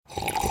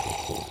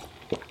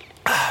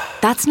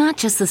That's not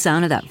just the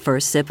sound of that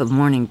first sip of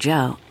Morning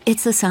Joe.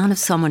 It's the sound of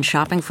someone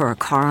shopping for a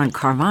car on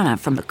Carvana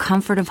from the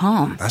comfort of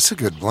home. That's a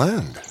good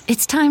blend.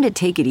 It's time to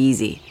take it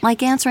easy,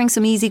 like answering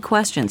some easy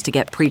questions to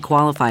get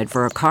pre-qualified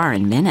for a car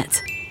in minutes.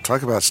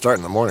 Talk about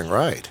starting the morning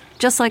right.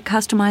 Just like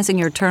customizing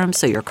your terms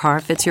so your car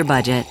fits your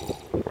budget.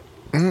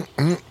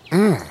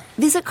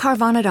 Visit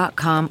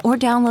Carvana.com or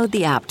download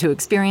the app to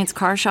experience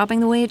car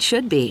shopping the way it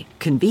should be.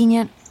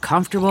 Convenient,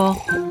 comfortable.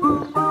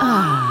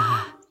 Ah.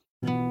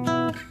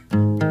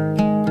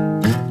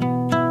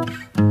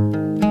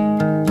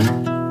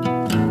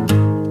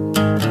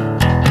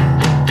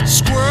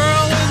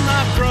 Squirrel in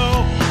my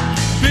fro,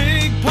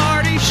 big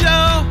party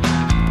show.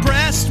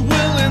 Breast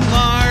will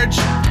enlarge,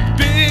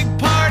 big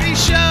party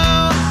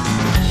show.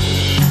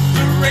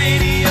 The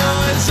radio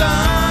is on.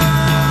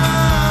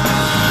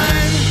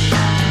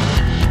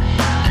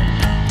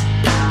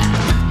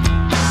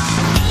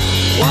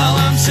 While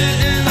I'm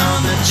sitting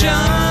on the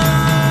john.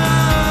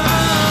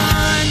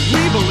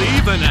 We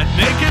believe in a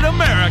naked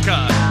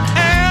America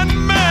and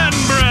man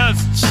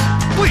breasts.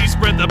 Please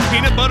spread the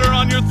peanut butter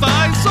on your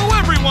thighs so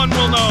everyone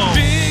will know.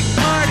 Big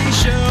party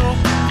show.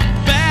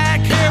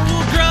 Back hair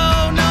will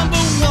grow. Number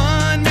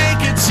one,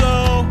 make it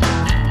so.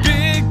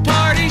 Big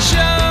party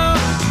show.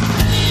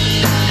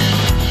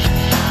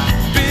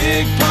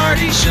 Big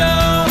party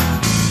show.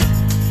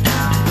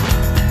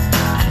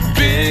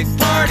 Big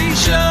party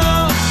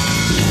show.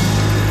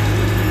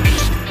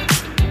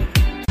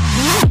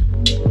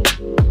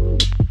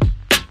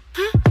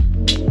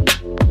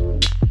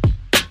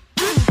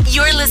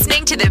 You're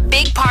listening to the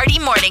Big Party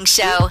Morning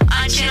Show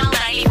on Channel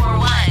 94.1.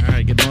 All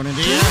right, good morning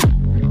to you.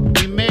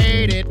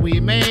 We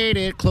made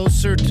it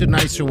closer to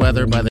nicer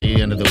weather by the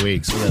end of the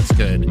week, so that's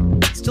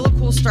good. Still a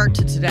cool start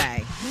to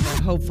today.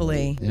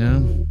 Hopefully. Yeah.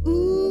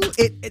 Ooh,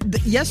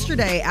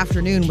 yesterday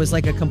afternoon was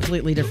like a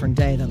completely different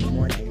day than the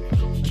morning.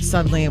 Like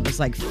suddenly it was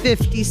like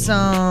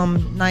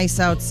 50-some, nice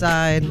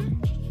outside.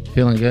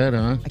 Feeling good,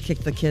 huh? I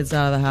kicked the kids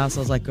out of the house.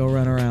 I was like, go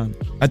run around.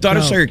 I thought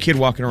I saw your kid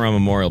walking around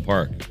Memorial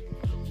Park.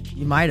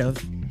 You might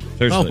have.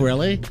 Seriously. Oh,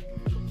 really?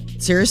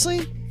 Seriously?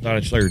 I thought I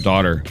saw your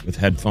daughter with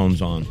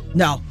headphones on.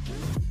 No.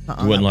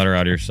 You wouldn't let her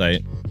out of your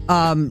sight.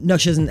 No,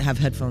 she doesn't have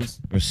headphones.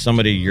 There's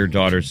somebody your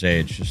daughter's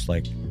age just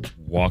like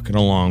walking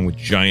along with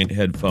giant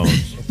headphones.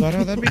 I thought,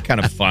 oh, that'd be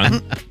kind of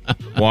fun.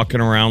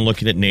 Walking around,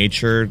 looking at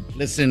nature.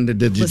 Listen to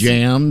the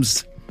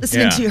jams.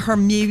 Listening to her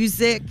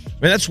music. I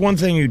mean, that's one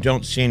thing you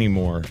don't see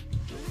anymore.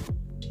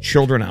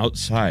 Children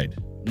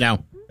outside.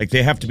 No. Like,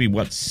 they have to be,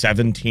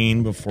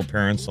 17 before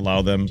parents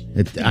allow them?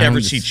 You never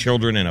see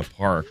children in a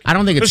park. I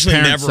don't think it's Especially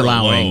parents never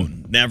allowing.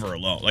 Alone. Never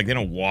alone. Like, they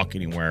don't walk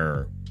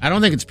anywhere. I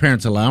don't think it's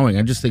parents allowing.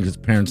 I just think it's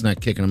parents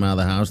not kicking them out of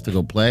the house to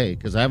go play.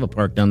 Because I have a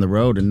park down the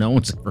road, and no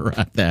one's ever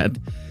at that.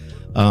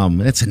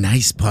 It's a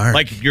nice park.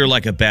 Like, you're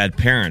like a bad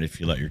parent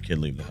if you let your kid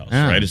leave the house,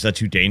 right? Is that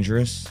too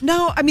dangerous?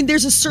 No, I mean,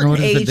 there's a certain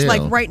age,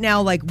 like right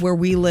now, like where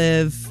we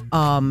live.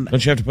 Don't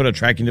you have to put a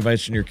tracking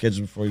device in your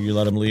kids before you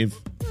let them leave?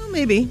 Well,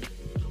 maybe.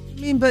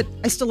 I mean, but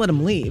I still let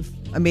them leave.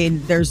 I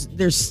mean,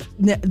 there's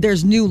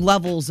new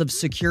levels of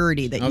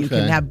security that you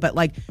can have. But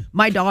like,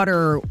 my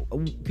daughter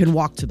can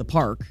walk to the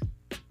park.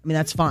 I mean,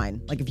 that's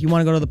fine. Like, if you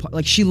want to go to the park,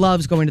 like, she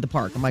loves going to the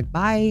park. I'm like,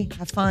 bye,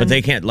 have fun. But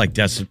they can't, like,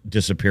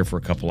 disappear for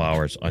a couple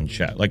hours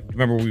unchecked. Like,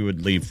 remember we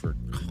would leave for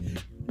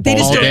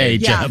all day,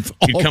 Jeff.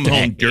 You'd come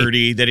home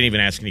dirty. They didn't even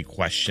ask any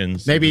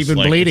questions. Maybe even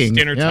like, bleeding. It's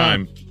dinner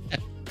time.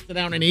 Sit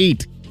down and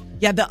eat.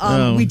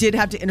 Yeah, we did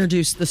have to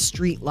introduce the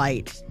street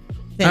light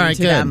thing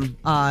to them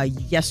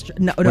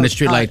yesterday. No, when the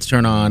street lights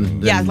turn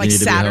on. Yeah, like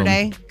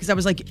Saturday. Because I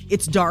was like,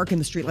 it's dark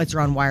and the street lights are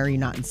on. Why are you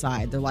not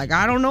inside? They're like,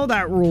 I don't know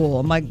that rule.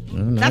 I'm like,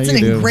 that's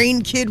an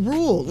ingrained kid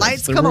rule.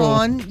 Lights come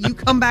on, you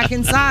come back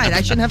inside.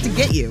 I shouldn't have to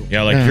get you.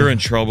 Yeah, like you're in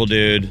trouble,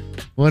 dude.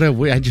 What a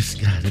I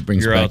just got it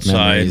brings you're back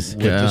outside memories.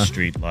 with the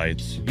street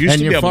lights. You used and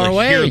to you're be able far to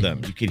away. hear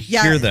them. You could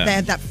hear them. They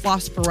had that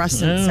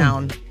phosphorescent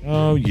sound.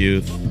 Oh,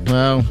 youth.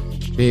 Well,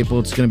 people,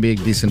 it's going to be a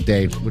decent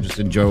day. We'll just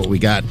enjoy what we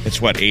got.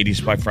 It's what,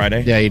 80s by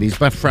Friday? Yeah, 80s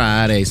by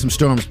Friday. Some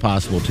storms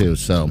possible, too.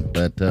 So,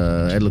 but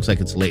it looks like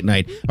it's a late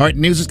night. All right,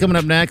 news is coming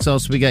up next.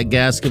 Also, we got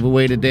gas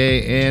giveaway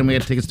today, and we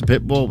got tickets to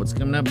Pitbull. What's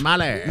coming up,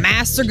 Molly?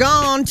 Masks are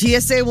gone.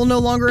 TSA will no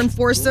longer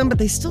enforce them, but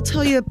they still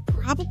tell you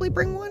probably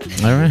bring one.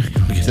 All right,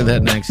 we'll get to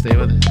that next. Stay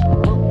with us.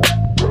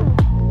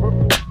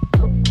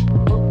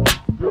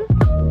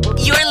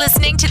 You're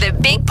listening to the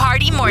Big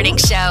Party Morning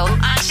Show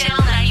on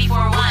Channel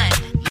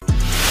 94.1.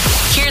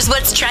 Here's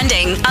what's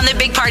trending on the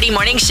Big Party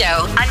Morning Show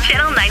on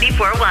Channel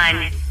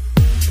 94.1.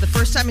 For the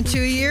first time in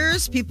 2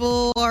 years,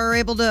 people are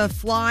able to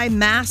fly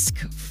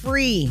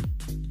mask-free.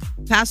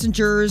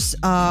 Passengers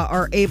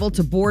are able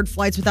to board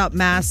flights without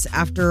masks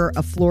after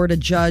a Florida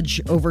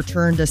judge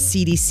overturned a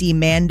CDC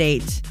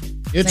mandate.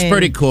 It's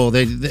pretty cool.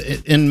 They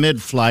in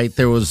mid-flight,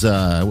 there was,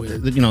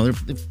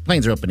 the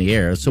planes are up in the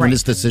air. So when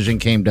this decision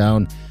came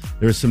down,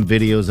 There were some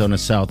videos on a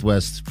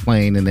Southwest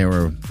plane, and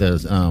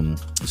the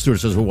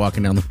stewardesses were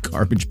walking down with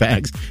garbage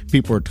bags.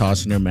 People were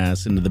tossing their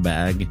masks into the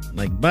bag,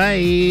 like,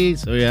 bye.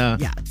 So, yeah.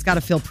 Yeah, it's got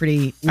to feel pretty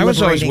liberating. I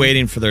was always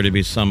waiting for there to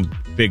be some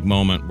big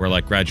moment where,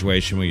 like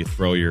graduation, where you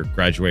throw your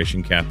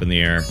graduation cap in the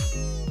air.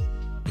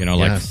 You know,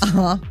 like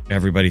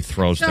everybody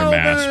throws their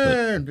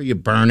mask. Or you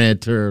burn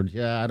it, or,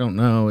 I don't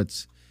know.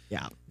 It's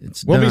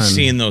we'll done. be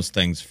seeing those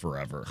things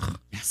forever.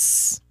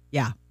 Yes.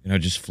 Yeah. You know,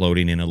 just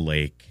floating in a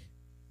lake.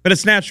 But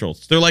it's natural.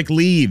 They're like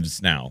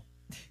leaves now.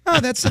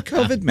 Oh, that's a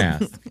COVID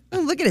mask.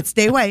 Oh, look at it.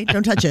 Stay away.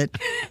 Don't touch it.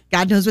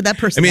 God knows what that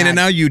person had. And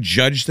now you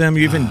judge them.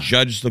 You even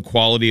judge the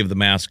quality of the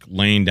mask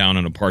laying down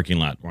in a parking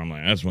lot. Where I'm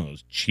like, that's one of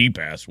those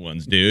cheap-ass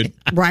ones, dude.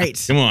 Right.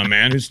 Come on,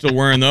 man. Who's still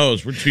wearing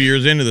those? We're 2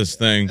 years into this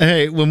thing.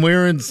 Hey, when we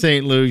were in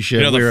St. Lucia.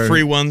 You know, the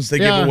free ones they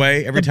give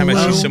away? Every time I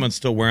see blue. someone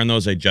still wearing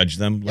those, I judge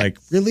them. Like,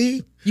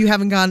 really? You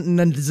haven't gotten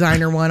a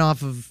designer one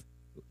off of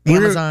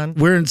Amazon?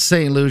 We're in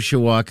St. Lucia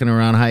hiking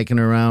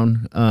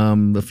around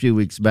a few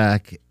weeks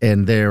back,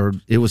 and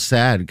it was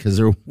sad because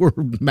there were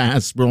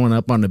masks rolling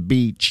up on the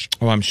beach.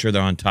 Oh, I'm sure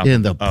they're on top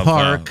in the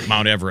park.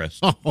 Mount Everest.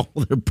 Oh,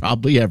 they're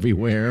probably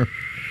everywhere.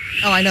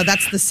 Oh, I know.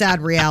 That's the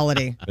sad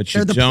reality. But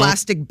they're the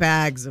plastic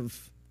bags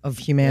of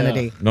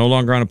humanity. Yeah. No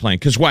longer on a plane.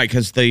 Because why?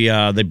 Because they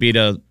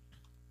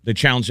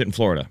challenged it in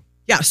Florida.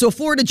 Yeah, so a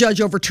Florida judge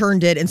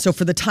overturned it, and so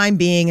for the time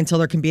being, until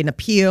there can be an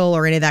appeal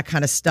or any of that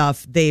kind of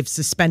stuff, they've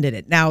suspended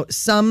it. Now,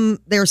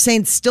 they're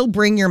saying still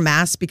bring your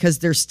mask because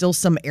there's still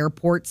some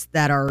airports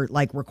that are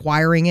like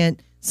requiring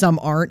it. Some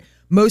aren't.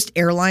 Most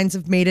airlines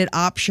have made it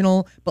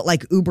optional, but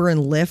like Uber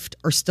and Lyft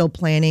are still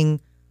planning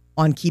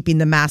on keeping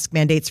the mask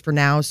mandates for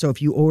now. So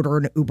if you order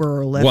an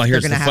Uber or Lyft, well,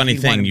 here's they're the going to funny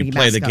have thing: you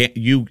play the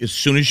game. As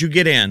soon as you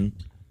get in,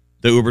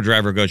 the Uber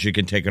driver goes, "You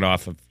can take it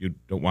off if you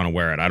don't want to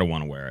wear it." I don't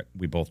want to wear it.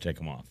 We both take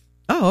them off.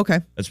 Oh, okay.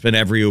 That's been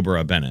every Uber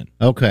I've been in.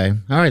 Okay.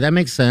 All right. That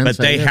makes sense. But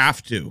they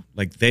have to.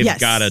 Like, they've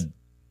got to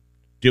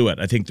do it.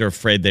 I think they're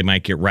afraid they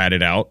might get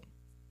ratted out.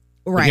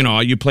 Right. But, you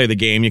know, you play the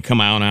game, you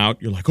come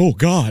out, you're like, oh,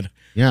 God.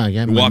 Yeah.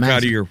 You walk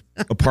out of your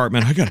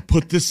apartment, I got to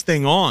put this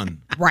thing on.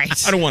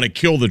 Right. I don't want to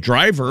kill the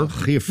driver.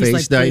 Your face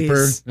like, diaper.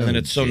 please. And then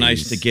it's so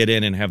nice to get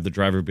in and have the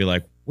driver be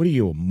like, what are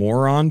you, a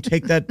moron?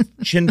 Take that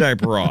chin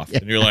diaper off.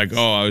 And you're like,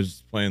 oh, I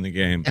was playing the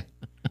game.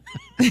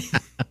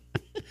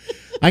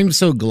 I'm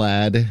so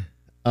glad.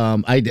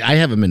 I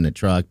have him in the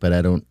truck, but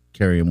I don't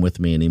carry him with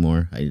me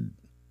anymore.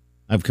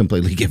 I've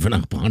completely given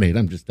up on it.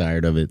 I'm just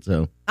tired of it.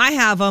 So I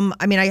have them.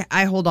 I mean,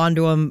 I hold on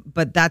to them,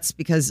 but that's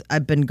because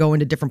I've been going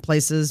to different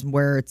places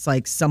where it's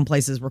like some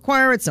places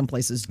require it, some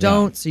places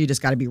don't. So you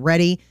just got to be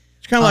ready.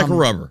 It's kind of like a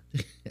rubber.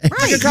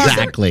 Right.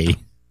 exactly. You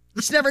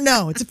just never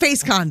know. It's a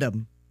face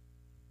condom.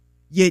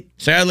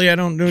 Sadly, I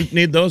don't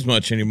need those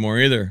much anymore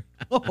either.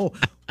 Oh,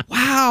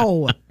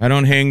 wow. I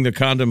don't hang the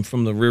condom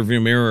from the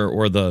rearview mirror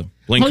or the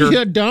blinker. Oh,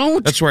 you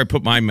don't? That's where I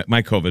put my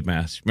COVID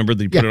mask. Remember,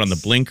 you put it on the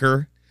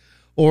blinker?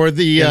 Or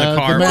the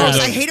car, the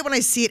I hate it when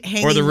I see it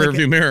hanging. Or the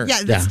rearview mirror.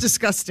 Yeah, that's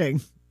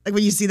disgusting. Like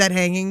when you see that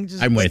hanging.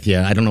 Just I'm with you.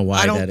 I don't know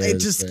why that is. It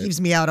just keeps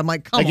me out. I'm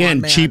like, come again,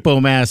 on, man.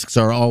 cheapo masks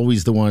are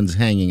always the ones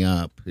hanging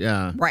up.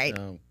 Yeah. Right.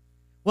 So.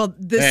 Well,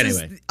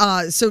 this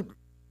is so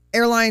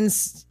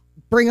airlines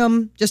bring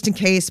them just in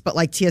case, but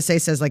like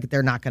TSA says, like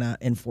they're not going to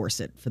enforce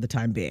it for the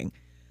time being.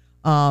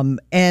 And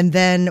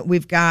then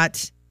we've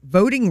got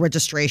voting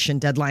registration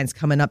deadlines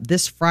coming up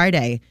this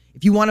Friday.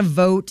 If you want to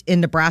vote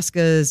in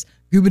Nebraska's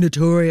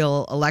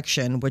gubernatorial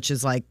election, which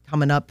is like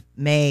coming up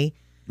May.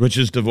 Which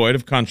is devoid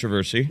of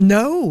controversy.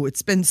 No,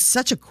 it's been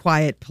such a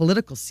quiet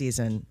political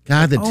season.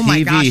 God, the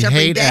TV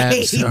hate day.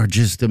 apps are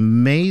just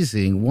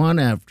amazing, one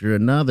after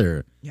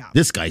another. Yeah.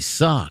 This guy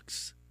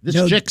sucks. This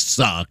chick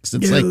sucks.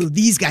 It's No, like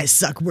these guys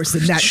suck worse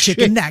than that chick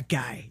and that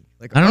guy.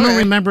 Like, I don't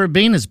remember it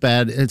being as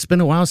bad. It's been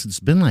a while since it's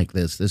been like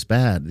this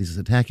bad. These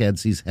attack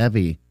ads, these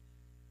heavy.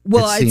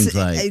 Well, it seems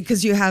like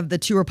because you have the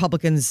two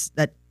Republicans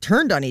that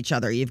turned on each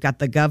other. You've got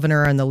the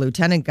governor and the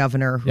lieutenant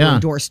governor who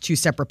endorsed two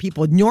separate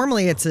people.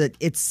 Normally, it's a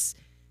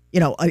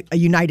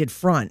united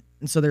front,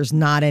 and so there's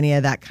not any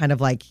of that kind of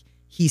like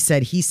he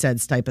said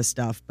type of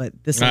stuff.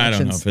 But this I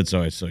don't know if it's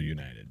always so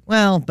united.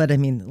 Well, but I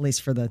mean, at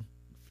least for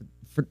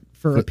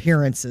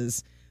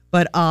appearances.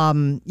 But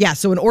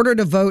so in order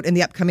to vote in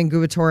the upcoming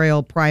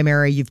gubernatorial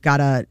primary, you've got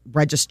to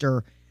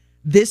register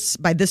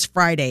by this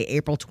Friday,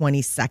 April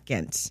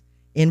 22nd.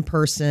 In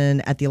person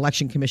at the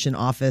Election Commission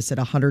office at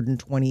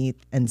 120th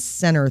and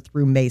Center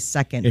through May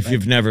 2nd. If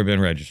you've never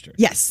been registered.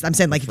 Yes, I'm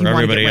saying like if for you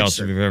want to get everybody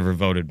registered. else, if you've ever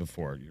voted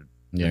before,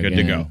 you're good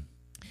to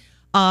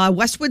go.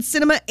 Westwood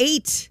Cinema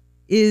 8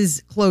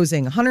 is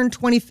closing,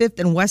 125th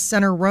and West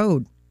Center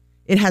Road.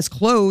 It has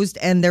closed,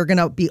 and they're going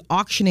to be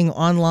auctioning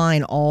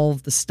online all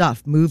of the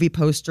stuff, movie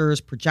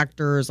posters,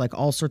 projectors, like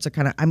all sorts of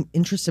I'm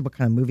interested what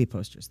kind of movie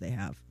posters they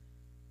have.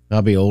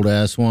 Probably old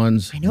ass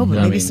ones. I know,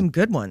 but maybe some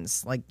good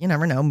ones. Like, you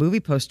never know. Movie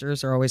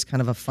posters are always kind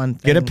of a fun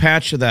thing. Get a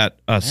patch of that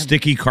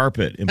sticky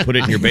carpet and put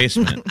it in your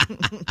basement.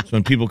 So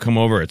when people come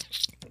over,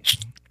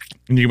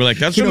 and you'll be like,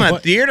 that's from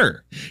that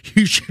theater.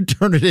 You should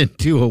turn it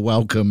into a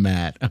welcome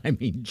mat. I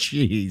mean,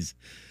 jeez.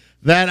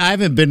 That I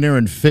haven't been there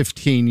in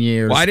 15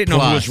 years. Well, I didn't know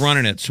who was plus.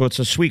 running it, so it's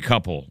a sweet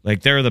couple.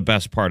 Like, they're the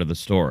best part of the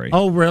story.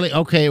 Oh, really?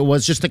 Okay, it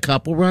was just a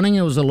couple running.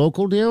 It was a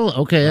local deal.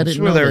 Okay, I That's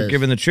didn't where know they're this.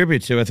 giving the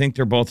tribute to. I think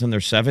they're both in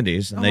their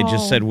 70s, and they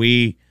just said,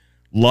 we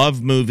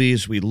love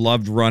movies. We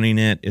loved running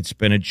it. It's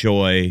been a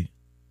joy.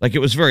 Like, it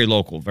was very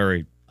local,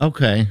 very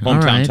Okay, all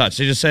hometown right. touch.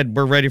 They just said,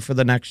 we're ready for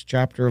the next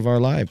chapter of our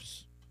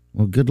lives.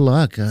 Well, good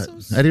luck. I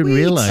didn't sweet.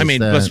 realize. I mean,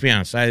 that. let's be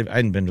honest. I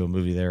hadn't been to a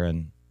movie there,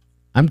 and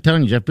I'm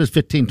telling you, Jeff, this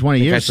 15, 20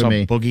 I years saw for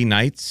me. Boogie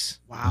Nights.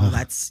 Wow,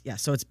 that's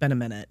so it's been a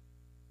minute.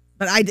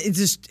 But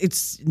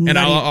it's And nutty.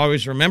 I'll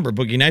always remember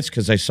Boogie Nights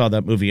because I saw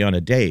that movie on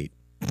a date.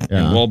 Yeah.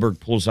 And Wahlberg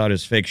pulls out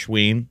his fake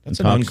schween. That's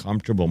an talks-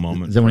 uncomfortable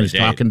moment. Is that for when a he's date.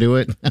 talking to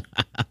it?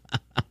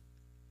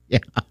 Yeah.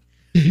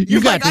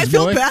 You're got like, I this,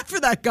 feel boy. bad for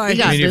that guy. You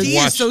got His this. D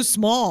Watch is so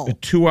small. A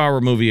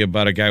 2-hour movie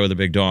about a guy with a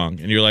big dong,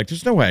 and you're like,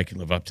 "There's no way I can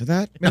live up to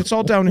that." I mean, it's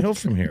all downhill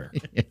from here.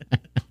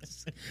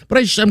 But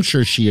I'm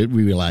sure she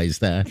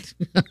realized that.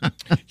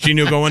 She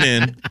knew going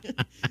in.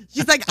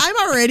 She's like, I'm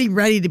already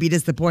ready to be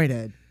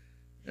disappointed.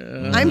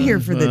 I'm here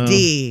for the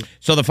D.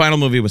 So the final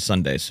movie was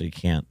Sunday, so you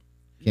can't.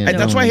 Can't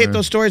That's go why I hate there.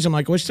 those stories. I'm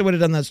like, I wish they would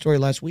have done that story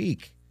last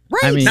week.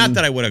 Right. I mean- Not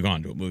that I would have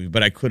gone to a movie,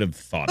 but I could have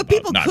thought But about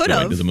people not could going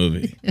have. to the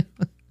movie.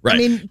 Right. I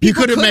mean, You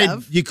people could have made.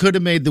 have. You could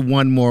have made the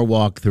one more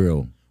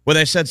walkthrough. Well,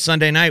 they said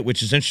Sunday night,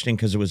 which is interesting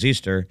because it was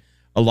Easter.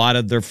 A lot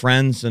of their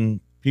friends and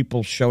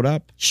people showed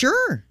up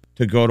Sure.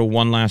 to go to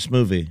one last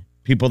movie.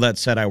 People that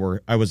said I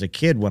was a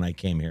kid when I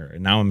came here,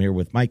 and now I'm here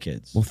with my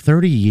kids. Well,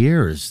 30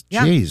 years.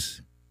 Yeah.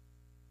 Jeez.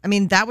 I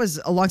mean, that was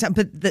a long time.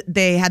 But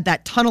they had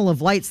that tunnel of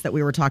lights that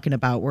we were talking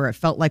about where it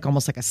felt like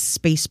almost like a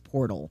space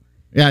portal.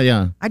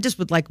 Yeah. I just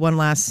would like one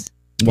last.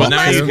 Well, Walk now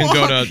last you can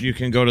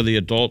go walk. to the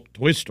adult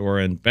toy store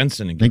in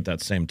Benson and get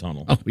that same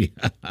tunnel. Oh yeah.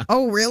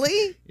 Oh,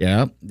 really?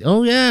 Yeah.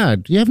 Oh yeah.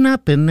 You have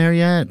not been there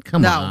yet.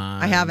 Come No,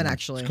 on. I haven't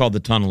actually. It's called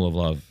the Tunnel of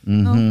Love.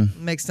 Well,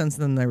 makes sense.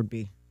 Then there would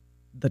be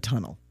the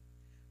tunnel.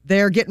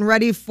 They're getting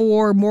ready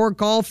for more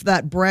golf.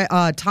 That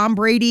Tom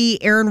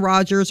Brady, Aaron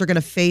Rodgers are going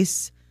to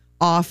face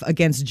off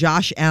against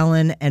Josh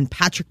Allen and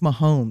Patrick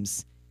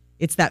Mahomes.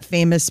 It's that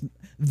famous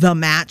The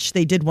Match.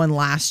 They did one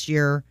last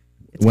year.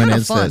 It's When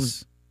kinda is fun.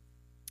 this?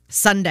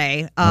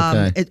 Sunday.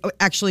 Okay.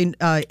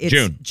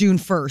 It's June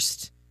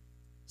 1st.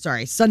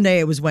 Sorry, Sunday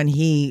it was when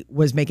he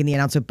was making the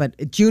announcement,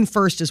 but June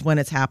 1st is when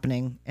it's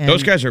happening. And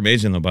Those guys are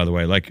amazing, though, by the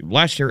way. Like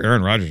last year,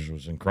 Aaron Rodgers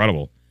was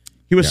incredible.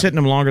 He was hitting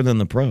them longer than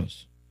the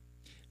pros.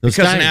 Those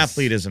Because an guys-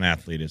 athlete is an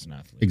athlete is an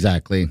athlete.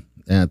 Exactly.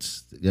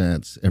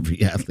 It's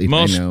every athlete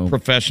Most I know.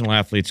 professional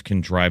athletes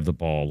can drive the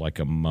ball like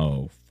a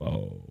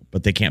mofo,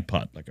 but they can't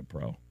putt like a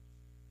pro.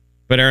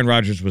 But Aaron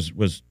Rodgers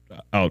was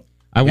out.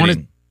 I want to.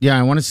 hitting. Yeah,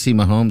 I want to see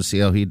Mahomes, see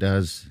how he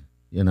does.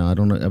 You know, I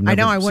don't know. I've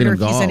never I seen wonder him if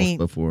he's golf any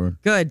before.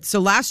 good. So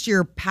last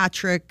year,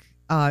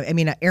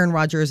 Aaron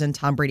Rodgers and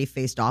Tom Brady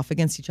faced off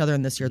against each other,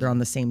 and this year they're on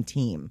the same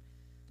team.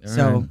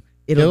 So right.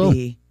 it'll Cool.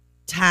 be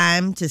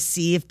time to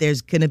see if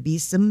there's going to be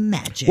some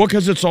magic. Well,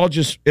 because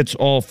it's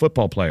all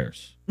football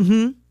players.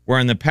 Mm-hmm. Where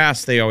in the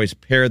past they always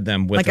paired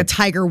them with like a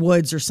Tiger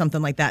Woods or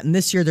something like that. And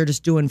this year they're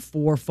just doing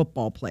 4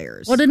 football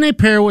players. Well, didn't they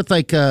pair with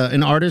like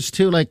an artist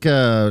too, like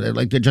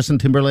the Justin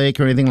Timberlake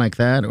or anything like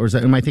that? Or is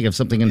that? Am I thinking of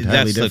something entirely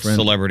that's the different?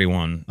 celebrity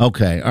one.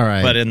 Okay, all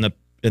right. But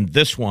in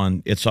this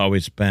one, it's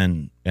always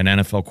been an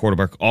NFL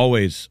quarterback,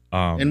 always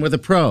and with a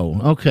pro,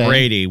 okay.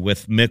 Brady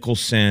with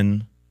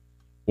Mickelson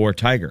or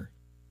Tiger.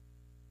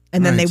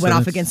 And then All they right, went so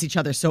off that's- against each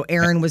other. So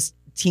Aaron was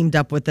teamed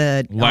up with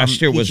the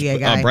Last year was PGA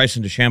guy.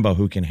 Bryson DeChambeau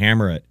who can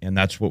hammer it, and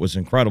that's what was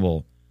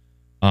incredible.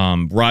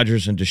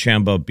 Rodgers and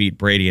DeChambeau beat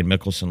Brady and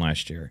Mickelson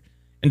last year,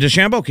 and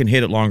DeChambeau can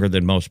hit it longer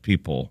than most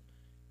people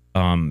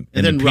in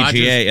then the PGA,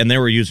 Rodgers- and they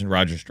were using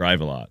Rodgers'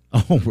 drive a lot.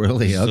 Oh,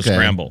 really? It's a Okay.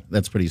 scramble.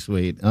 That's pretty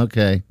sweet.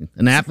 Okay.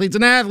 An athlete's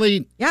an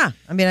athlete. Yeah.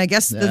 I mean, I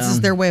guess this Yeah.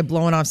 is their way of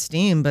blowing off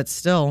steam, but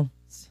still.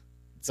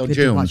 So Good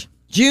to June. watch.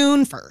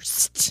 June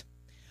 1st.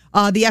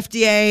 The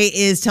FDA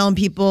is telling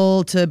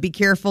people to be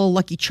careful.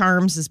 Lucky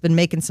Charms has been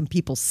making some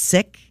people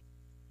sick,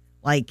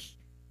 like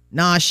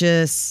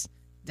nauseous,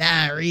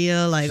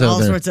 diarrhea, like So all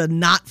they're- sorts of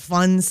not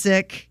fun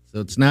sick. So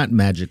it's not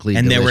magically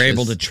And they were delicious.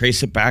 able to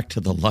trace it back to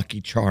the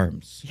Lucky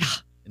Charms. Yeah.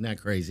 Isn't that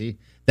crazy?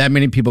 That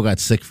many people got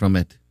sick from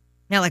it.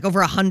 Yeah, like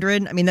over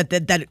 100. I mean,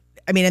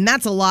 and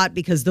that's a lot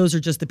because those are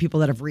just the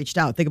people that have reached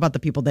out. Think about the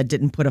people that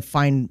didn't put a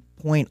fine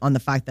point on the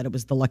fact that it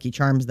was the Lucky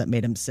Charms that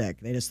made them sick.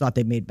 They just thought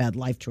they made bad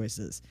life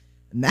choices.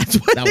 And that's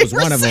what That they was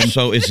were one of them. saying.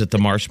 So is it the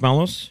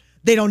marshmallows?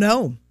 They don't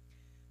know.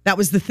 That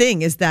was the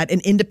thing, is that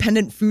an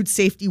independent food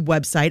safety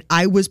website,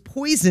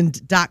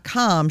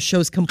 iwaspoisoned.com,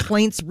 shows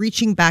complaints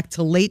reaching back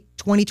to late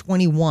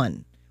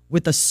 2021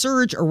 with a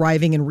surge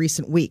arriving in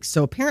recent weeks.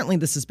 So apparently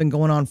this has been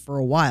going on for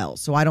a while.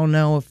 So I don't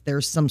know if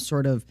there's some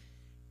sort of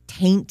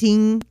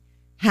tainting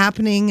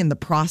happening in the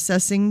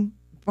processing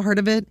part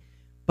of it.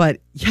 But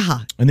yeah,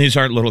 And these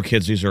aren't little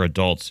kids; these are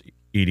adults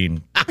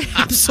eating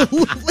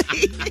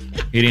absolutely.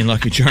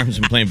 Lucky Charms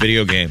and playing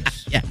video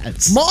games.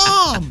 Yes.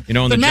 Mom! You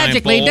know, in The the giant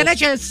magically bowls.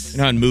 delicious.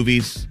 You know, in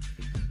movies.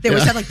 They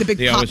always have like the big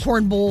They always-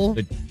 popcorn bowl.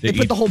 they They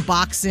put eat- the whole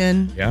box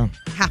in. Yeah.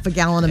 Half a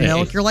gallon of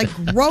milk. You're like,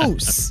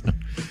 gross.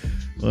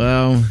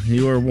 Well,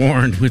 you were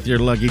warned with your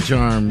Lucky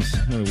Charms.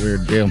 What a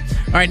weird deal.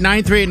 All right,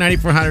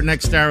 938-9400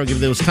 next hour. We'll give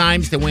you those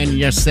times to win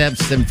yourself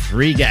some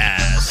free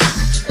gas.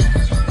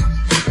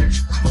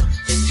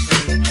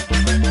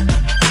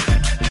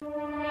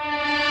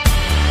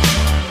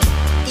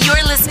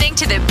 You're listening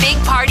to the Big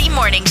Party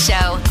Morning Show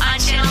on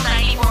Channel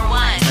 94.1. All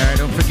right,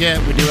 don't forget,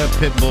 we do have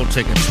Pitbull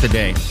tickets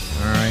today.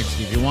 All right,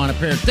 so if you want a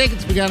pair of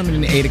tickets, we got them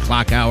in the 8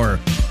 o'clock hour.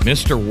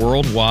 Mr.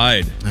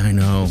 Worldwide. I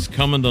know. He's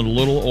coming to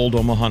little old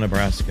Omaha,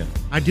 Nebraska.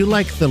 I do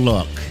like the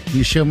look.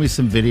 You showed me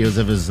some videos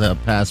of his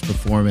past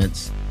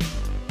performance.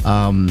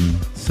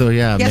 So,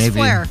 yeah, Yes, maybe.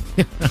 Flair.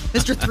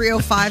 Mr.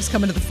 305's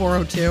coming to the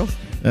 402.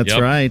 That's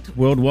Yep. right.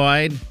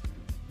 Worldwide.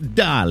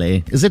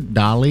 Dolly. Is it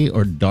Dolly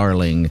or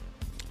Darling?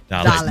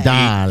 Dale.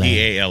 Dale.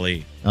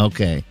 D-A-L-E.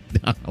 Okay.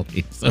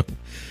 Dolly. So,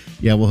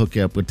 yeah, we'll hook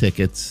you up with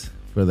tickets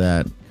for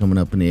that coming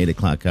up in the 8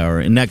 o'clock hour.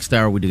 And next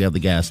hour, we do have the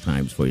gas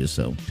times for you,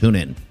 so tune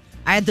in.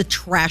 I had the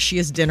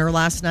trashiest dinner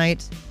last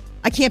night.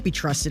 I can't be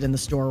trusted in the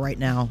store right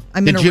now.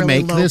 I'm in a Did you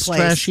really make low this place.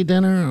 trashy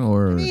dinner?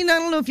 Or? I mean, I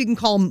don't know if you can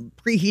call them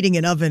preheating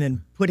an oven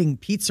and putting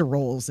pizza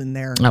rolls in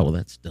there. Oh, well,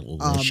 that's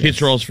delicious.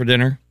 Pizza rolls for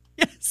dinner?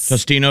 Yes.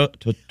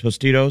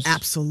 Tostitos?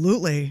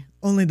 Absolutely.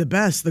 Only the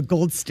best, the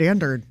gold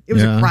standard. It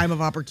was Yeah. a crime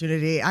of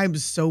opportunity. I'm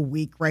so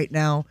weak right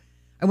now.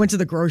 I went to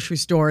the grocery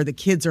store. The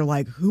kids are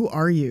like, "Who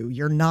are you?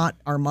 You're not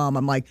our mom."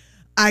 I'm like,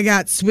 "I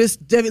got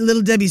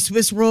Little Debbie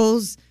Swiss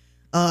rolls.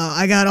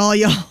 I got all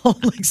y'all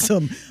like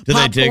some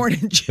popcorn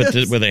and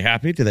chips." Were they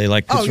happy? Do they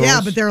like pizza Oh rolls?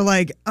 yeah, but they're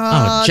like,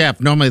 Oh, Jeff,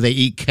 normally they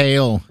eat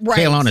kale. Right.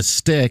 Kale on a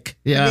stick.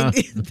 Yeah. I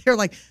mean, they're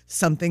like,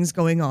 something's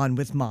going on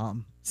with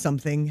mom.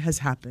 Something has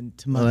happened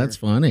to Oh, mother. that's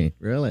funny.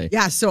 Really?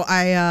 Yeah, so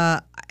I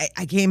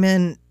came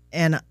in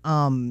and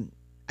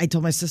I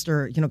told my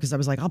sister, because I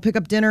was like, I'll pick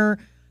up dinner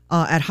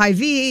at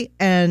Hy-Vee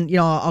and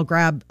I'll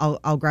grab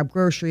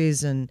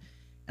groceries and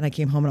I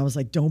came home and I was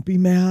like, don't be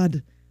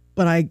mad,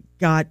 but I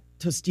got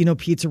Tostino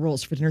pizza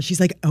rolls for dinner.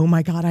 She's like, oh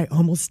my God, I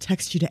almost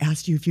texted you to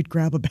ask you if you'd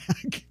grab a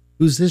bag.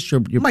 Who's this?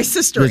 Your My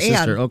sister, your Ann.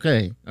 sister.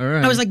 Okay. All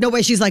right. I was like, no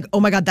way. She's like, oh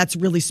my God, that's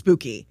really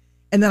spooky.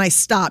 And then I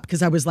stopped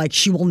because I was like,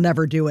 she will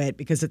never do it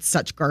because it's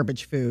such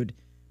garbage food.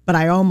 But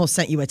I almost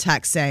sent you a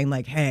text saying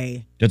like,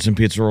 hey, Get some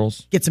pizza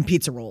rolls? get some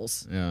pizza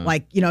rolls. Yeah.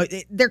 Like,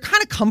 they're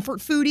kind of comfort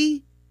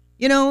foody,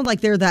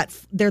 like they're that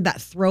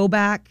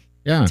throwback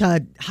Yeah.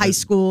 to high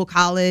school,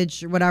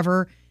 college, or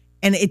whatever.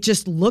 And it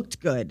just looked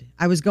good.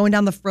 I was going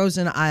down the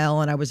frozen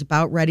aisle and I was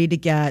about ready to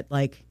get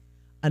like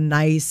a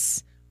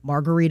nice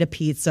margarita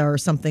pizza or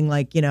something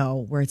like,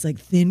 where it's like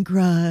thin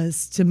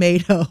crust,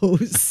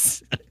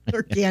 tomatoes,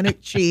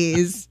 organic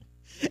cheese.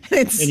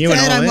 And instead, you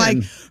went all I'm in. like,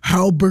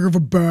 how big of a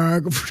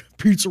bag of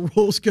pizza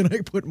rolls can I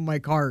put in my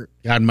cart?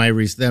 God, my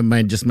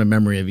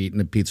memory of eating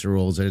the pizza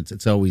rolls.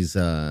 It's always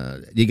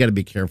you got to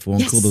be careful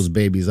and Yes. cool those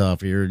babies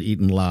off. You're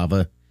eating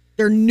lava.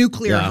 They're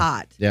nuclear Yeah.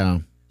 hot. Yeah.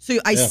 So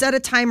I set a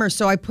timer.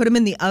 So I put them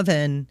in the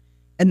oven,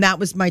 and that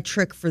was my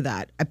trick for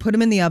that. I put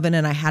them in the oven,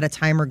 and I had a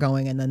timer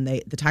going, and then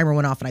the timer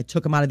went off, and I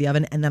took them out of the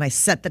oven, and then I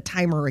set the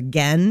timer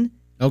again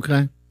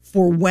Okay.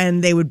 for when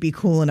they would be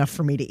cool enough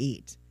for me to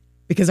eat.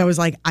 Because I was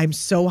like, I'm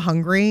so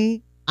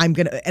hungry.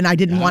 And I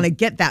didn't want to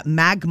get that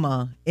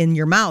magma in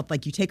your mouth.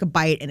 Like you take a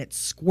bite, and it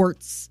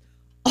squirts.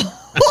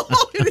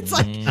 And it's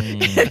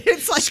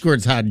like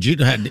Squirts hot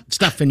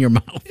stuff in your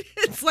mouth.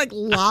 it's like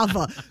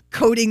lava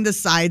coating the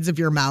sides of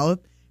your mouth,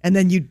 and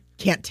then you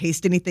can't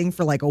taste anything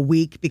for like a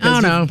week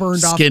because you've burned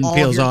Skin off all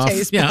peels your off.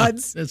 taste Yeah.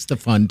 buds. It's the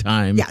fun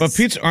time. Yeah.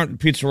 But aren't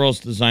pizza rolls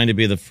designed to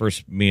be the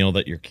first meal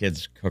that your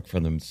kids cook for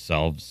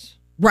themselves?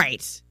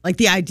 Right. Like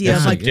the idea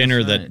It's of like like dinner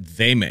right. that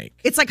they make.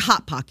 it's like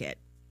Hot Pocket,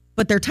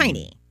 but they're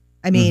tiny.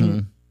 I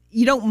mean,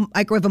 you don't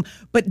microwave them.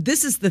 But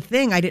this is the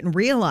thing I didn't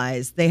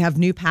realize. They have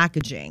new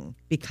packaging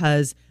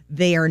because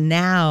they are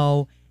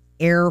now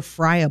air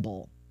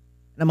fryable.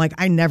 And I'm like,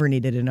 I never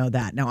needed to know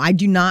that. Now, I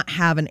do not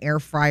have an air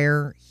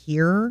fryer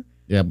here.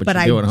 Yeah, but you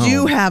I do at do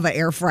home. have an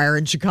air fryer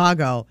in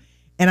Chicago.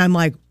 And I'm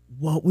like,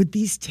 what would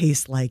these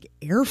taste like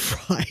air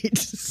fried?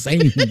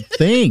 Same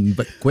thing,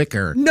 but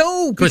quicker.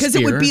 No, because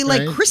it would be Crispier, like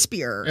right?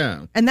 crispier.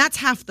 Yeah. And that's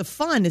half the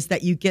fun is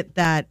that you get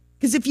that.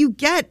 Because if you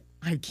get,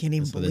 I can't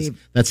even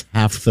believe. That's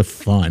half the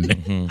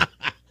fun.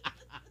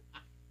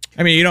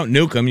 I mean, you don't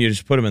nuke them. You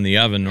just put them in the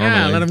oven normally.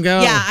 Yeah, let them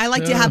go. Yeah, I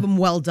like to have them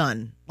well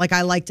done. Like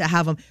I like to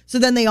have them. So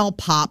then they all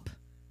pop,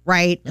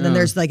 right? And then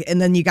there's like, and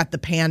then you got the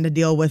pan to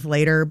deal with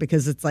later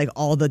because it's like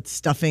all the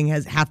stuffing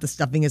half the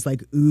stuffing is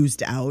like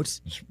oozed out.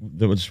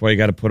 That's why you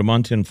got to put them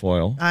on tin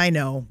foil. I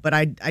know, but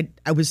I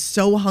was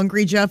so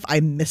hungry, Jeff.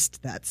 I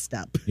missed that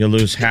step. You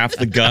lose half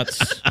the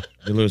guts.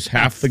 You lose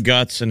half the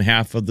guts and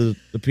half of the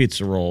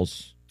pizza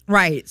rolls.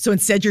 Right. So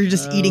instead, you're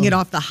just eating it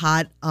off the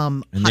hot.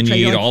 And hot then tray.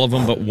 you You're eat like- all of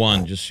them but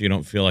one, just so you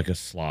don't feel like a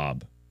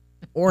slob.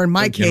 Or in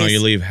my case, You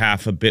leave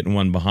half a bit and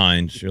one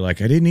behind. So you're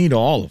like, I didn't eat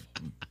all of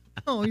them.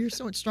 oh, you're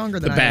so much stronger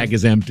The than I bag am.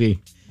 is empty,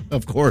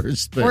 of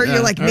course. But, Or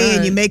you're like all me and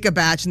right. you make a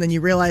batch and then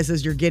you realize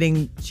as you're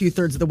getting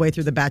 2/3 of the way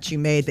through the batch you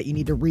made that you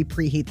need to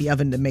preheat the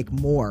oven to make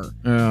more.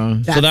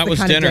 That's So that the was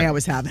kind dinner. of day I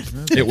was having.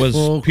 It was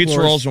Full pizza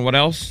course. rolls and what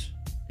else?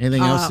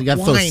 Anything else? You got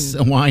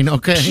wine. Wine,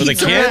 okay. For the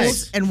Pizza kids?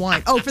 rolls and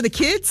wine. Oh, for the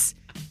kids?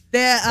 They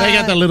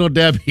got the little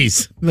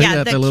Debbie's. They Yeah,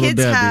 got the little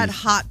kids Debbie's. had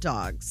hot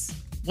dogs.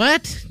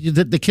 What?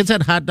 The kids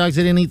had hot dogs.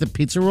 They didn't eat the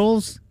pizza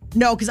rolls?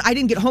 No, because I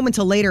didn't get home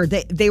until later.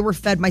 They were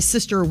fed. My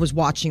sister was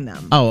watching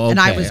them. Oh, And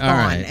I okay. was All gone.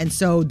 right. And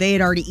so they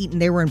had already eaten.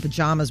 They were in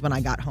pajamas when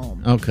I got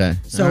home. Okay.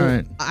 So All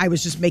right. I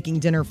was just making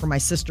dinner for my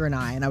sister and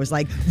I was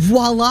like,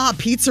 voila,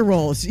 pizza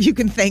rolls. You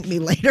can thank me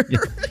later.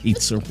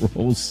 Pizza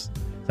rolls.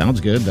 Sounds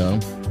good, though.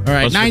 All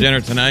right. What's for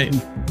dinner tonight?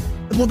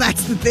 Well,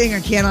 that's the thing. I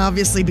can't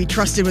obviously be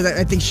trusted with it.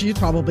 I think she's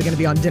probably going to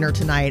be on dinner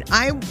tonight.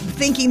 I'm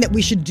thinking that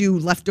we should do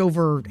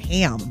leftover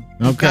ham.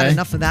 We've got Okay.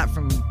 enough of that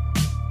from...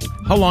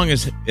 How long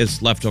is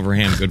leftover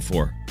ham good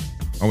for?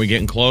 Are we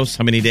getting close?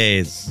 How many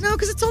days? No,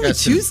 because it's only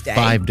That's Tuesday.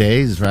 5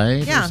 days,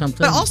 right? Yeah, Or something?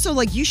 but also,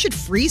 like, you should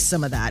freeze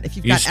some of that if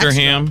you've got Easter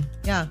extra. ham?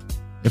 Yeah.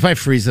 If I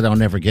freeze it, I'll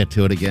never get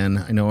to it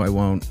again. I know I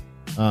won't.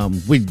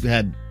 We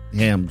had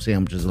ham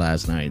sandwiches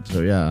last night,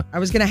 so yeah. I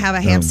was going to have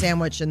a ham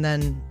sandwich, and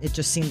then it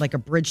just seemed like a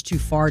bridge too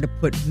far to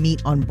put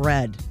meat on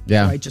bread.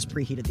 Yeah. So I just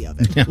preheated the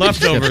oven.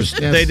 Leftovers.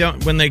 Yes. They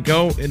don't, when they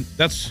go, and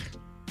that's,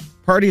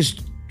 parties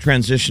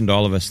transitioned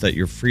all of us that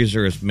your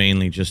freezer is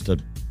mainly just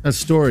A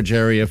storage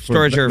area for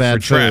Storage area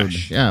bad for food.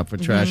 trash. Yeah, for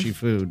trashy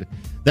food.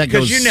 That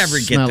goes because you never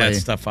get smelly. that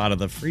stuff out of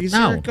the freezer.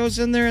 No. It goes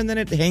in there and then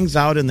it hangs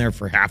out in there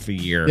for half a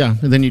year. Yeah,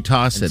 and then you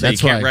toss And it. so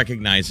That's you can't why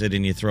recognize it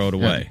and you throw it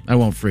Yeah, away. I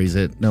won't freeze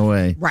it. No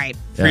way. Right.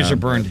 Freezer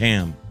burned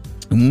ham.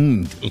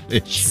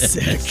 Delicious.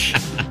 Sick.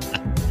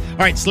 All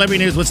right,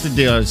 celebrity news. What's the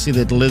deal? I see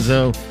that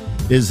Lizzo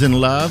is in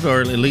love,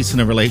 or at least in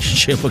a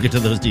relationship. We'll get to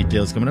those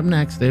details coming up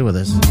next. Stay with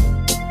us.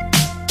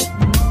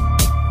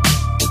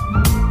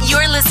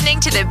 You're listening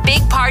to the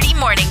Big Party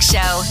Morning Show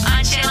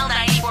on Channel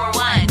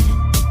 94.1.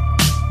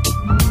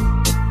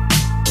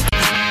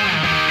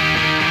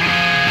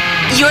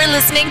 You're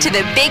listening to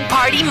the Big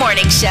Party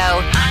Morning Show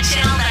on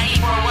Channel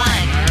 94.1.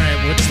 All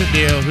right, what's the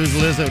deal? Who's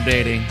Lizzo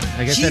dating?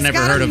 I guess I She's never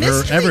got heard a of her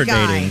mystery ever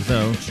guy. dating.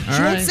 So, She all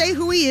right. won't say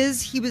who he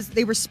is.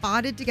 They were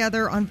spotted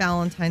together on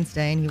Valentine's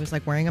Day, and he was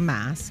like wearing a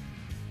mask.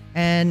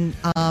 And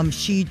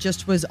she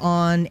just was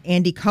on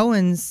Andy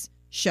Cohen's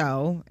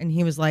show, and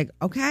he was like,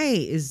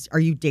 "Okay, are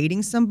you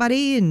dating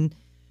somebody?" And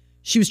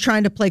she was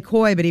trying to play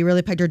coy, but he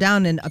really pegged her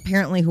down. And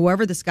apparently,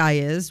 whoever this guy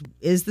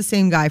is the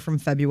same guy from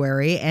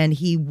February, and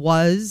he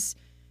was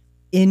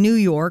in New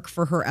York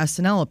for her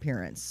SNL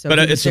appearance. So But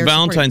he was it's a there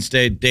supporting- Valentine's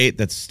Day date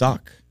that's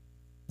stuck.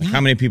 Like,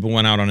 how many people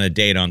went out on a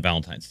date on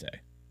Valentine's Day?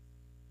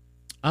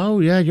 Oh,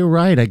 yeah, you're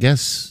right. I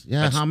guess.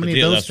 Yeah, That's how the many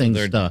deal. of those That's what things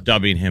they're stuck?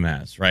 dubbing him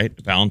as, right?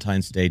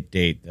 Valentine's Day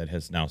date that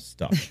has now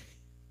stuck.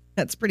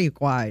 That's pretty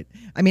quiet.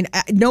 I mean,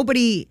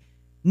 nobody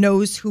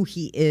knows who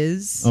he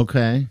is.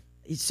 Okay.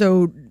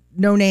 So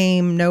no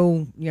name,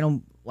 no,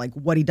 like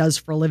what he does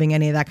for a living,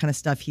 any of that kind of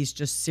stuff. He's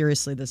just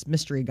seriously this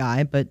mystery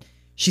guy, but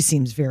she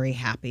seems very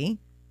happy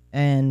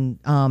and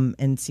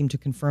seemed to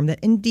confirm that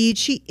indeed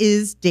she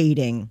is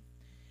dating.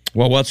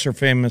 Well, what's her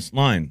famous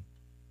line?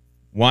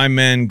 Why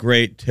men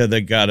great till they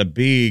gotta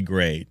be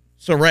great?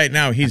 So right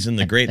now he's in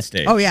the great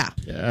stage. Oh, yeah.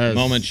 The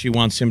moment she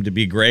wants him to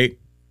be great,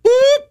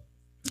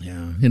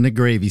 Yeah, in the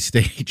gravy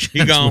stage.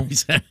 You That's go. where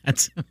he's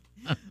at.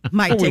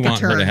 Might we take a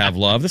want her turn. to have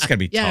love. This got to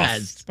be tough.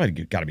 Yes.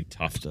 It's got to be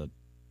tough to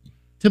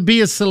To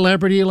be a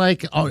celebrity,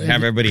 like, oh,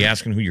 have everybody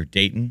asking who you're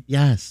dating.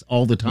 yes,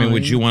 all the I time. mean,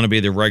 would you want to be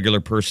the regular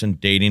person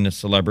dating a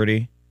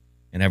celebrity,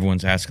 and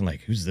everyone's asking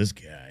like, "Who's this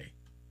guy?"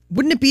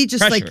 Wouldn't it be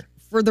just like Pressure.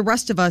 for the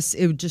rest of us,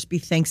 it would just be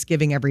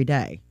Thanksgiving every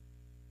day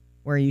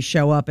where you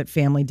show up at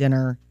family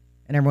dinner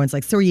and everyone's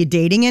like, "So are you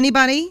dating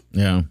anybody?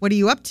 Yeah. What are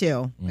you up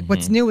to? Like,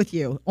 what's new with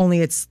you?" Only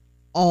it's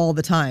all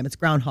the time. It's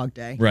Groundhog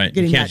Day. Right. You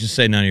Getting can't that- just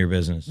say none of your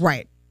business.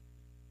 Right.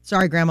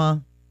 Sorry, Grandma.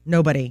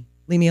 Nobody.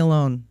 Leave me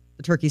alone.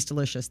 The turkey's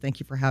delicious. Thank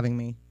you for having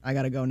me. I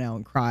got to go now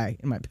and cry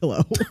in my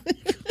pillow.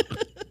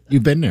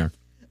 You've been there.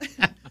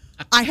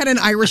 I had an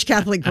Irish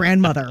Catholic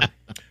grandmother.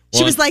 She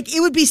Well- was like, "It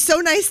would be so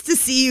nice to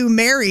see you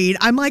married."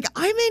 I'm like,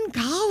 "I'm in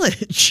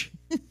college."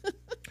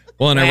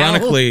 Well, and Well-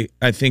 ironically,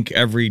 I think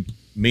every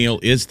meal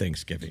is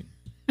Thanksgiving.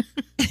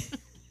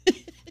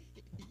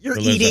 You're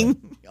For Lizzo.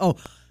 eating. Oh,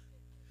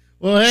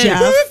 Well,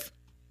 hey.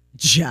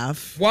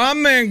 Jeff. Why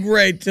men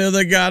great till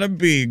they gotta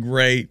be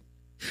great?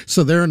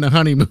 So they're in the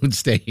honeymoon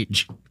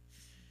stage.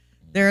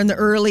 They're in the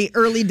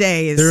early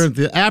days. They're at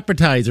the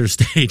appetizer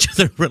stage of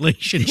their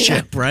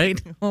relationship,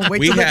 right? Well, wait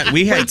We till had-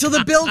 wait till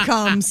the bill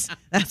comes.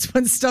 That's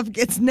when stuff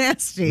gets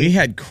nasty. We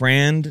had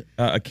canned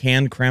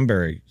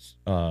cranberries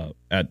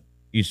at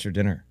Easter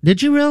dinner,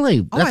 Did you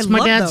really? Oh, I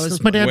love those.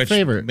 That's my dad's which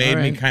favorite. made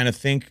All me right. kind of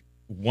think.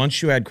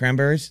 Once you add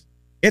cranberries,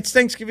 it's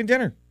Thanksgiving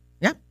dinner.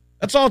 Yeah.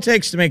 That's all it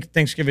takes to make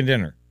Thanksgiving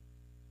dinner.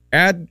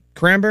 Add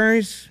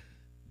cranberries.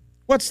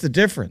 What's the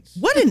difference?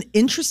 What an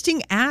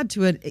interesting add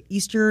to an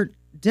Easter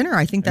dinner.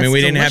 I think I that's mean,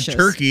 we didn't delicious. have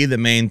turkey. The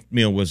main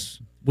meal was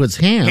Was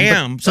ham.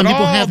 ham. But some but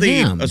people all have the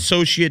ham.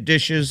 associate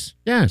dishes,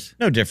 Yes.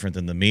 no different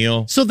than the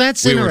meal. So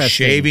that's we interesting. were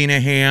shaving a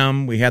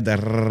ham. We had that,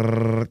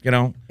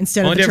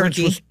 Instead of only the difference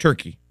turkey. was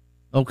turkey.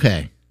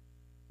 Okay.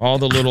 All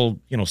the little,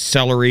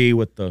 celery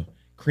with the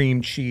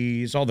cream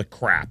cheese, all the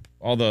crap,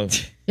 all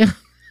the Yeah.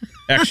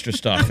 extra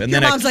stuff. And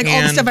Your then mom's like,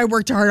 all the stuff I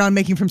worked hard on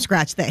making from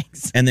scratch,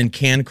 thanks. And then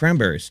canned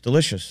cranberries.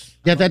 Delicious.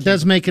 Yeah, that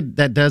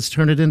does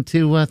turn it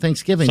into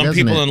Thanksgiving, Some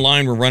doesn't people it? in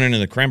line were running into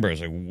the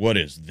cranberries like, what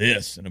is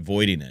this? And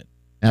avoiding it.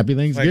 Happy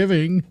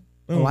Thanksgiving.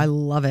 Oh, I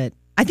love it.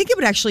 I think it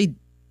would actually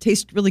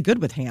taste really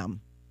good with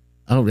ham.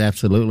 Oh,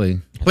 absolutely.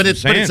 But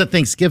it's a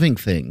Thanksgiving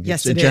thing.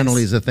 Yes, it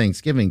generally is a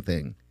Thanksgiving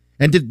thing.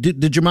 And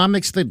did your mom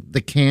mix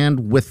the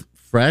canned with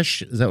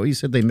fresh? Is that what you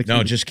said? They mixed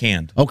No, just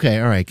canned. Okay,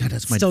 all right. God,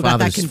 that's my Still got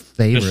that father's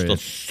favorite.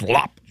 Just a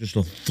slop. Just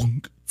a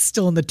thunk.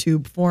 Still in the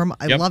tube form.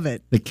 I love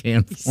it. The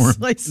canned form.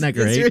 Slices Isn't that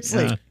great?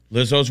 seriously. Yeah.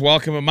 Lizzo's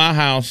welcome at my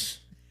house.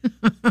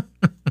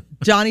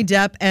 Johnny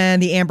Depp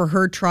and the Amber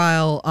Heard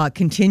trial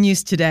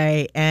continues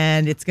today,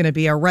 and it's going to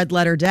be a red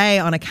letter day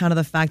on account of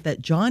the fact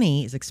that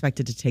Johnny is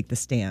expected to take the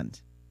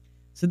stand.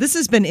 So this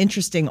has been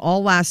interesting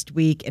all last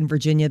week in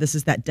Virginia. This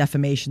is that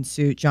defamation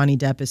suit. Johnny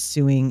Depp is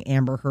suing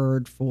Amber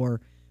Heard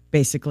for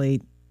basically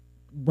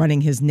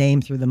running his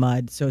name through the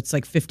mud. So it's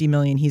like $50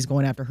 million he's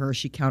going after her.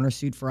 She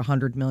countersued for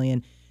 $100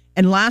 million.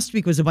 And last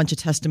week was a bunch of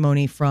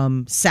testimony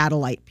from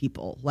satellite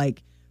people,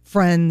 like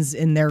friends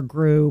in their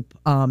group,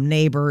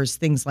 neighbors,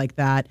 things like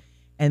that.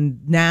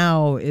 And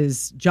now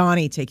is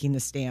Johnny taking the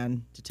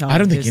stand to tell. I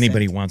don't think his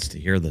anybody side. wants to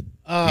hear the.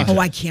 Oh,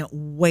 I can't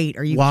wait.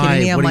 Are you Why?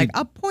 kidding me? I'm What are like,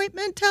 you-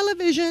 appointment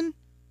television.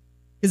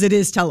 Because it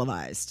is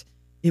televised.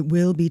 It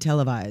will be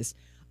televised.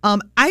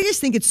 I just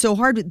think it's so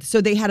hard.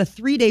 So they had a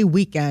 3-day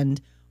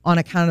weekend on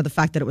account of the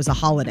fact that it was a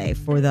holiday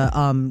for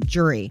the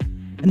jury.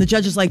 And the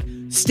judge is like,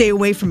 stay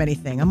away from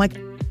anything. I'm like,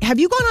 have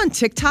you gone on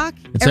TikTok?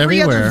 It's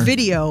Every everywhere. other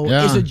video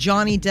Yeah. is a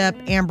Johnny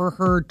Depp, Amber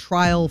Heard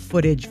trial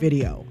footage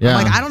video. Yeah.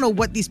 I'm like, I don't know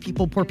what these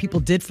poor people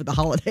did for the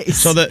holidays.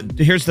 So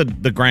here's the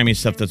grimy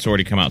stuff that's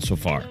already come out so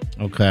far.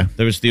 Okay.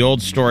 There was the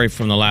old story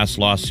from the last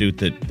lawsuit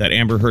that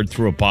Amber Heard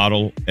threw a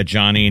bottle at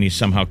Johnny and he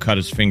somehow cut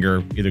his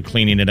finger, either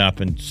cleaning it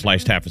up and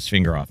sliced half his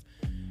finger off.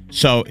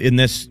 So in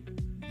this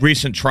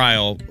recent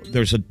trial,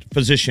 there's a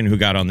physician who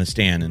got on the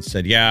stand and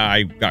said, yeah,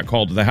 I got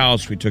called to the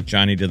house. We took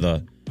Johnny to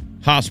the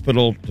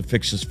hospital to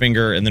fix his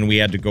finger, and then we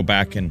had to go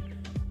back and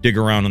dig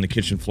around on the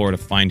kitchen floor to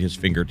find his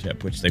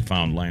fingertip, which they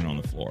found lying on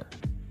the floor.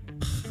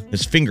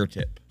 His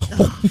fingertip.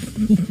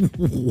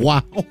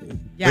 Wow.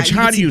 Yeah, Which, you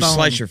how can do see you bone.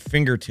 slice your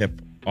fingertip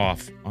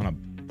off on a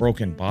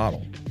broken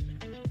bottle?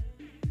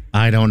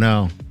 I don't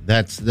know.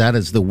 That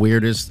is the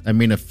weirdest. I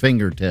mean, a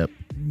fingertip.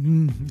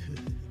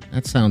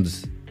 That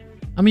sounds.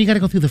 I mean, you got to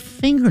go through the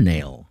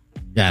fingernail.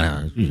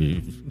 Gotta.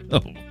 Oh,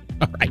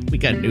 all right. We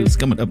got news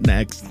coming up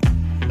next.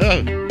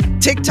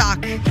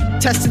 TikTok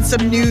testing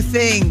some new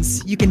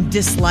things. You can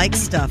dislike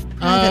stuff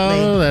privately.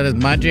 Oh, that is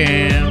my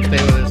jam. Stay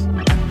with us.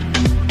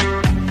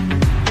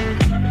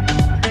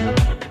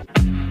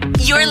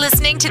 You're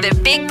listening to the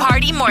Big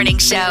Party Morning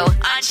Show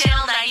on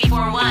Channel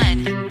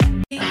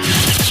 94.1.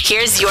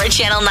 Here's your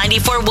Channel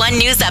 94.1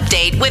 news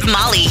update with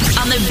Molly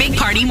on the Big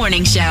Party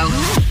Morning Show.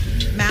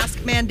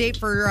 Mask mandate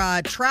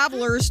for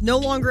travelers no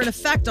longer in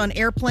effect on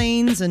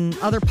airplanes and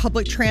other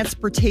public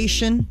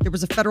transportation. There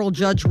was a federal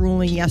judge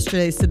ruling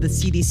yesterday that said the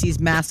CDC's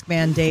mask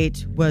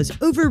mandate was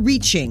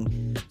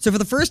overreaching. So for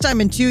the first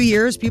time in 2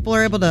 years, people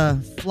are able to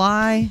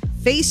fly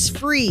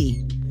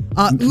face-free.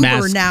 Uber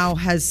Mask. now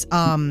has,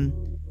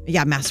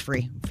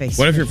 mask-free. Face.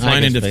 What if you're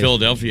flying guess into face.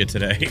 Philadelphia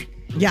today?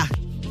 Yeah.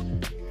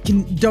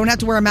 Don't have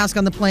to wear a mask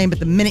on the plane, but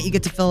the minute you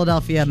get to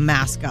Philadelphia,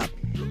 mask up.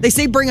 They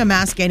say bring a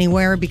mask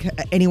anywhere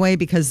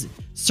because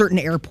certain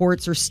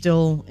airports are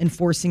still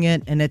enforcing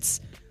it, and it's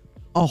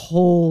a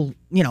whole,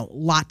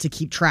 lot to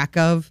keep track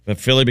of. But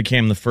Philly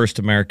became the first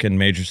American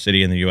major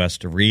city in the U.S.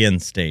 to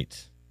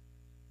reinstate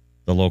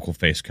the local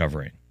face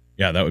covering.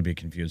 Yeah, that would be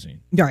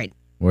confusing. All right.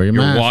 Wear your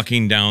You're mask.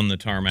 walking down the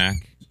tarmac.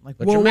 Like,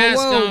 Put your mask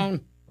whoa.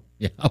 on.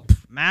 Yep.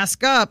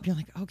 Mask up. You're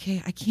like,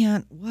 okay, I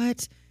can't.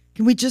 What?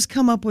 Can we just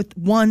come up with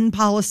one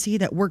policy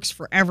that works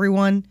for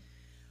everyone?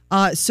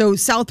 So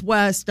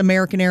Southwest,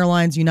 American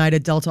Airlines,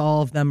 United, Delta,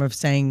 all of them are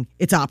saying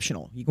it's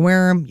optional. You can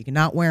wear them, you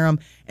cannot wear them.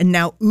 And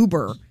now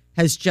Uber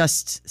has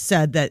just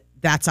said that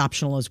that's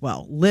optional as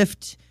well.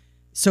 Lyft,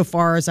 so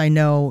far as I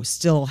know,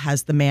 still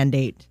has the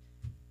mandate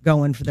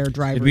going for their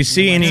drivers. Did we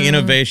see any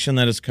innovation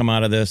that has come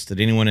out of this? Did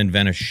anyone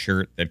invent a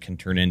shirt that can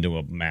turn into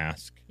a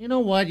mask? You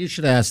know what? You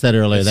should have asked that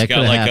earlier. That could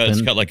have happened.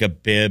 It's got like a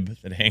bib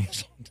that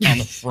hangs down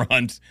the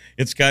front.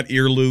 It's got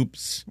ear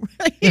loops.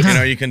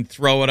 You can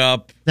throw it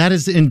up. That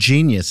is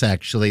ingenious,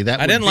 actually. That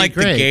I didn't like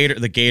great.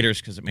 the gaiters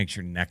because it makes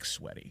your neck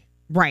sweaty.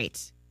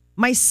 Right.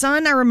 My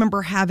son, I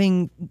remember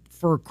having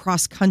for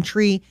cross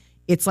country,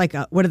 it's like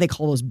what do they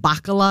call those,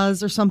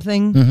 bakalas or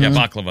something? Yeah,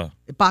 baklava.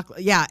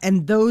 Yeah,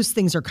 and those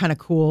things are kind of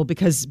cool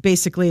because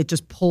basically it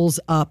just pulls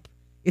up.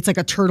 It's like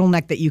a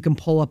turtleneck that you can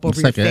pull up over It's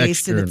your like an face,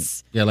 extra, and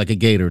it's like a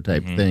gator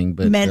type thing,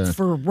 but meant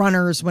for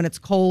runners when it's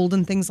cold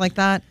and things like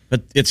that.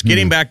 But it's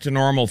getting back to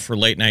normal for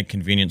late night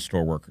convenience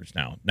store workers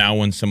now. Now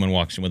when someone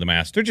walks in with a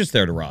mask, they're just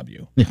there to rob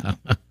you. Yeah.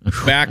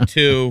 Back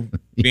to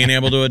being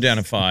able to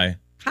identify.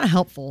 Kind of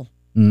helpful.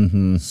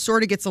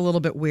 Sort of gets a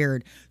little bit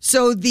weird.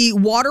 So the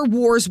water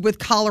wars with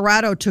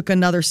Colorado took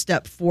another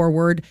step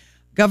forward.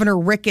 Governor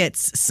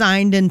Ricketts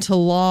signed into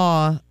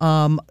law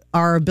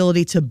our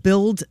ability to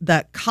build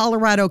that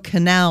Colorado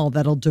Canal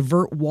that'll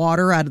divert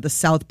water out of the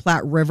South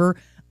Platte River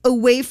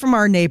away from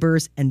our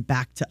neighbors and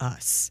back to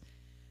us.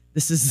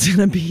 This is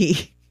going to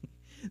be,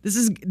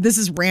 this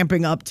is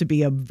ramping up to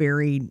be a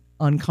very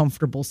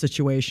uncomfortable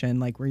situation,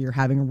 like where you're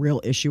having a real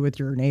issue with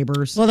your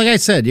neighbors. Well, like I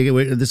said,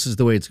 this is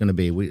the way it's going to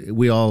be.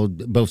 We all,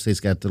 both states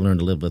got to learn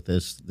to live with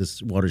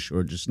this water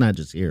shortage. It's not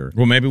just here.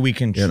 Well, maybe we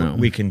can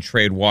we can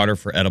trade water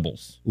for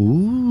edibles.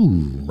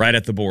 Ooh. Right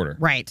at the border.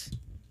 Right.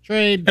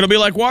 Trade. It'll be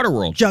like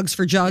Waterworld. Jugs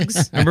for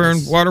jugs. Remember in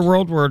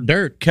Waterworld where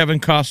dirt. Kevin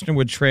Costner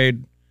would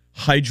trade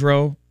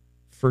hydro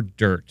for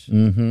dirt.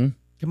 Mm-hmm.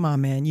 Come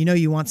on, man. You know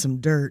you want some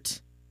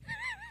dirt.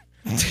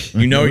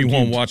 You know you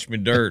won't watch me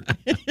dirt.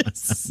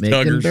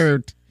 Making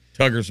dirt.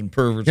 Tuggers and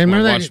perverts Yeah, won't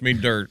remember watch me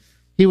dirt.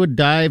 He would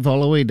dive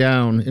all the way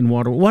down in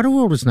Water.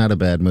 Waterworld was not a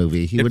bad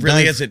movie. He It would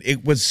really dive. isn't.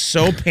 It was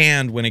so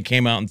panned when it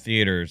came out in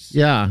theaters.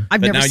 Yeah.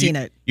 I've But never now seen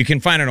it. You can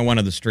find it on one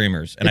of the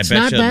streamers. And It's I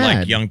bet not you bad.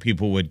 like young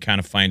people would kind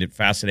of find it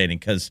fascinating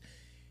because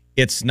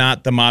it's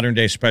not the modern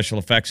day special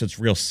effects. It's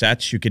real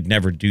sets. You could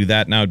never do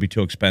that now. It'd be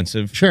too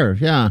expensive. Sure,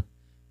 yeah.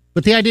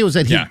 But the idea was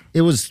that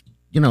it was,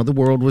 the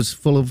world was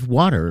full of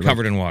water.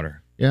 Covered in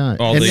water. Yeah.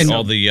 All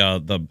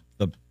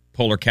the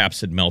polar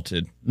caps had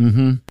melted.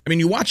 Mm-hmm. I mean,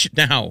 you watch it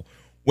now.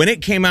 When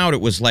it came out,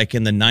 it was like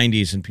in the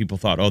 90s and people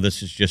thought, oh,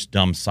 this is just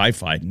dumb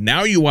sci-fi.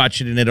 Now you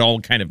watch it and it all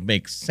kind of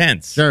makes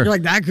sense. Sure. You're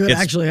like, that could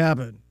It's- actually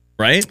happen.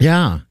 Right?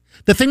 Yeah.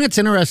 The thing that's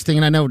interesting,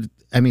 and I know,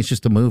 it's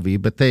just a movie,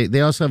 but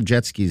they also have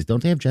jet skis.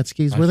 Don't they have jet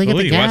skis? Where they get the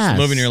Absolutely. You watch gas?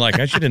 the movie and you're like,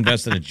 I should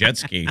invest in a jet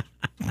ski.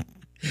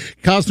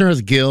 Costner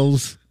has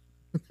gills.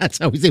 That's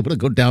how he's able to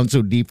go down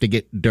so deep to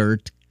get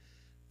dirt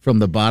from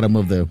the bottom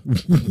of the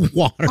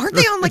water. Aren't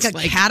they on like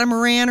It's a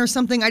catamaran or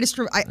something? I think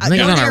the it's only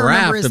on thing a I remember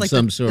raft is of like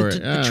some the sort.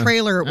 the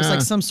trailer. It was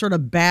like some sort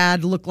of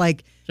bad, looked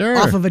like Sure.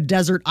 off of a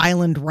desert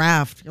island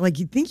raft. Like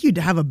you'd think you'd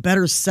have a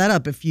better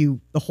setup if the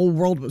whole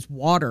world was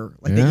water.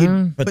 Like that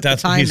you'd But put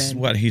that's the time he's in.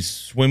 what he's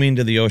swimming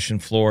to the ocean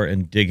floor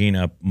and digging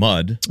up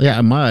mud Yeah,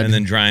 mud. and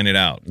then drying it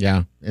out.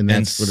 Yeah. And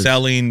that's what it's-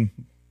 selling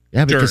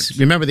Yeah, because dirt.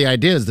 remember the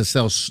idea is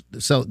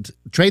to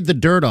trade the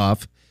dirt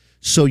off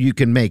so you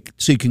can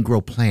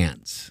grow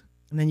plants.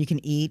 And then you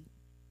can eat.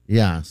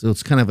 Yeah, so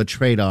it's kind of a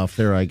trade-off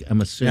there, I'm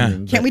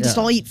assuming. Can't we But, just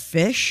yeah. all eat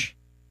fish?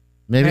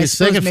 Maybe I it's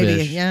sick of suppose maybe,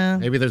 fish. yeah.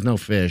 Maybe there's no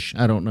fish.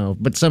 I don't know.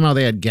 But somehow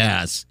they had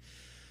gas.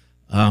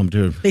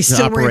 They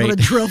still were able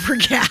to drill for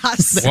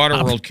gas.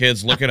 Waterworld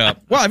kids, look it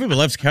up. Well, everybody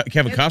loves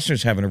Kevin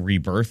Costner's having a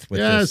rebirth with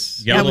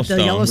this Yeah, with Yellowstone.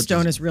 the Yellowstone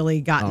which has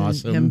really gotten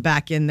awesome. him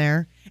back in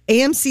there.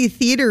 AMC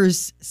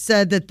Theaters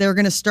said that they're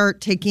going to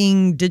start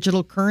taking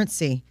digital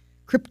currency,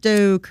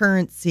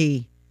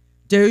 cryptocurrency.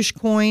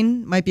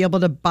 Dogecoin might be able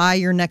to buy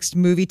your next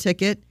movie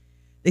ticket.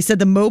 They said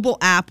the mobile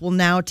app will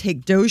now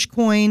take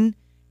Dogecoin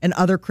and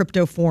other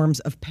crypto forms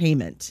of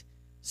payment.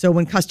 So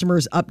when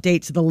customers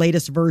update to the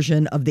latest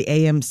version of the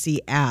AMC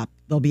app,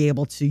 they'll be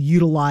able to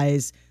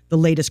utilize the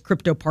latest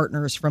crypto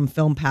partners from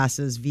Film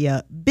Passes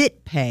via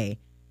BitPay.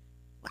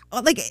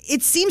 Like,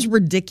 it seems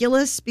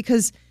ridiculous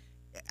because,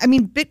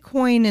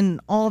 Bitcoin and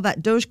all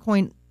that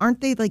Dogecoin,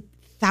 aren't they like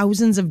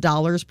thousands of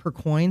dollars per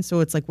coin?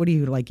 So it's like, what are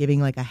you, like giving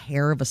like a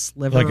hair of a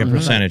sliver? Like a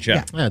percentage,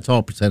 yeah. Yeah, it's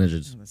all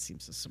percentages. That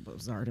seems so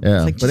bizarre to me. Yeah,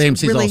 It's like, but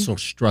just AMC's really- also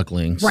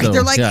struggling. Right, so,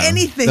 they're like, yeah,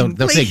 anything,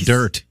 They'll take please.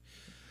 dirt.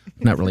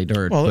 Not really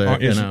dirt, Well,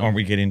 but, aren't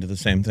we getting to the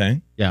same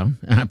thing? Yeah,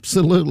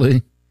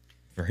 absolutely.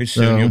 Very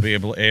soon So- you'll be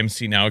able to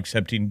AMC now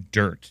accepting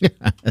dirt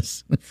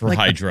Yes. for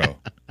hydro.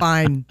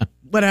 Fine,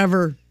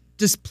 whatever.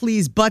 Just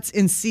please, butts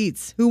in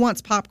seats. Who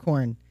wants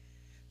popcorn?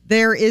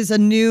 There is a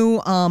new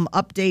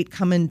update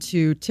coming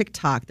to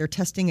TikTok. They're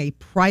testing a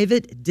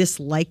private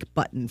dislike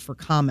button for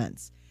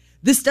comments.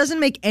 This doesn't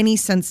make any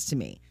sense to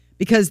me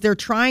because they're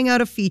trying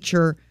out a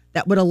feature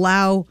that would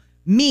allow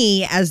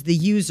me as the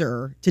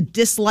user to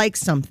dislike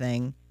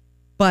something,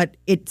 but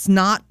it's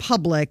not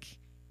public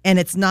and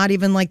it's not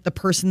even like the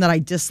person that I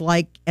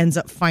dislike ends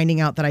up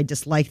finding out that I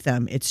dislike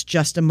them. It's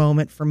just a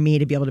moment for me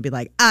to be able to be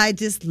like, I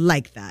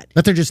dislike that.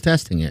 But they're just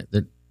testing it.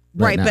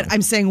 Right, now. but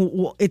I'm saying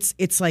well,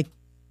 it's like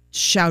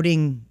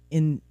shouting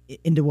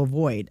into a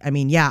void.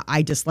 Yeah,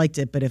 I disliked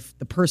it, but if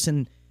the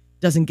person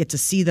doesn't get to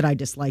see that I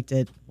disliked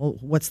it, well,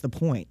 what's the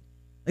point?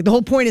 Like the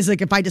whole point is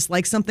like if I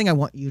dislike something, I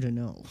want you to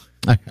know.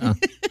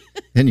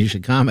 Then you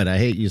should comment. I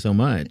hate you so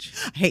much.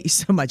 I hate you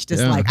so much.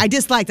 Dislike. Yeah. I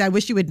disliked. I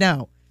wish you would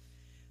know.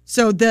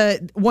 So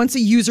once a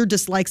user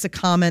dislikes a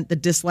comment, the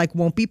dislike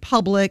won't be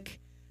public.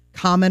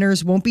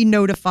 Commenters won't be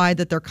notified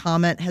that their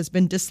comment has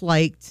been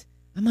disliked.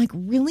 I'm like,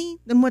 really?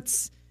 Then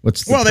what's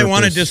What's the Well, they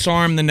want to purpose?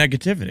 disarm the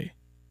negativity.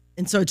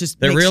 and so it just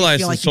They makes you realize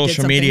feel that like you did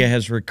social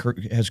media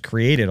something. has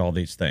created all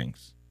these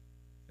things.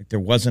 Like there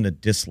wasn't a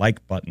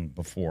dislike button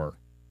before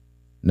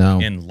No.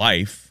 in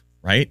life,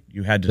 right?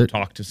 You had to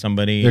talk to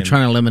somebody. They're and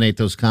trying to eliminate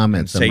those and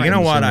comments. say, I'm you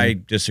know what? I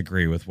assuming.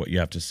 disagree with what you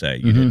have to say.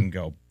 You didn't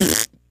go.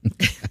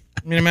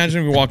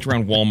 Imagine if we walked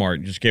around Walmart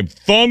and just gave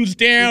thumbs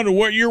down to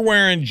what you're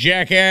wearing,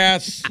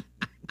 jackass.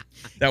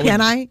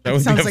 Can I? That It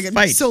would sounds be a like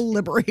fight. it's so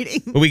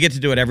liberating. But we get to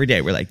do it every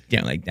day. We're like,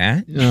 don't like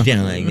that, don't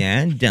like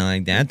that, don't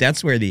like that.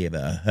 That's where they have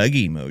a hug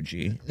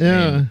emoji.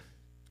 Yeah. I mean,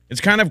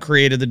 it's kind of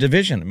created the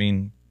division. I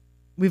mean,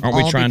 We've aren't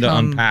we all trying to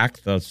become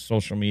unpack the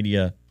social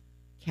media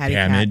catty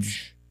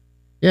damage?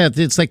 Yeah,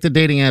 it's like the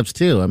dating apps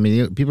too. I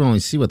mean, people only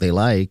see what they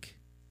like.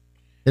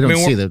 They don't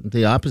see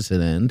the opposite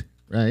end,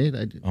 right?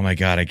 Oh my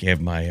God, I gave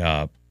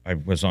my I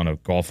was on a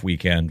golf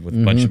weekend with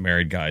a bunch of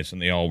married guys,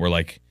 and they all were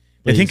like,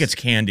 they think it's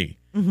candy.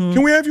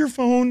 Can we have your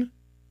phone?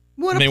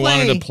 What And they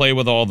wanted to play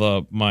with all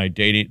the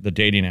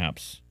dating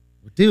apps.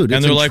 Dude, And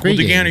it's they're like, well,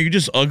 intriguing. DeGan, are you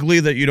just ugly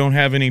that you don't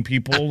have any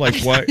people?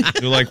 Like, what?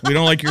 They're like, we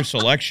don't like your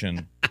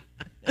selection.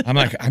 I'm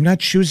like, I'm not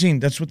choosing.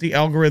 That's what the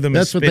algorithm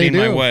That's is what they spitting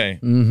my do. way.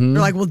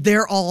 They're like, well,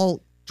 they're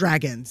all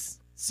dragons.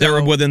 So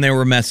Then they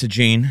were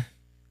messaging.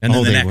 And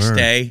then Oh, the they next were.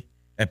 day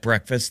at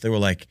breakfast, they were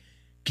like,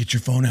 get your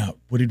phone out.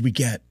 What did we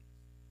get?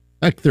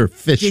 Like they're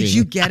fishing. did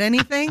you get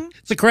anything?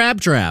 It's a crab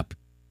trap.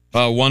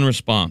 One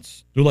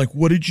response. They're like,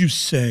 what did you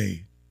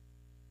say?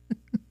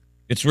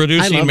 It's I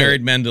reducing love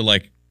married it. men to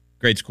like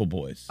grade school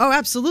boys. Oh,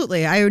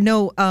 absolutely. I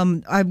know.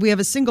 We have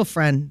a single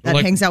friend that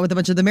Like- hangs out with a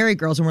bunch of the married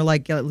girls, and we're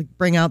like,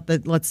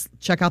 let's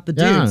check out the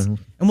Yeah. dudes, and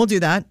we'll do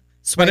that.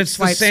 Swipe, But it's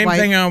swipe, the same swipe.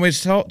 thing I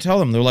always tell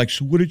them. They're like,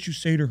 so what did you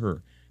say to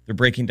her? They're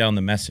breaking down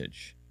the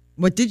message.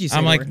 What did you say?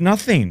 I'm to like, her?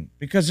 nothing.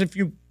 Because if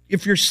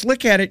you're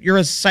slick at it, you're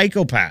a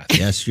psychopath.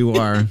 Yes, you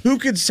are. Who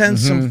could send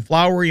some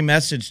flowery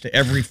message to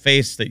every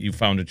face that you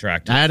found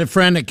attractive? I had a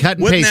friend that cut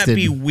and Wouldn't pasted. that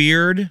be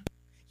weird?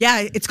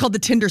 Yeah, it's called the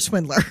Tinder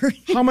Swindler.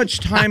 How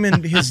much time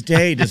in his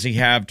day does he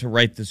have to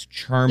write this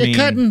charming?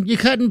 You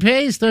cut and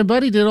paste. Our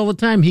buddy did all the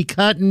time. He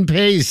cut and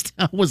paste.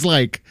 I was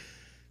like,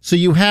 so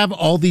you have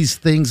all these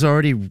things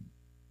already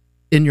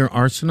in your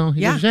arsenal?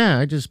 He Yeah. goes, yeah,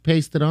 I just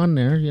paste it on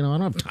there. You know, I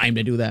don't have time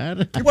to do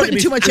that. You're putting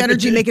too much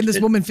energy making this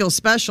woman feel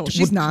special.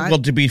 She's not.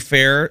 Well, to be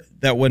fair,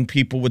 that when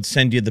people would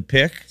send you the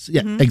pic,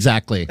 Yeah,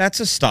 exactly. that's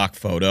a stock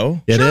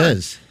photo. It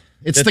is.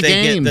 It's that the they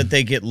game. that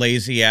they get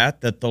lazy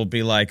at. That they'll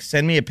be like,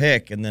 send me a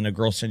pic, and then a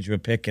girl sends you a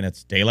pic, and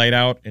it's daylight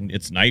out, and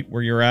it's night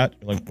where you're at.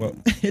 You're like, what?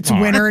 It's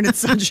winter and it's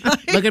sunshine.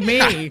 Look at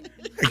me.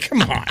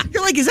 Come on,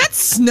 You're like, is that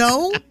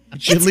snow? you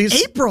It's at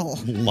least April.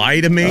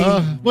 lie to me.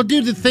 Well,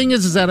 dude, the thing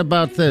is that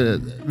about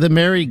the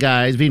married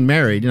guys being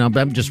married, you know,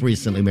 I'm just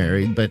recently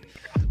married, but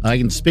I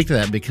can speak to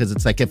that because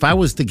it's like if I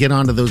was to get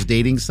onto those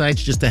dating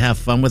sites just to have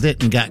fun with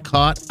it and got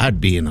caught,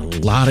 I'd be in a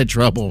lot of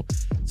trouble.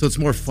 So it's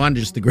more fun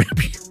just to grab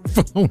your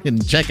phone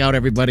and check out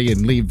everybody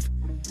and leave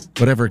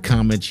whatever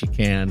comments you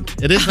can.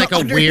 It is like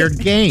a weird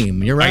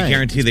game. You're right. I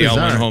guarantee It's they all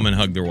bizarre. went home and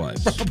hugged their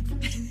wives.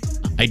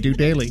 I do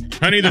daily.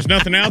 Honey, there's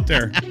nothing out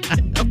there.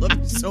 I love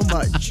you so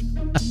much.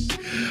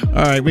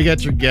 All right, we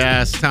got your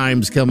gas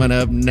times coming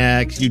up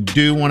next. You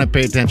do want to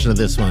pay attention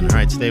to this one. All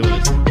right, stay with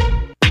us.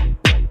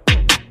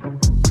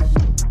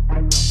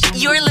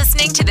 You're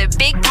listening to the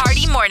Big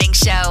Party Morning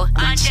Show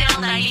on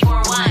Channel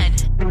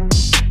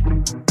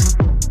 94.1.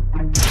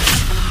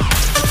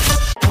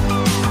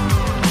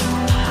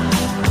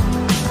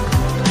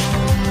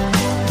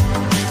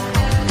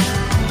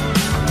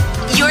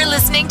 You're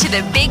listening to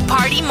the Big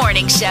Party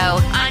Morning Show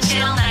on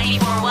Channel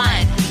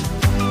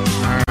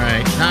 94.1. All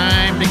right,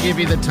 time to give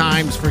you the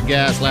times for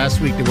gas.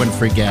 Last week they went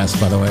free gas,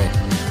 by the way.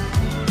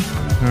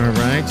 All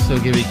right, so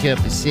give you a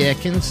couple of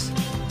seconds.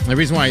 The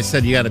reason why I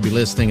said you got to be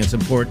listening, it's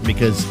important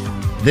because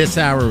this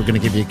hour we're going to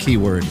give you a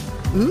keyword.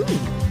 Ooh.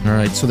 All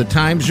right, so the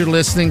times you're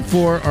listening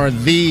for are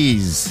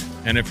these.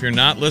 And if you're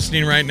not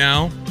listening right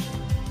now,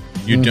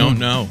 you don't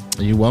know.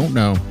 You won't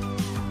know.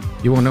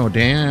 You won't know a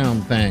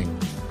damn thing.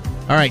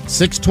 All right,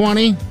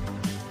 620,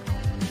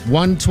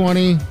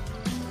 120,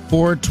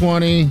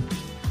 420,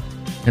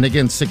 and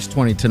again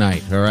 620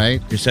 tonight, all right?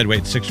 You said,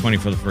 wait, 620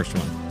 for the first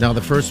one. Now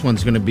the first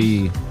one's going to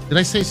be, did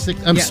I say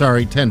 6? I'm Yeah.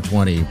 sorry,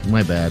 1020.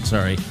 My bad,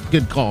 sorry.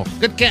 Good call.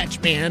 Good catch,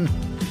 man.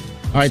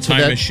 All right, so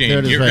Time there machine.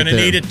 it is You're right going to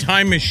there. need a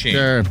time machine.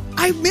 Sure.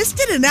 I missed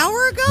it an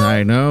hour ago.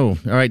 I know.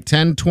 All right,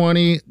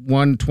 1020,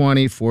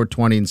 120,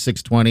 420, and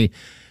 620.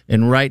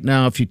 And right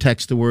now, if you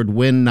text the word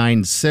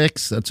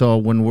WIN96, that's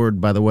all one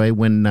word, by the way,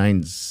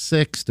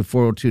 WIN96 to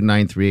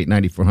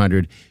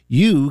 402-938-9400,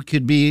 you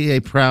could be a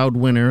proud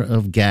winner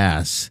of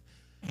gas.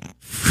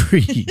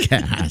 Free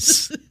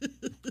gas.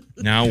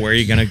 Now, where are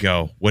you going to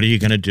go? What are you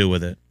going to do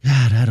with it?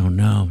 God, I don't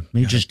know.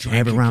 Maybe just drive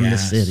tank of around the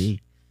gas.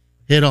 city,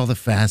 hit all the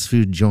fast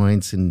food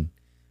joints, and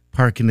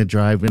park in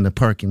the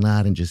parking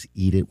lot and just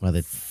eat it while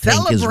the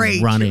tank Celebrate.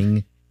 is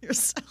running.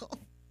 Yourself.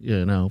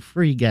 You know,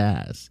 free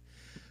gas.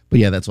 But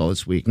yeah, that's all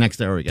this week.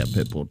 Next hour, we got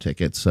Pitbull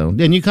tickets. So,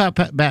 and you caught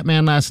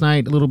Batman last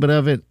night, a little bit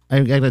of it.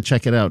 I got to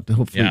check it out.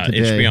 Hopefully Yeah, today.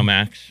 HBO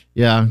Max.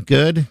 Yeah,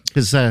 good.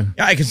 Because Yeah,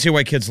 I can see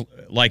why kids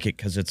like it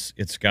because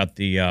it's got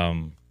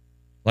the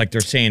like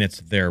they're saying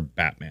it's their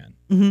Batman,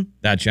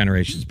 that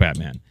generation's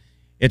Batman.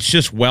 It's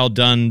just well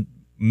done.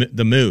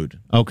 The mood,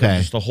 Okay.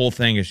 just the whole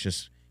thing is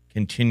just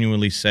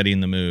continually setting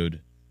the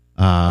mood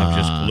of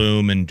just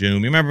gloom and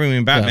doom. You remember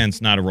when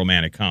Batman's not a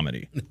romantic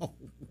comedy?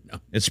 No,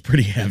 it's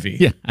pretty heavy.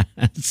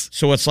 yes.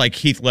 So it's like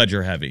Heath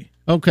Ledger heavy.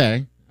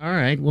 Okay. All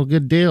right. Well,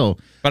 good deal.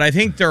 But I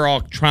think they're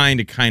all trying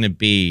to kind of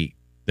be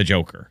the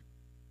Joker.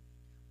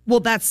 Well,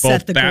 that's both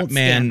set the gold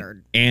Batman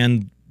standard.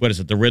 and what is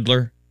it, the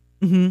Riddler?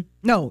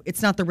 No,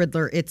 it's not the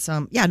Riddler. It's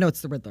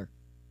it's the Riddler.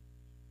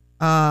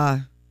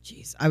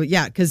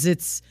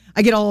 Because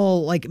I get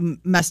all like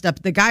messed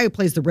up. The guy who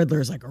plays the Riddler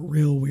is like a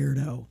real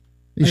weirdo.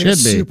 He should be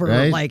super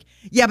right?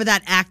 but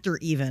that actor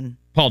even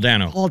Paul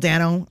Dano. Paul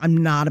Dano, I'm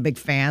not a big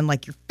fan.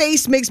 Like your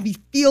face makes me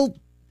feel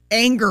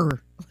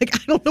anger. Like I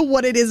don't know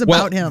what it is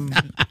about him.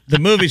 The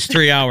movie's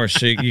 3 hours,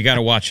 so you got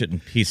to watch it in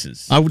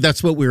pieces.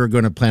 That's what we were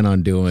going to plan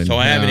on doing. So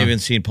I haven't even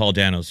seen Paul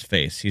Dano's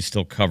face. He's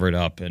still covered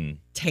up in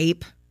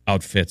Tape.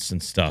 outfits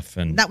and stuff.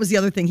 And That was the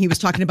other thing he was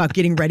talking about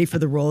getting ready for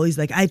the role. He's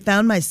like, I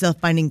found myself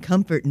finding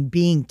comfort in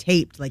being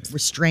taped, like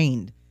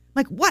restrained.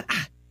 I'm like, what?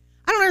 I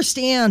don't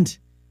understand.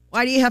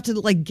 Why do you have to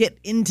like get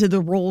into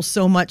the role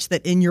so much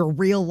that in your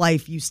real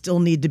life you still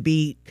need to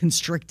be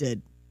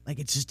constricted? Like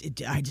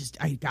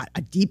I got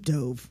a deep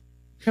dove.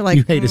 You're like,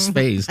 you hate his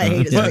face. I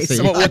hate his Yeah, face see?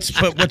 so much.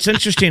 but what's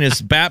interesting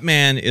is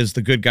Batman is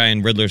the good guy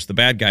and Riddler's the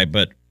bad guy.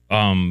 But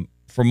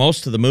for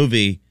most of the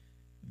movie,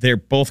 they're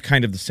both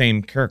kind of the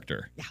same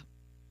character. Yeah.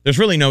 There's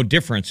really no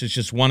difference. It's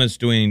just one is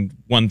doing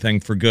one thing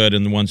for good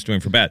and the one's doing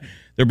for bad.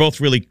 They're both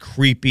really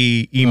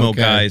creepy emo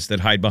guys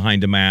that hide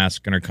behind a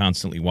mask and are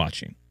constantly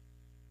watching.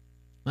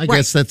 I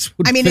guess that's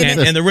what I mean, fits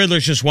And the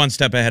Riddler's just one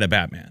step ahead of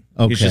Batman.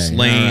 Okay, He's just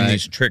laying all right.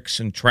 these tricks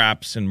and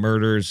traps and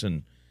murders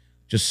and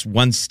just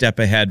one step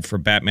ahead for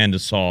Batman to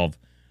solve.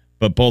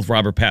 But both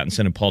Robert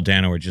Pattinson and Paul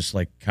Dano are just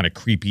like kind of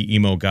creepy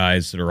emo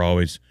guys that are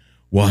always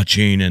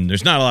watching, and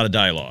there's not a lot of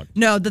dialogue.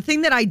 No, the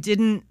thing that I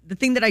didn't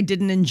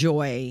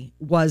enjoy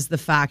was the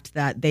fact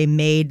that they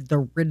made the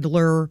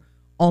Riddler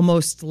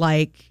almost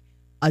like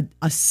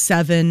a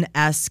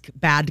Seven-esque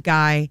bad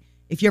guy.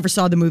 If you ever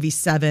saw the movie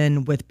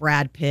Seven with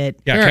Brad Pitt,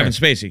 Yeah, Sure. Kevin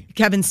Spacey.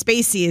 Kevin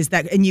Spacey is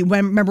that, and you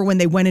remember when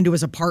they went into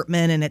his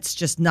apartment and it's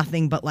just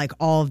nothing but like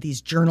all of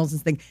these journals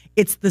and things.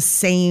 It's the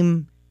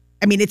same.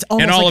 I mean, it's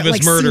almost And all like, of his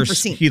like scene for murders,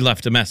 scene. he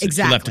left a message.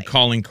 Exactly. He left a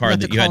calling card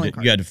Left that a you calling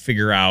card. had to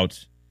figure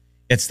out.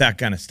 It's that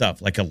kind of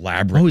stuff, like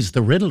elaborate. Oh, he's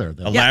the Riddler,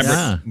 though. Elaborate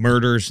Yeah.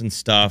 murders and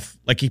stuff.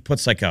 Like he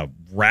puts like a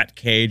rat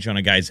cage on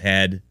a guy's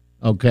head.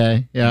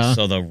 Okay, yeah.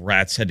 So the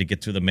rats had to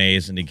get through the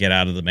maze, and to get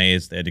out of the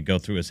maze, they had to go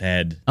through his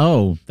head.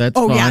 Oh, that's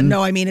Oh fun. yeah,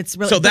 no, I mean it's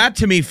really So that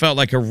to me felt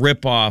like a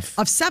ripoff.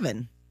 of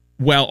Seven.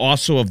 Well,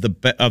 also of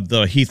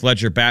the Heath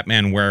Ledger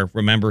Batman, where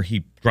remember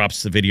he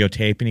drops the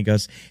videotape and he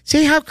goes,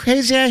 "See how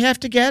crazy I have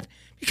to get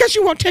because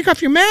you won't take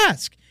off your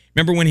mask."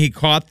 Remember when he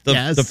caught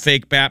the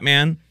fake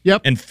Batman?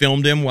 Yep. And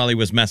filmed him while he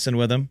was messing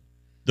with him?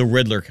 The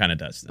Riddler kind of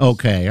does this.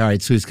 Okay, all right.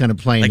 So he's kind of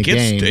playing Like the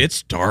game.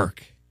 it's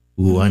dark.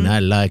 Ooh, and I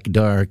like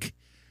dark.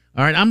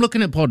 All right, I'm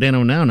looking at Paul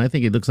Dano now, and I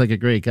think he looks like a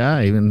great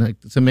guy. And like,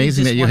 it's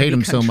amazing that you hate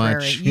him so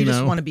much. You just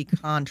know? want to be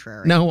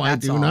contrary. No, I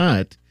That's do all.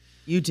 not.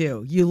 You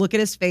do. You look at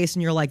his face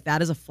and you're like,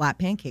 that is a flat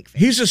pancake face.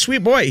 He's a sweet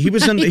boy. He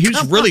was he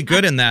was really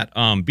good in that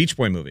Beach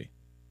Boy movie.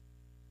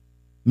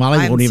 Molly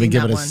I haven't won't even seen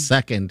give that it a one.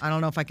 second. I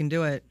don't know if I can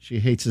do it. She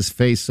hates his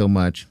face so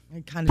much.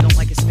 I kind of don't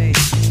like his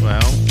face.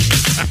 Well,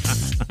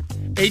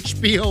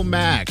 HBO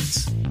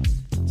Max.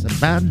 It's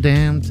about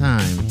damn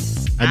time.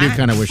 I do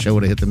kind of wish I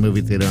would have hit the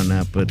movie theater on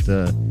that, but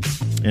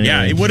anyway,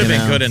 Yeah, it would have you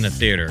been know. good in the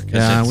theater. 'cause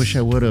Yeah, I it's- wish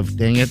I would have.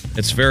 Dang it.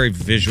 It's very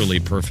visually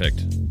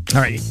perfect.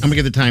 All right, I'm going to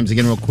get the times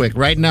again real quick.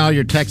 Right now,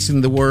 you're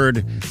texting the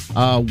word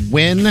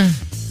WIN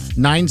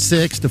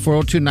 96 to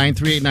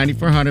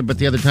 402-938-9400, but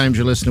the other times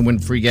you're listening to Win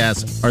Free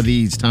Gas are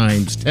these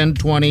times: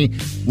 10:20,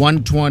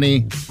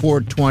 1:20,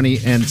 4:20,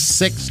 and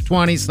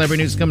 6:20.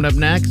 Celebrity News coming up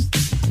next.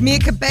 Mia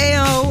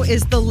Cabello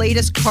is the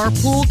latest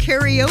carpool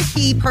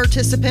karaoke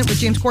participant with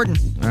James Corden.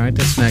 All right,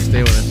 that's next.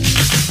 Stay with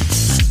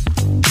us.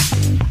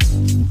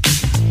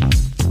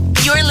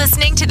 You're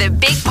listening to the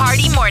Big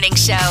Party Morning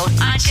Show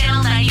on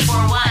Channel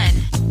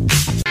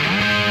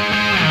 94.1.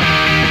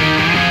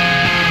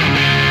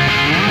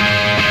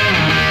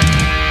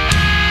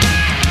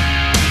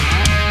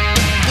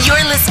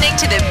 You're listening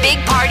to the Big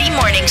Party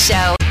Morning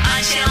Show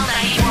on Channel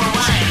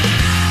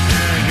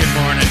 94.1. Good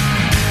morning.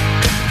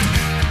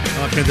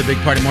 Welcome to the Big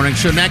Party Morning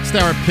Show. Next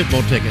hour,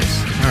 Pitbull tickets.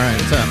 All right,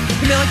 what's up?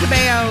 Camila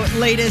Cabello,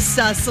 latest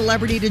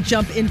celebrity to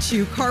jump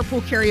into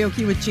carpool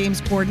karaoke with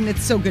James Corden.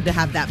 It's so good to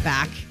have that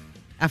back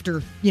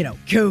after,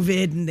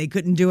 COVID and they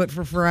couldn't do it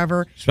for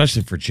forever.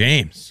 Especially for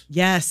James.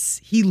 Yes,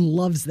 he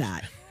loves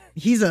that.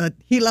 He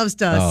loves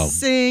to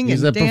sing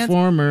He's and a dance.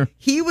 performer.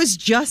 He was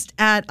just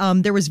at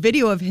there was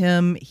video of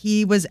him.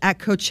 He was at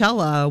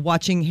Coachella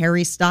watching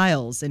Harry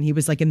Styles, and he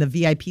was like in the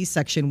VIP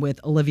section with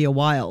Olivia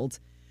Wilde.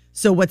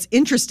 So what's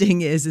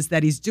interesting is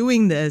that he's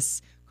doing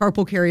this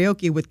carpool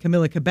karaoke with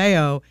Camila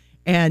Cabello,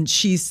 and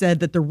she said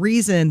that the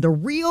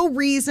real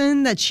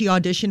reason that she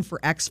auditioned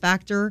for X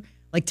Factor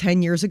like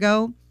 10 years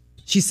ago,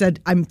 she said,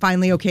 I'm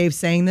finally okay with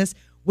saying this,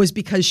 was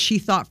because she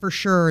thought for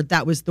sure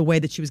that was the way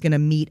that she was going to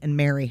meet and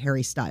marry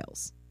Harry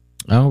Styles.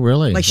 Oh,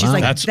 really? Like she's Wow.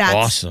 like, That's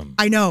awesome.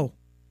 I know.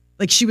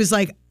 Like she was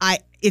like,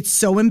 it's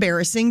so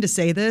embarrassing to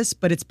say this,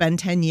 but it's been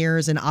 10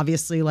 years and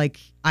obviously like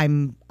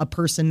I'm a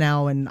person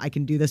now and I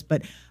can do this,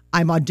 but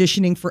I'm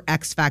auditioning for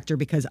X Factor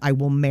because I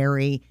will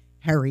marry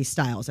Harry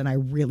Styles, and I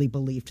really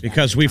believed that.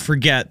 Because we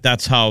forget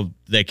that's how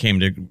they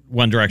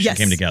One Direction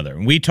came together.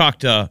 And we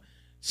talked to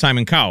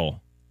Simon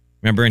Cowell,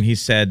 remember, and he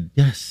said,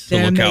 yes,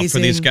 to look out for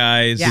these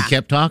guys. He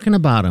kept talking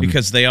about them.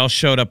 Because they all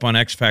showed up on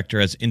X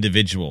Factor as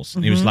individuals.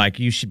 And he was like,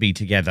 you should be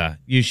together.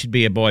 You should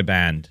be a boy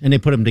band. And they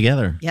put them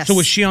together. Yes. So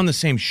was she on the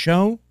same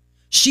show?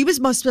 She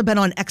must have been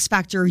on X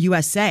Factor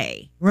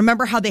USA.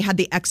 Remember how they had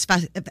the X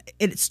Factor?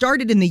 It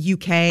started in the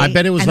UK. I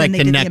bet it was like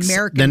the next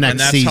season. And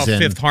that's how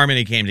Fifth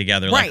Harmony came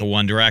together, like a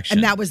One Direction.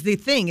 And that was the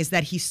thing, is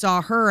that he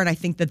saw her, and I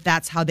think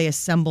that's how they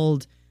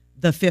assembled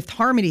the Fifth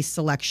Harmony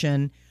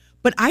selection.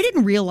 But I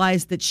didn't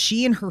realize that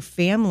she and her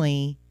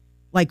family,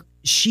 like,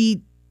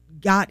 she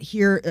got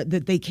here,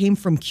 that they came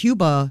from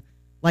Cuba.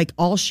 Like,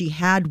 all she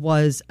had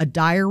was a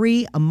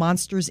diary, a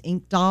Monsters,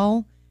 Inc.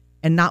 doll,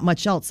 and not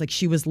much else. Like,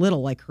 she was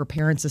little. Like, her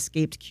parents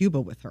escaped Cuba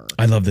with her.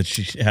 I love that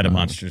she had a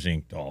Monsters,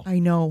 Inc. doll. I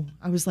know.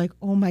 I was like,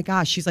 oh my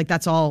gosh. She's like,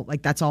 that's all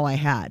I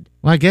had.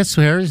 Well, I guess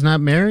Harry's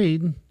not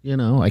married. You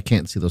know, I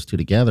can't see those two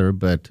together,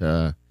 but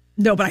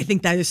no, but I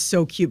think that is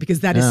so cute,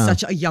 because that is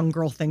such a young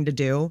girl thing to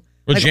do.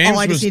 Well, like,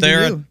 James was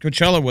there at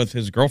Coachella with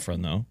his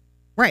girlfriend, though.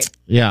 Right.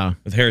 Yeah.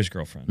 With Harry's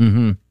girlfriend.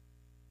 Mm-hmm.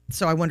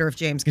 So I wonder if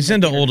James... He's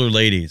into older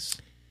ladies.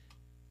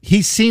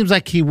 He seems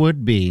like he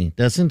would be,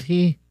 doesn't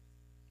he?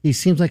 He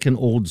seems like an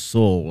old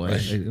soul.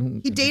 Right.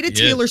 He dated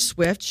Taylor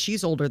Swift.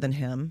 She's older than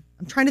him.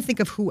 I'm trying to think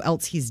of who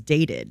else he's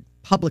dated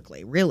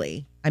publicly,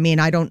 really. I mean,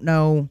 I don't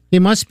know. He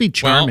must be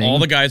charming. Well, all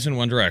the guys in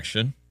One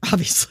Direction.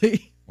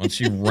 Obviously. Once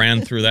he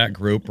ran through that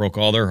group, broke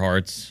all their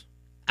hearts,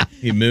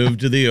 he moved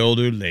to the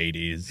older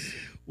ladies.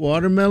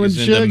 Watermelon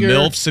He's sugar. into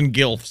MILFs and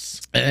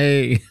GILFs.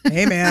 Hey.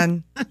 Hey,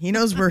 man. He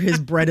knows where his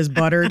bread is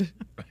buttered.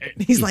 Right.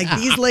 He's like,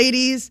 these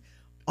ladies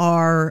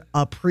are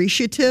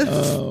appreciative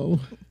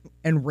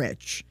and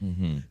rich.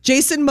 Mm-hmm.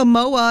 Jason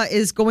Momoa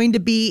is going to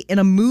be in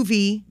a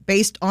movie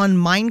based on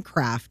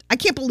Minecraft. I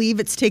can't believe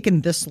it's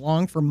taken this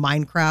long for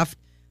Minecraft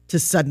to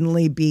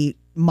suddenly be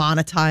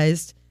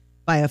monetized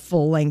by a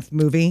full-length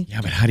movie.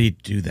 Yeah, but how do you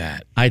do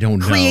that? I don't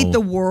know. Create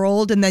the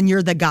world, and then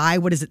you're the guy.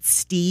 What is it,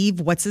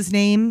 Steve? What's his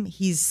name?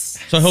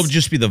 So he'll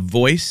just be the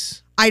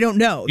voice? I don't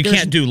know. You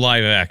can't do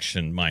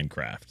live-action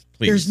Minecraft,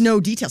 please. There's no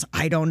details.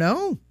 I don't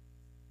know.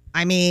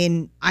 I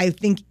mean, I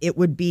think it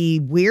would be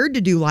weird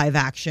to do live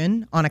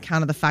action on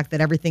account of the fact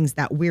that everything's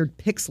that weird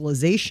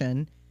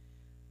pixelization.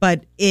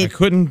 But I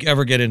couldn't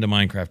ever get into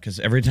Minecraft because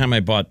every time I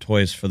bought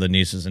toys for the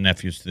nieces and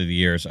nephews through the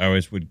years, I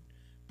always would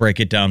break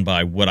it down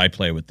by, would I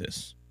play with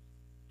this?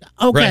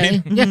 Okay.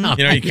 Right? Yeah.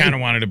 You know, you kind of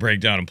wanted to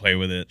break down and play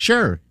with it.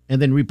 Sure.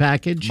 And then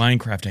repackage.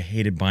 Minecraft, I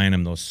hated buying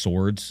them those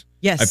swords.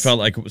 Yes. I felt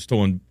like it was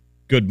throwing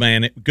good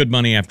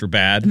money after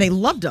bad. And they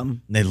loved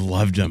them.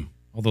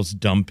 All those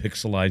dumb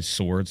pixelized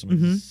swords.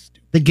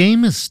 The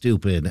game is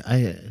stupid.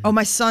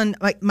 My son,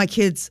 my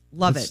kids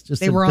love it.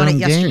 Just they were on it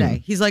yesterday.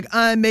 Game. He's like,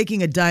 I'm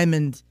making a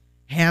diamond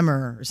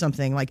hammer or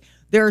something. Like,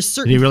 there are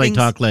certain Did he really things...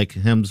 talk like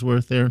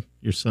Hemsworth there,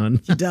 your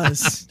son? He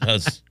does.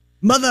 Does.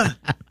 Mother,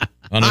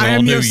 on an I all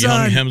am new your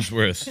son. young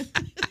Hemsworth.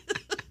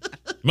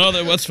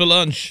 Mother, what's for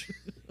lunch?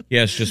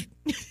 Yeah, it's just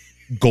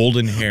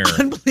golden hair.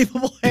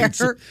 Unbelievable hair.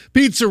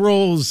 Pizza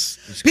rolls.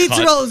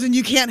 Pizza rolls, and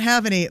you can't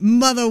have any.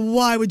 Mother,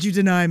 why would you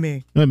deny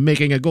me? I'm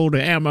making a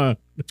golden hammer.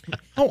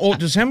 How old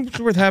does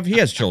Hemsworth have? He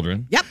has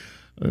children. Yep.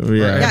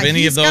 Yeah. Have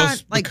any of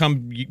those got,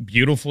 become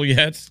beautiful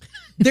yet?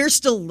 They're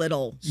still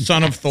little.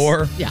 Son of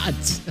Thor? Yeah.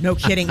 No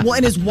kidding. Well,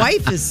 and his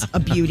wife is a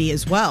beauty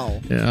as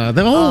well. Yeah,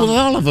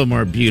 all of them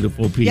are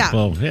beautiful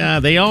people. Yeah,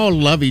 they all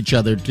love each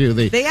other, too.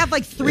 They have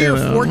like 3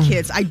 or 4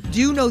 kids. I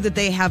do know that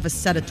they have a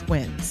set of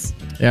twins.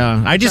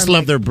 Yeah, I just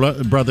love their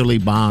brotherly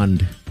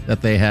bond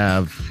that they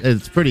have.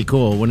 It's pretty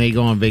cool when they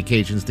go on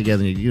vacations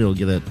together. You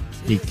get a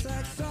peek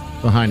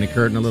behind the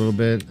curtain a little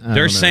bit.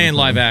 They're saying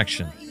live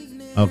action.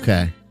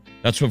 Okay.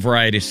 That's what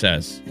Variety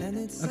says.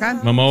 Okay.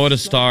 Momoa to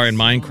star in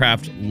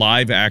Minecraft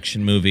live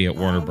action movie at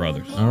Warner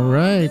Brothers. All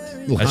right.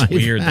 That's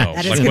weird, though.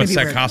 That Like, what's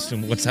that weird.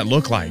 costume? What's that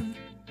look like?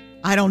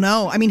 I don't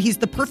know. I mean, he's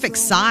the perfect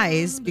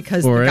size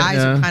because the guys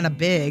are kind of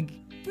big,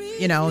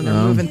 and they're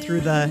moving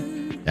through the...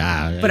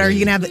 Yeah. But are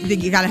you going to have...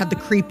 You got to have the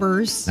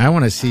creepers. I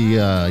want to see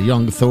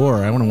young Thor.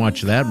 I want to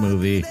watch that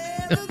movie.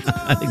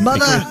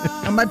 Mother,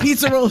 are my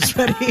pizza rolls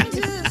ready?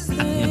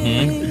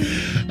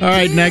 All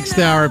right, next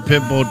hour,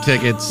 Pitbull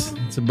tickets.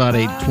 It's about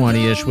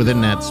 8:20-ish.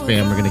 Within that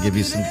span, we're going to give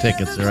you some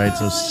tickets, all right?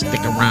 So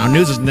stick around.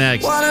 News is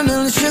next.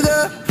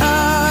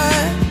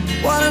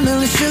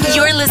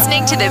 You're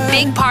listening to the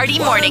Big Party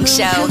Morning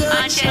Show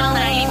on Channel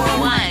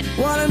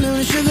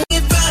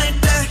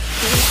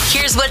 94.1.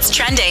 Here's what's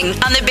trending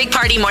on the Big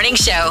Party Morning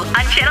Show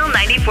on Channel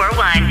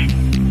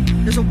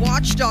 94.1. There's a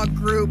watchdog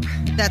group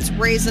that's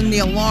raising the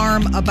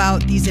alarm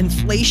about these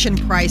inflation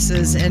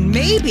prices, and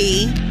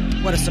maybe,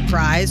 what a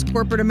surprise,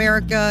 corporate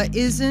America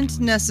isn't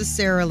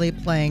necessarily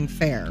playing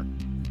fair.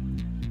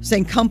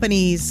 Saying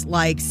companies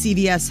like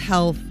CVS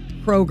Health,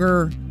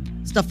 Kroger,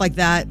 stuff like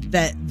that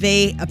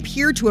they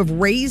appear to have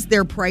raised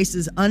their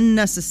prices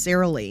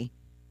unnecessarily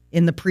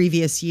in the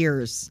previous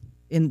years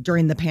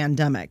during the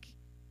pandemic,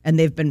 and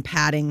they've been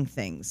padding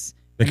things.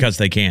 Because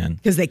they can.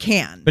 Because they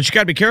can. But you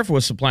got to be careful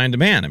with supply and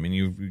demand. I mean,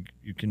 you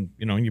can,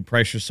 you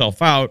price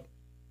yourself out.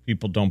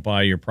 People don't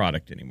buy your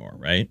product anymore,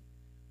 right?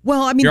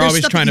 Well, I mean, you're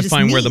always trying to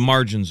find where the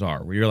margins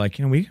are, where you're like,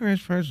 we can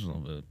raise prices a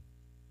little bit.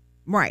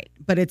 Right.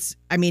 But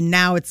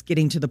now it's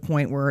getting to the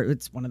point where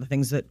it's one of the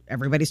things that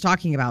everybody's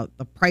talking about,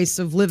 the price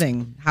of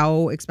living.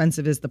 How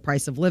expensive is the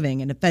price of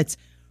living? And if that's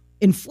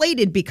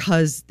inflated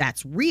because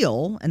that's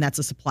real and that's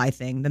a supply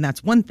thing, then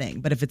that's one thing.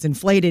 But if it's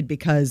inflated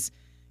because,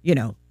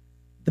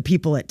 the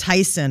people at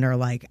Tyson are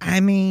like,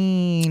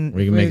 we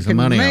can make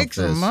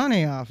some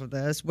money off of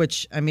this,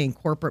 which,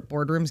 corporate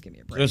boardrooms, give me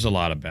a break. There's a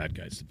lot of bad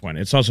guys, the point.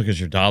 It's also because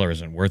your dollar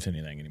isn't worth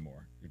anything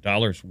anymore. Your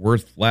dollar's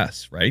worth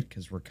less, right?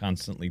 Because we're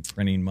constantly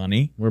printing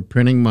money. We're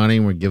printing money.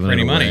 We're giving it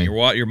away. Money.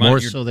 Your money.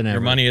 More so than ever.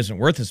 Your money isn't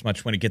worth as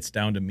much when it gets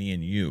down to me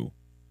and you.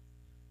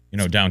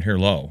 Down here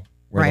low.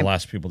 We're the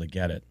last people to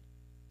get it.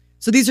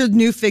 So these are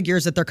new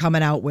figures that they're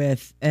coming out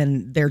with,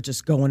 and they're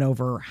just going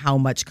over how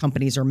much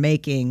companies are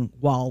making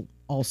while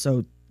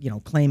also,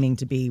 claiming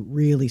to be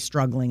really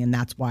struggling, and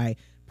that's why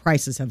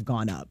prices have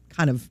gone up.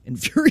 Kind of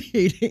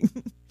infuriating.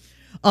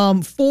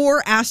 4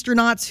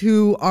 astronauts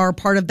who are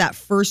part of that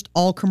first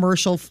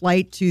all-commercial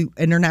flight to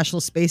International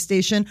Space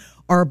Station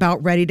are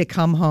about ready to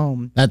come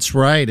home. That's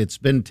right. It's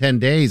been 10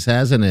 days,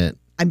 hasn't it?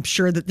 I'm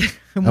sure that...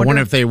 I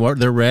wonder if they're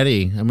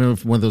ready. I mean,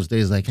 if one of those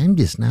days, I'm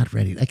just not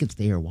ready. I could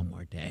stay here one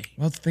more day.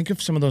 Well, think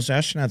of some of those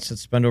astronauts that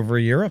spend over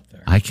a year up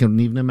there. I couldn't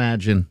even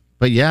imagine.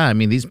 But yeah,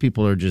 these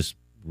people are just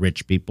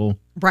rich people.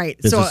 Right.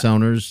 Business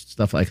owners,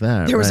 stuff like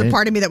that. There was a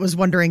part of me that was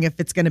wondering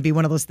if it's going to be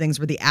one of those things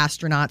where the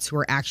astronauts who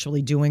are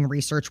actually doing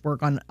research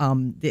work on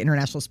the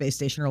International Space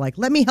Station are like,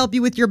 let me help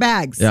you with your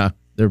bags. Yeah.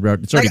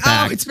 It's already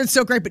packed. Oh, it's been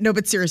so great.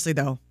 But seriously,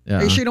 though. Yeah.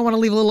 Are you sure you don't want to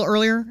leave a little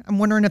earlier? I'm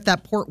wondering if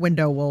that port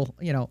window will,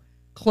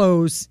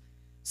 close.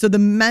 So the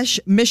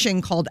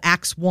mission called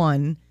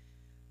Ax-1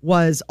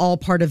 was all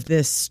part of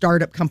this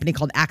startup company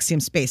called Axiom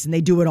Space. And they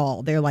do it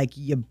all. They're like,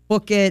 you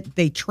book it,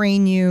 they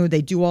train you,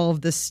 they do all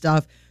of this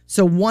stuff.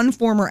 So 1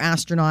 former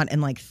astronaut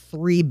and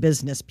 3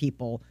 business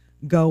people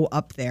go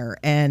up there,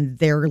 and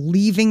they're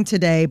leaving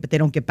today, but they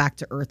don't get back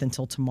to Earth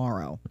until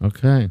tomorrow.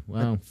 Okay,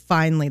 wow. But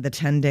finally, the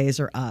 10 days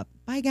are up.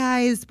 Bye,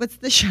 guys. What's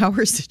the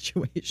shower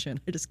situation?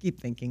 I just keep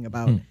thinking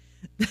about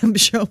them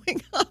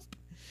showing up.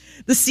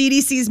 The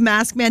CDC's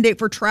mask mandate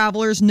for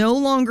travelers no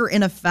longer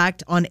in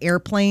effect on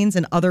airplanes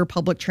and other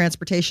public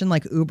transportation,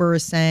 like Uber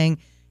is saying.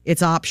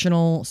 It's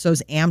optional. So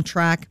is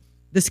Amtrak.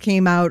 This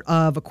came out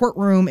of a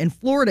courtroom in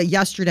Florida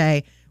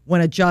yesterday when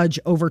a judge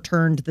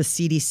overturned the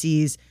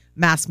CDC's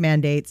mask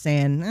mandate,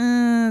 saying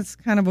it's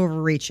kind of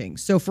overreaching.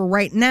 So for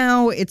right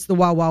now, it's the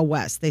Wild Wild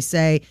West. They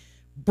say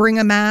bring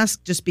a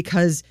mask just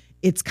because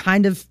it's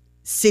kind of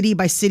city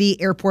by city,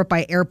 airport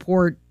by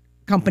airport,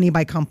 company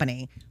by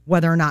company,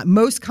 whether or not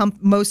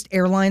most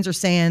airlines are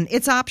saying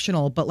it's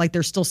optional, but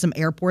there's still some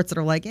airports that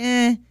are like,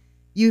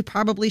 you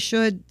probably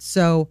should.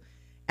 So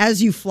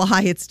as you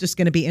fly, it's just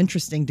going to be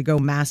interesting to go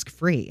mask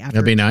free.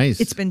 That'd be nice.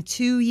 It's been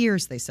 2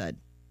 years, they said.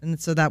 And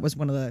so that was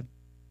one of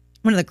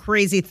the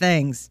crazy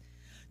things.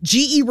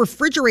 GE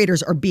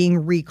refrigerators are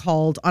being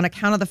recalled on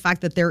account of the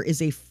fact that there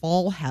is a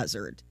fall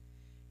hazard.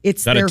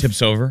 It's that it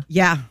tips over?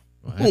 Yeah.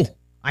 Oh,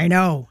 I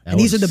know. And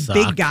these are the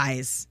big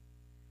guys.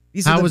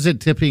 How is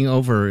it tipping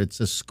over? It's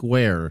a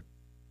square.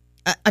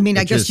 I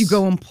guess you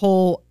go and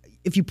pull.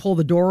 If you pull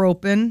the door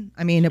open,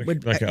 it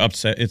would like an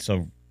upset. It's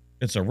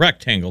a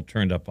rectangle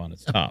turned up on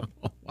its top.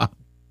 Wow.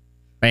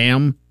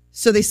 Bam.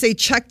 So they say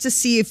check to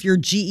see if your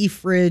GE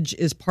fridge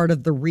is part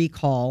of the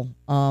recall.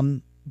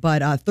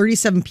 But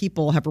 37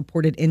 people have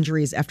reported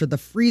injuries after the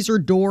freezer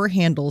door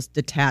handles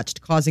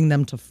detached, causing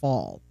them to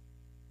fall.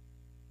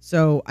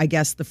 So I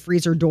guess the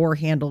freezer door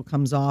handle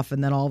comes off,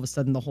 and then all of a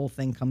sudden the whole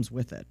thing comes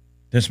with it.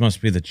 This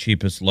must be the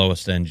cheapest,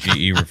 lowest-end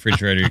GE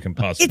refrigerator you can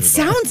possibly buy. It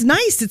sounds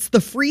nice. It's the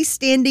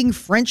freestanding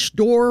French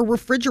door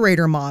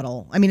refrigerator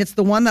model. It's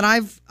the one that I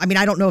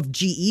don't know if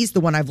GE's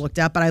the one I've looked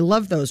at, but I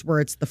love those where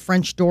it's the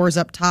French doors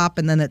up top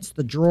and then it's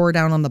the drawer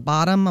down on the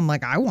bottom. I'm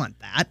like, I want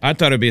that. I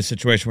thought it'd be a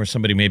situation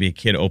where maybe a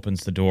kid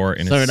opens the door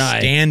and is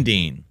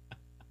standing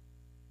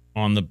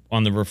on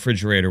the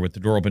refrigerator with the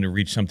door open to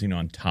reach something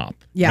on top.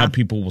 Yeah. Now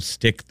people will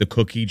stick the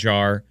cookie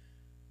jar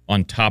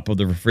on top of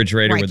the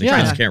refrigerator where the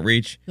kids can't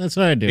reach. That's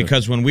what I do.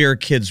 Because when we were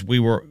kids,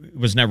 it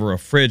was never a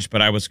fridge,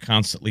 but I was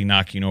constantly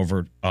knocking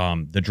over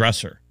the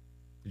dresser.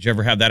 Did you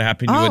ever have that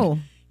happen?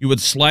 You would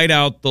slide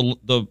out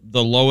the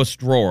lowest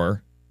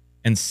drawer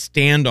and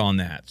stand on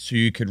that so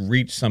you could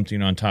reach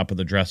something on top of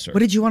the dresser.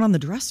 What did you want on the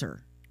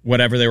dresser?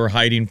 Whatever they were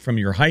hiding from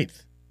your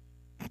height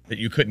that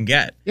you couldn't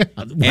get. Yeah,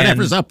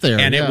 whatever's up there.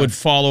 And it would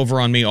fall over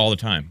on me all the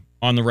time.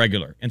 On the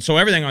regular. And so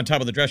everything on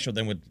top of the dresser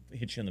then would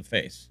hit you in the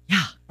face.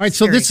 Yeah. All right,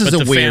 so this is a weird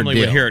deal. But the family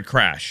would hear it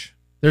crash.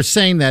 They're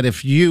saying that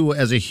if you,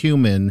 as a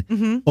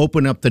human,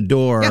 open up the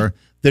door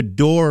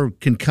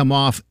can come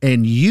off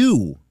and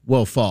you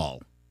will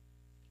fall.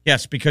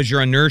 Yes, because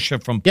your inertia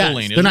from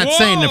pulling. They're not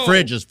saying the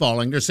fridge is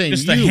falling. They're saying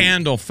just the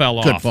handle fell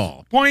off. Could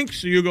fall. Boink,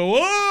 so you go,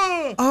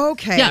 oh!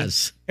 Okay.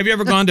 Yes. Have you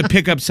ever gone to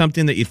pick up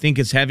something that you think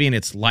is heavy and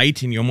it's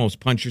light and you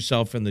almost punch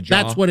yourself in the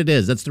jaw? That's what it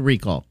is. That's the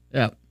recall.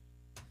 Yeah.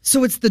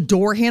 So it's the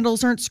door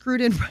handles aren't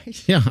screwed in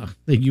right? Yeah.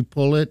 You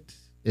pull it,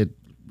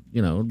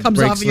 comes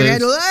breaks off your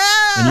head.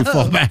 loose, and you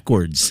fall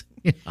backwards.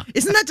 Yeah.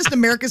 Isn't that just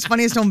America's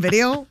Funniest Home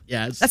Video?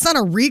 Yes. That's not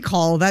a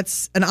recall.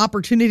 That's an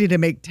opportunity to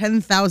make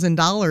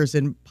 $10,000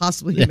 and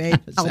possibly make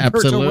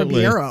Alberto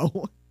Ribeiro.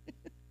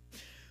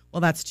 Well,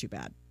 that's too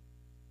bad.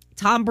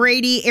 Tom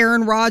Brady,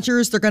 Aaron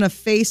Rodgers, they're going to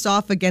face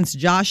off against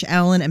Josh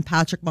Allen and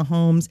Patrick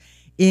Mahomes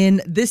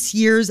in this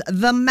year's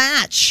The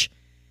Match.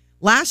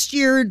 Last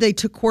year, they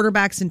took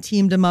quarterbacks and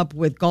teamed them up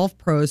with golf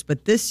pros,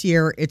 but this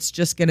year, it's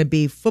just going to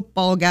be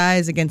football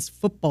guys against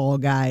football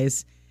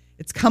guys.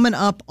 It's coming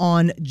up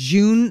on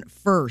June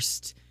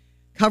 1st.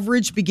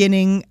 Coverage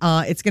beginning,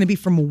 it's going to be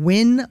from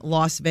Wynn,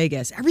 Las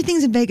Vegas.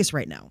 Everything's in Vegas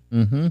right now.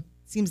 Mm-hmm.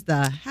 Seems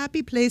the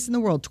happy place in the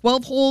world.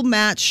 12-hole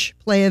match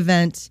play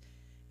event.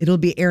 It'll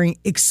be airing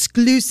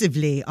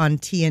exclusively on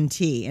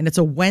TNT, and it's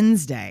a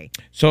Wednesday.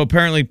 So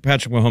apparently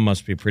Patrick Mahomes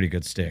must be a pretty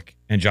good stick,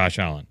 and Josh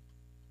Allen.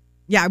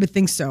 Yeah, I would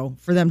think so,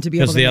 for them to be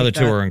able to Because the other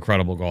two that. are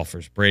incredible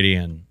golfers, Brady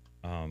and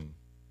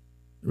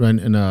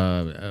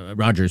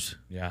Rodgers.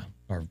 Yeah,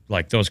 or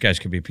like those guys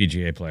could be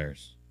PGA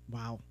players.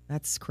 Wow,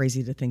 that's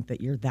crazy to think that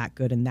you're that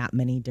good in that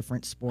many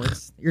different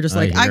sports. You're just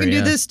like, I I can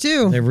do this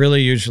too. They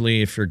really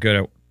usually, if you're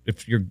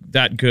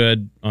that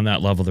good on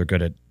that level, they're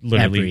good at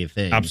literally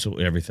Everything.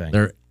 absolutely everything.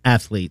 They're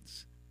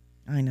athletes.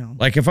 I know.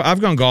 Like if I've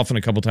gone golfing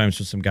a couple times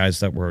with some guys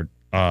that were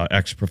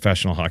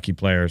ex-professional hockey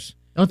players.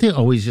 Don't they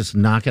always just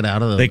knock it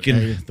out of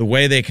The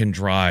way they can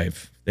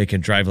drive like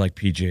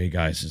PGA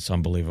guys. It's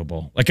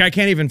unbelievable. Like I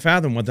can't even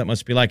fathom what that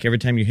must be like every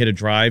time you hit a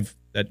drive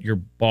that your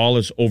ball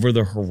is over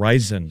the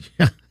horizon.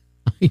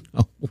 I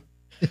know.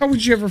 How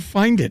would you ever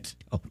find it?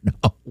 Oh,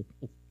 no.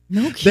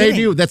 No kidding. They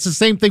do. That's the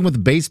same thing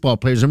with baseball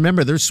players.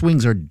 Remember, their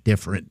swings are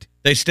different.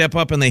 They step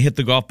up and they hit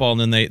the golf ball,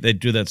 and then they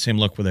do that same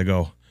look where they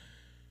go,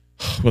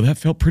 well, that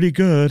felt pretty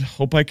good.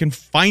 Hope I can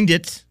find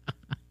it.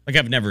 Like,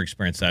 I've never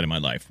experienced that in my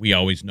life. We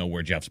always know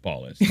where Jeff's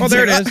ball is. Oh,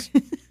 there it is.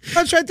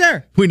 Oh, it's right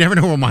there. We never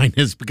know where mine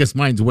is because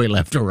mine's way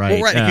left or right.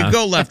 Well, right. Yeah. It could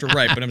go left or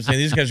right, but I'm saying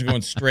these guys are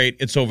going straight.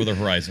 It's over the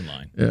horizon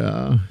line.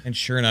 Yeah. And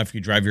sure enough, you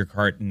drive your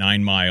cart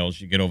 9 miles,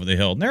 you get over the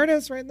hill, and there it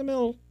is, right in the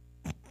middle.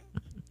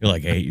 You're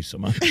like, I hate you so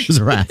much. Those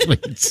are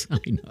athletes. I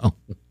know.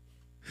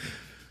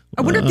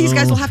 I wonder if these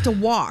guys will have to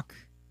walk.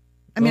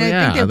 I mean,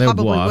 I think they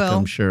probably walk, will.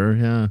 I'm sure,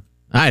 yeah.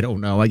 I don't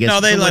know. I guess. No,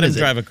 they so let what him is it?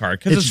 drive a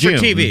cart because it's for June.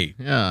 TV.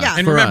 Yeah.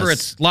 And for remember, us.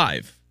 it's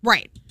live.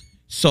 Right.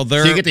 So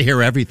you get to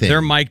hear everything.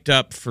 They're mic'd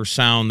up for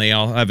sound. They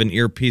all have an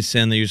earpiece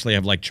in. They usually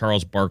have like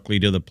Charles Barkley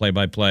do the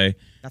play-by-play.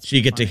 So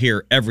you get to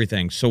hear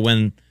everything. So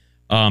when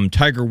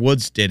Tiger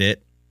Woods did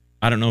it,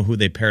 I don't know who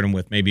they paired him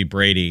with, maybe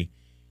Brady.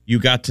 You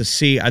got to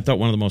see, I thought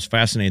one of the most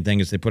fascinating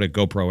things is they put a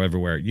GoPro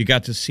everywhere. You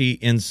got to see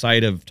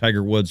inside of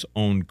Tiger Woods'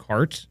 own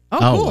cart. Oh,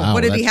 cool. wow,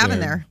 What did he that's have in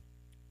weird. there?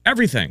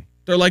 Everything.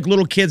 They're like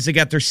little kids. They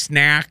got their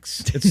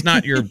snacks. It's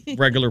not your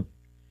regular,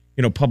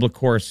 public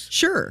course.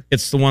 Sure.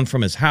 It's the one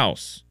from his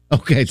house.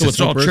 Okay, So it's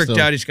all tricked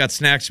personal. out. He's got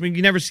snacks. I mean,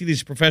 you never see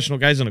these professional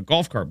guys in a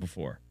golf cart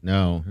before.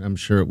 No, I'm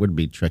sure it would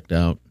be tricked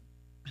out.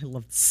 I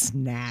love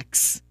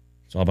snacks.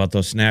 It's all about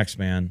those snacks,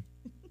 man.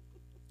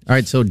 All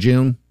right, so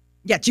June.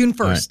 Yeah, June 1st,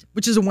 right.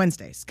 which is a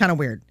Wednesday. It's kind of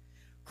weird.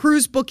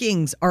 Cruise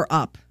bookings are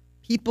up.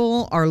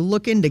 People are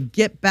looking to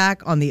get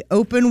back on the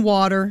open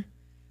water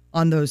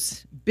on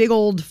those big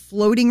old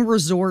floating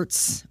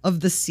resorts of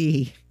the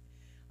sea.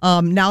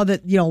 Now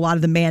that, a lot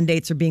of the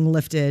mandates are being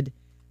lifted,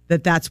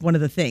 that's one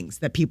of the things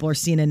that people are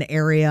seeing an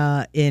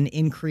area in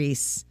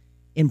increase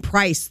in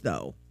price,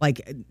 though.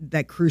 Like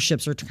that cruise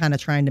ships are kind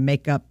of trying to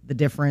make up the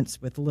difference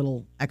with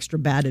little extra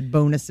batted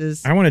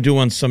bonuses. I want to do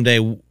one someday,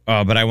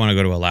 but I want to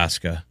go to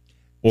Alaska.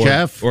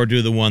 Or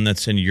do the one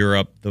that's in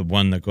Europe, the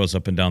one that goes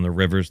up and down the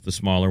rivers, the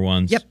smaller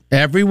ones. Yep.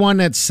 Everyone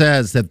that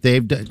says that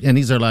they've done, and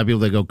these are a lot of people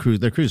that go cruise,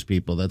 they're cruise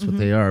people. That's what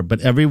they are. But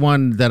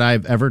everyone that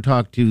I've ever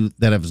talked to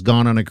that has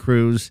gone on a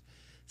cruise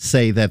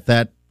say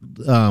that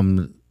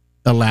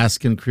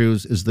Alaskan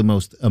cruise is the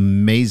most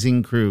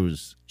amazing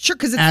cruise Sure,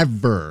 because it's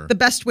ever. the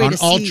best way on to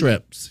all see.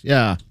 trips.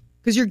 Yeah.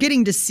 Because you're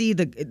getting to see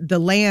the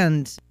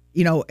land,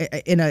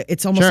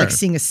 it's almost Sure. like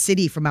seeing a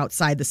city from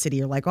outside the city.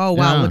 You're like, oh,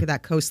 wow, Yeah. look at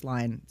that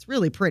coastline. It's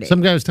really pretty.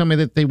 Some guys tell me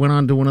that they went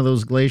on to one of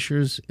those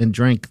glaciers and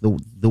drank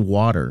the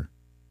water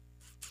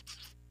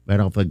right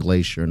off the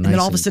glacier. and then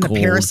all of a sudden cold.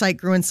 a parasite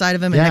grew inside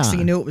of him, and Yeah. next thing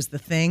you knew, it was the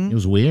thing. It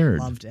was weird.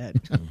 Loved it.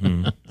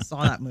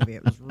 Saw that movie.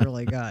 It was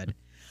really good.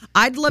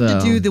 I'd love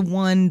to do the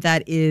one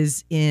that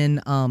is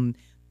in,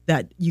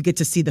 that you get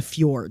to see the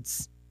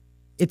fjords.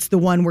 It's the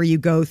one where you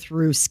go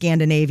through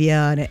Scandinavia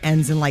and it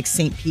ends in like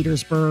St.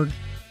 Petersburg,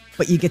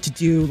 but you get to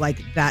do like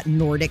that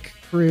Nordic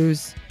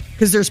cruise.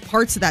 Because there's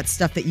parts of that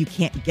stuff that you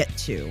can't get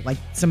to. Like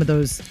some of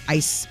those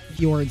ice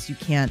fjords, you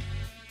can't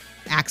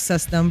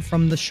access them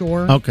from the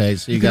shore. Okay,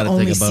 so you got can to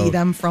only think about. see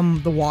them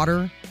from the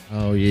water.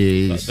 Oh,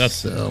 yes.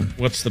 That's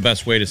what's the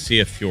best way to see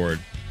a fjord?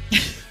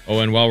 Oh,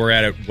 and while we're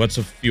at it, what's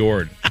a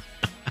fjord?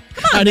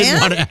 I didn't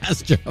man. want to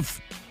ask Jeff.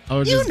 I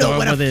was You just know going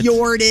what a with it.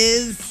 fjord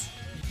is.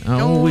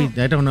 Oh,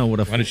 I don't know what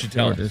a Why don't you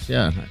tell fjord us? is.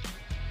 Yeah.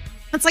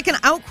 It's like an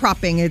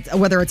outcropping. It's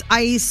whether it's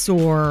ice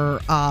or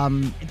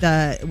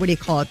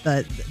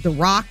the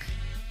rock,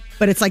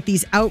 but it's like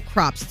these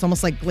outcrops. It's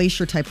almost like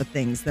glacier type of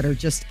things that are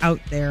just out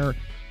there,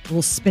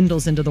 little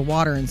spindles into the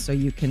water, and so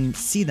you can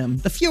see them.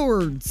 The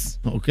fjords.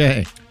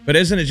 Okay. But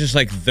isn't it just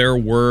like their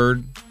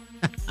word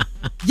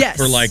Yes.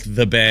 for like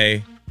the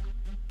bay?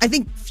 I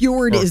think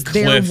fjord Or is cliff.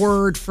 their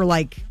word for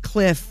like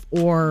cliff,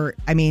 or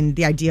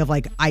the idea of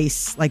like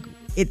ice, like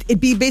it'd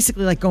be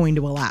basically like going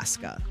to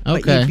Alaska.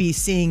 But Okay. you'd be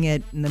seeing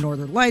it, and the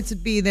Northern Lights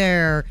would be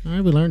there. All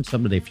right, we learned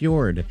something today.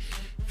 Fjord.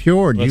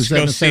 Fjord. Let's use that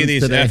in go a see sentence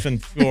these today.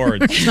 effing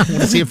fjords. I want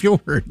to see a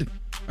fjord.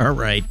 All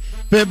right.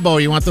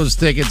 Pitbull, you want those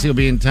tickets? He'll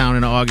be in town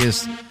in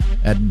August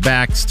at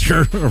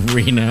Baxter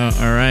Arena.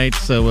 All right.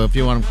 So if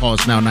you want to call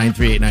us now,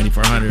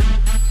 938-9400.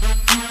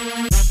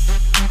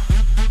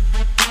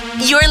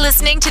 You're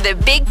listening to the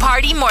Big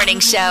Party Morning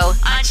Show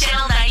on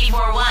Channel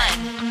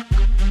 94.1.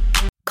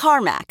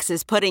 CarMax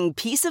is putting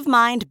peace of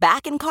mind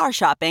back in car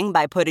shopping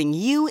by putting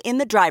you in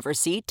the driver's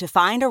seat to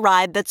find a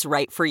ride that's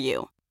right for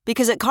you.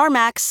 Because at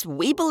CarMax,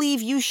 we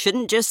believe you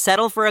shouldn't just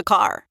settle for a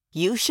car.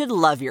 You should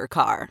love your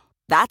car.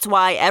 That's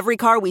why every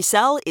car we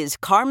sell is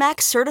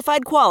CarMax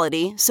certified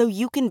quality, so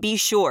you can be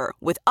sure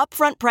with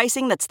upfront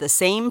pricing that's the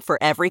same for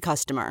every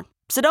customer.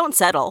 So don't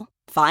settle.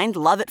 Find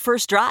love at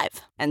first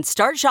drive and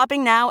start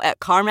shopping now at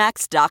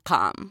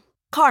CarMax.com.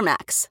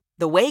 CarMax,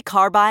 the way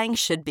car buying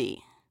should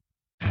be.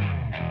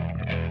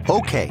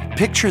 Okay,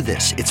 picture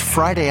this. It's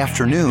Friday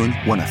afternoon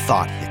when a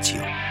thought hits you.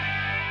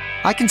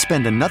 I can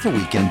spend another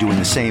weekend doing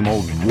the same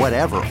old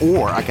whatever,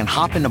 or I can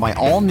hop into my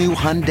all-new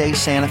Hyundai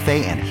Santa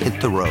Fe and hit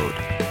the road.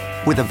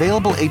 With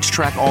available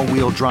H-Track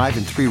all-wheel drive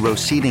and 3-row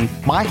seating,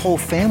 my whole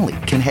family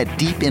can head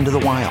deep into the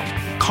wild.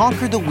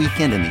 Conquer the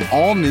weekend in the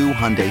all-new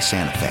Hyundai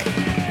Santa Fe.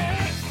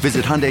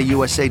 Visit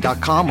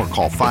HyundaiUSA.com or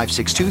call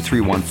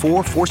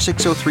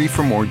 562-314-4603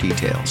 for more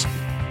details.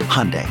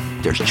 Hyundai,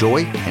 there's joy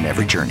in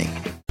every journey.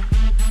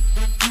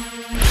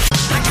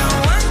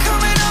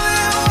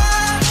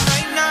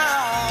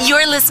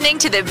 You're listening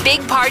to the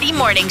Big Party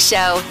Morning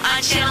Show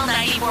on Channel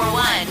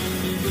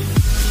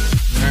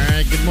 94.1. All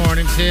right. Good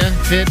morning to you.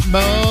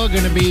 Pitbull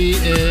going to be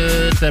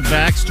at the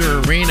Baxter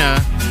Arena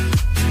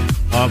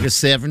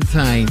August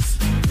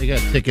 17th. They got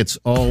tickets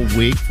all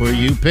week for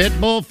you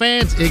Pitbull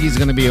fans. Iggy's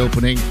going to be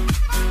opening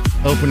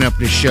up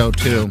the show,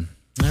 too.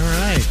 All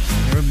right.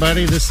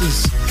 Everybody, this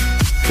is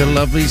the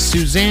lovely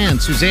Suzanne.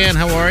 Suzanne,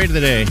 how are you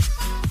today?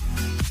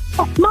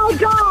 Oh, my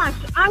gosh,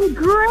 I'm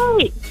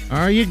great.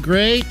 Are you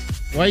great?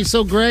 Why are you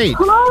so great?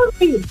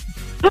 Chloe.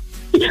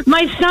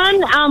 My son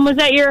was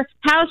at your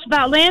house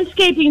about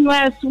landscaping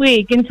last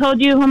week and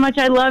told you how much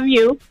I love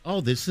you.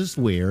 Oh, this is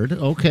weird.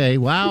 Okay,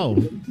 wow.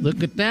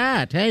 Look at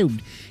that. Hey,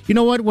 you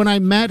know what? When I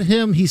met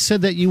him, he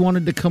said that you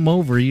wanted to come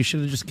over. You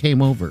should have just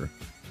came over.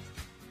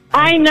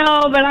 I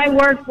know, but I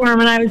worked for him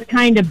and I was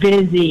kind of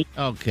busy.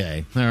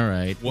 Okay, all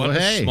right. What well,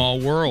 a hey, small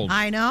world.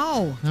 I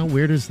know. how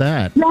weird is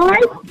that?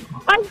 Right?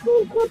 I'm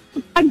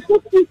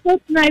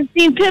 66 and I've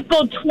seen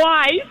Pitbull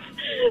twice.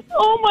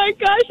 Oh, my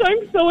gosh,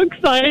 I'm so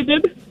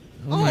excited.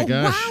 Oh, my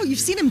gosh. Wow, you've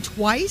seen him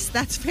twice?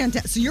 That's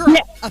fantastic. So you're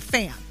a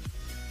fan.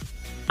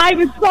 I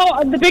was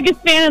the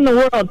biggest fan in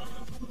the world.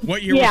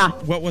 What year? Yeah.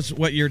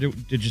 What year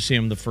did you see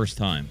him the first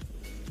time?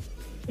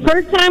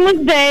 First time was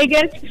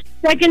Vegas.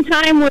 Second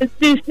time was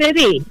Sioux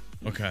City.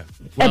 Okay.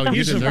 Well, At you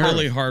He's a deserve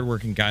really it.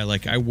 hardworking guy.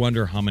 Like, I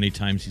wonder how many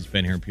times he's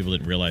been here and people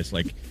didn't realize.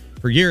 Like,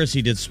 for years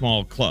he did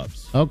small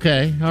clubs.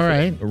 Okay, all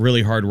right. A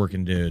really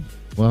hardworking dude.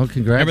 Well, Remember,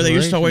 congratulations. they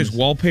used to always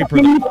wallpaper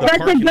He's the such a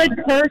parking lot.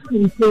 good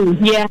person, too.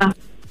 Yeah.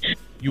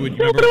 You would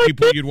remember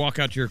you'd walk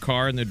out to your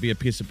car and there'd be a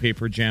piece of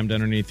paper jammed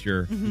underneath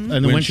your And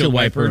the windshield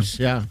wipers.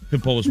 Yeah.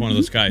 Pitbull was one of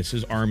those guys.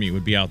 His army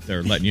would be out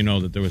there letting you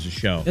know that there was a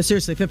show. No,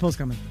 seriously, Pitbull's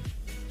coming.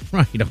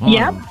 Right on.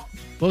 Yep.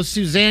 Well,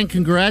 Suzanne,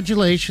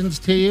 congratulations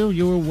to you.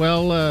 You were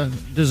well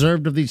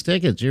deserved of these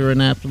tickets. You're an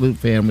absolute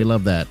fan. We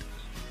love that.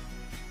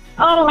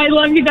 Oh, I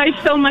love you guys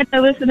so much. I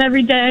listen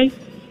every day.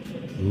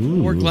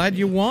 Ooh. We're glad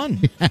you won.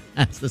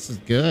 This is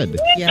good.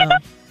 Yeah.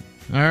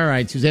 All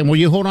right, Suzanne. Well,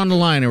 you hold on the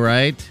line, all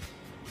right?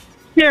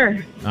 Sure.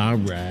 All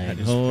right. That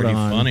is Hold pretty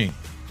on. funny.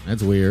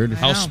 That's weird.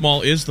 How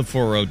small is the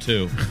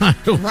 402?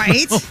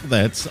 Right?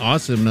 That's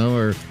awesome. No,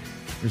 or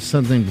there's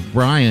something.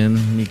 Brian,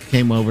 he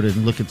came over to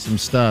look at some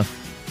stuff.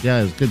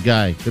 Yeah, he's a good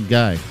guy. Good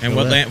guy. And So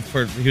what that-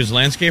 he was a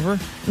landscaper?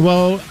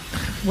 Well,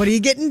 What are you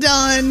getting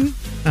done?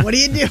 What are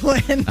you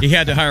doing? You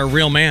had to hire a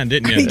real man,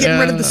 didn't Are you you? getting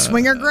rid of the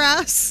swinger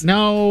grass?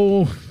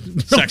 no.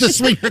 Sex- The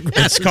swinger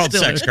grass It's called is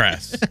still sex there.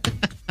 grass.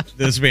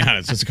 Let's be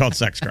honest. It's called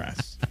sex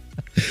grass.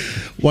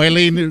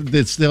 Wileen,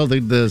 it's still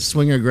the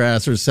swinger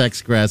grass or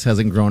sex grass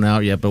hasn't grown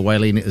out yet, but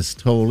Wileen is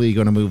totally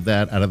going to move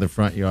that out of the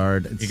front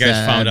yard. It's You guys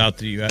sad. found out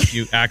that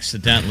you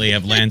accidentally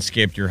have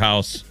landscaped your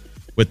house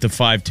with the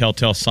 5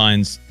 telltale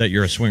signs that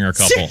you're a swinger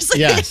couple. Seriously,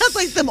 Yes. they have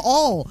like them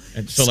all.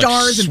 And so, like,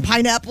 Stars and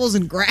pineapples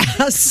and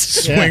grass.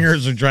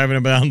 Swingers are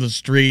driving down the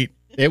street,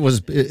 It was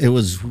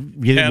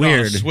head on a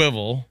weird.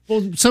 swivel.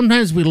 Well,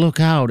 sometimes we look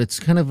out. It's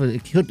kind of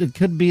it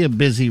could be a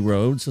busy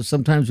road, so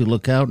sometimes we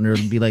look out and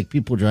there'll be like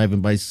people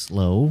driving by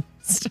slow.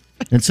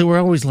 And so we're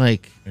always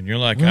like... And you're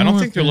like, I don't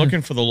think they're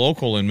looking for the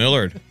local in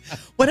Millard.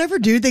 Whatever,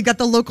 dude. They got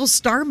the local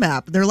star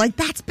map. They're like,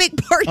 that's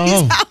Big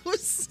Party's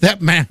house.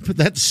 That map,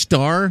 that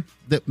star,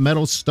 that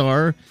metal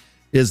star,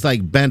 is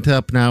like bent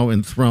up now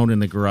and thrown in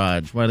the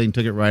garage. Wileen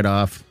took it right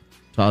off,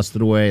 tossed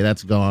it away.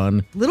 That's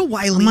gone. Little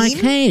Wileen. I'm like,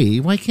 hey,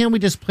 why can't we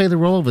just play the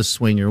role of a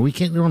swinger? We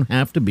don't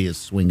have to be a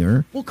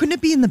swinger. Well, couldn't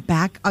it be in the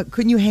back?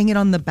 Couldn't you hang it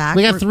on the back?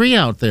 We got 3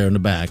 out there in the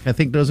back. I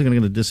think those are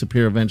going to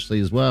disappear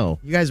eventually as well.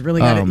 You guys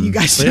really got it. You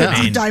guys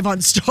should dive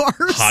on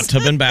stars. Hot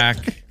tub and back.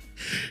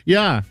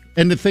 Yeah.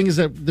 And the thing is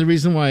that the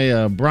reason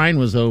why Brian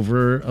was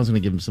over, I was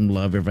going to give him some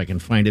love if I can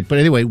find it. But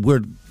anyway,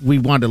 we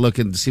wanted to look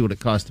and see what it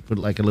cost to put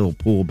like a little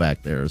pool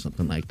back there or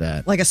something like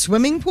that. Like a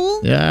swimming pool?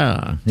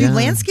 Yeah. Do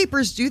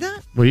landscapers do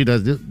that? Well, he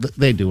does.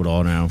 They do it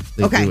all now.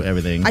 They do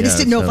everything. I just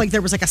didn't know if like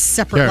there was like a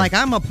separate, like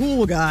I'm a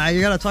pool guy.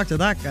 You got to talk to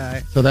that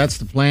guy. So that's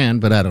the plan,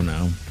 but I don't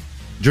know.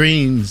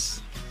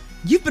 Dreams.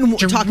 You've been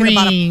talking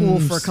about a pool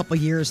for a couple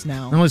years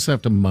now. I always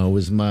have to mow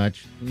as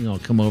much.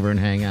 Come over and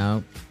hang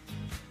out.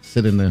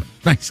 Sit in the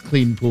nice,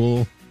 clean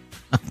pool.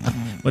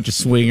 Bunch of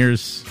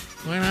swingers.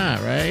 Why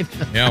not, right?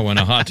 Yeah, when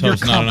a hot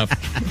tub's not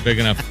big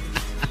enough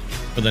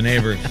for the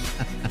neighbors.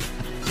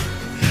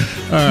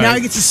 All right. Now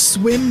he gets to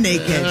swim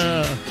naked.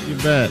 You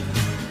bet.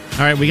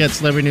 All right, we got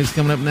celebrity news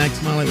coming up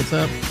next. Molly, what's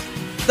up?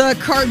 The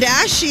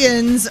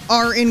Kardashians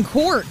are in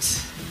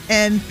court,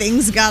 and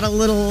things got a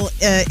little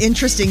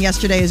interesting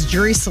yesterday as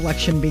jury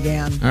selection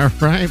began. All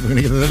right, we're going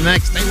to get to the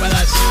next. Stay with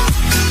us.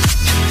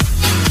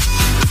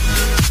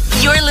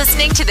 You're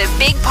listening to the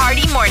Big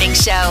Party Morning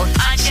Show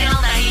on Channel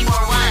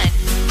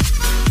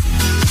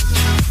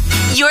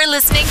 94.1. You're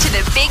listening to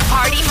the Big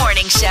Party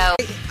Morning Show.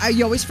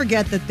 You always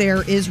forget that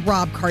there is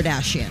Rob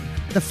Kardashian,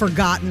 the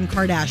forgotten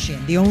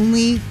Kardashian, the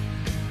only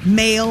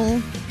male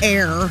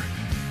heir.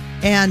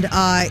 And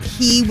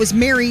he was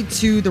married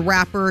to the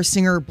rapper,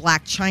 singer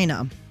Blac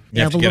Chyna.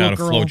 You have to get out a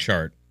flow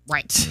chart.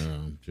 Right.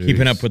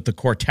 Keeping up with the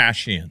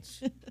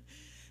Kardashians.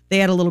 They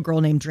had a little girl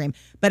named Dream.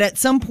 But at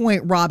some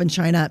point, Rob and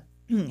Chyna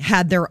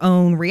had their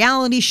own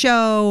reality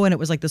show, and it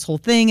was like this whole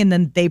thing, and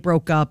then they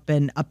broke up,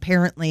 and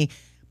apparently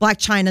Blac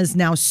Chyna's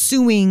now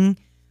suing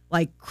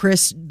like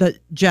Kris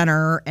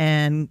Jenner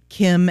and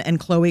Kim and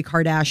Khloe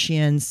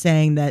Kardashian,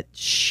 saying that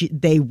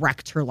they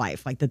wrecked her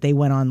life, like that they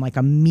went on like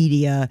a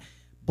media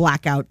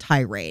blackout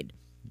tirade.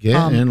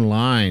 Get in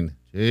line.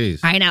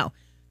 Jeez. I know.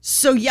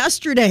 So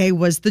yesterday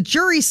was the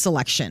jury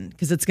selection,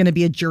 because it's going to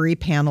be a jury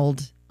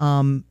paneled,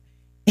 and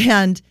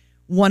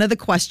one of the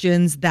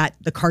questions that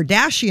the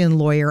Kardashian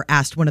lawyer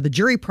asked one of the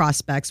jury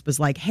prospects was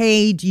like,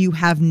 hey, do you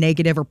have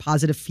negative or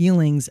positive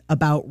feelings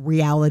about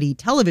reality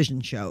television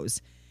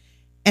shows?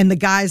 And the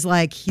guy's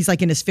like, he's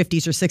like in his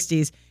 50s or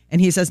 60s. And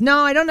he says,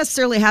 no, I don't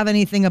necessarily have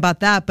anything about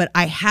that, but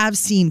I have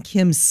seen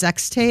Kim's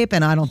sex tape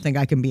and I don't think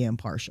I can be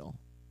impartial.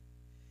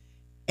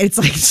 It's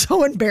like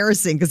so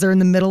embarrassing because they're in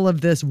the middle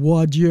of this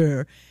voir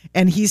dire,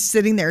 and he's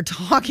sitting there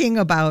talking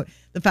about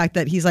the fact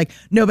that he's like,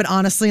 no, but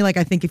honestly, like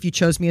I think if you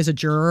chose me as a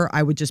juror,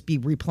 I would just be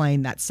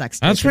replaying that sex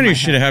tape. That's when you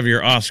should have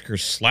your Oscar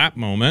slap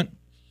moment.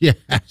 Yeah.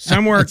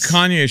 Somewhere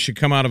Kanye should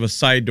come out of a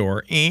side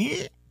door,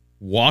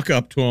 walk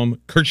up to him,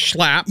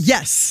 slap.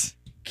 Yes.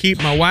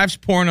 Keep my wife's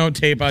porno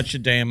tape out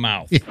your damn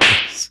mouth.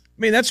 Yes.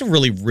 I mean, that's a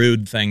really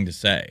rude thing to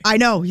say. I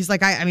know. He's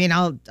like, I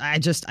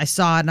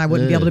saw it and I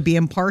wouldn't be able to be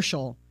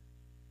impartial.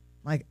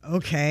 Like,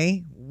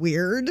 okay,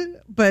 weird.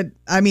 But,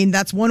 I mean,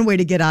 that's one way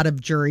to get out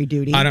of jury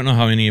duty. I don't know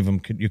how any of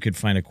them you could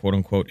find a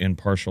quote-unquote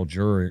impartial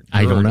juror.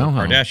 I don't know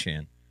how.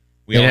 Kardashian.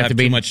 We all have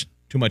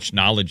too much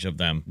knowledge of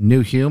them.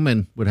 New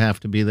Human would have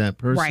to be that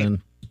person.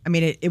 Right. I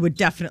mean, it would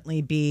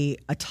definitely be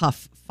a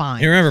tough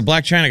find. You remember,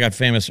 Blac Chyna got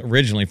famous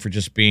originally for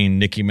just being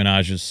Nicki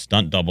Minaj's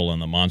stunt double in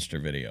the Monster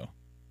video.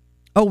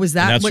 Oh, was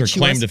that and what that's she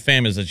her claim was? to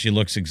fame, is that she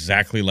looks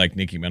exactly like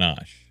Nicki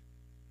Minaj.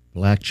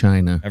 Blac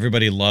Chyna.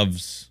 Everybody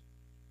loves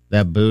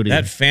that booty.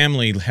 That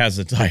family has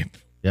a type.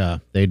 Yeah,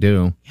 they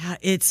do. Yeah,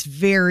 it's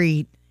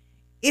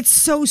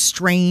so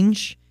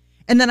strange.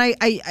 And then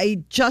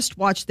I just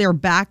watched, they're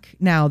back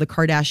now. The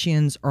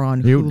Kardashians are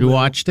on Hulu. You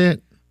watched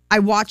it? I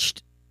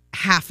watched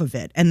half of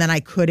it, and then I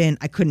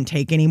couldn't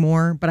take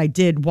anymore, but I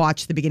did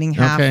watch the beginning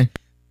half. Okay.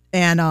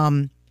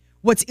 And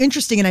what's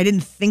interesting, and I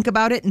didn't think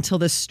about it until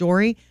this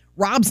story,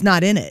 Rob's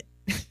not in it.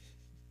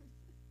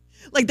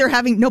 Like they're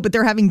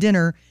having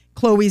dinner.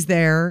 Khloe's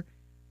there.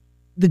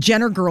 The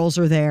Jenner girls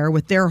are there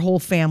with their whole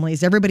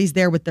families. Everybody's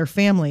there with their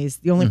families.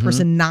 The only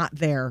person not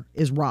there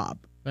is Rob.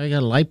 I got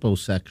a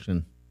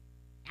liposuction.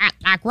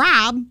 Like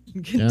Rob.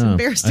 It's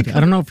embarrassing. I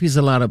don't know if he's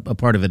a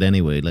part of it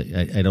anyway.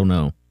 Like I don't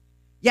know.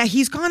 Yeah,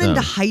 he's gone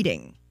into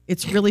hiding.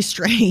 It's really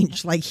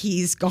strange. Like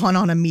he's gone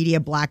on a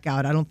media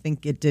blackout. I don't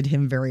think it did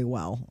him very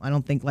well. I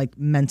don't think like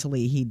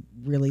mentally he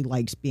really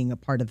likes being a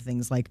part of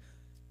things like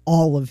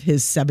all of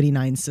his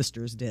 79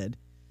 sisters did.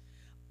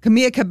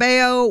 Camila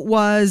Cabello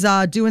was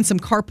doing some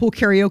carpool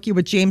karaoke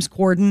with James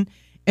Corden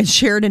and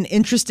shared an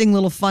interesting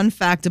little fun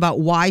fact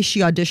about why she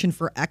auditioned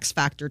for X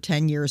Factor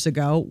 10 years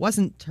ago. It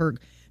wasn't her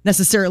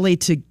necessarily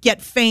to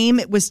get fame.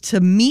 It was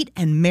to meet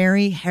and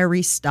marry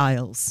Harry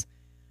Styles.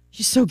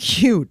 She's so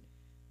cute.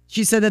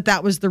 She said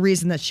that was the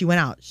reason that she went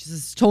out. She says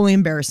it's totally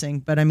embarrassing,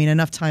 but I mean,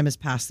 enough time has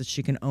passed that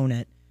she can own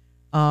it.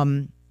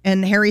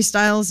 And Harry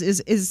Styles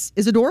is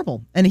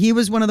adorable. And he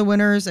was one of the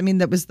winners. I mean,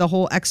 that was the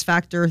whole X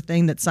Factor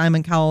thing that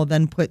Simon Cowell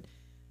then put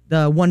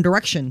the One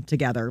Direction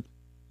together.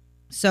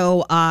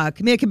 So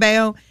Camila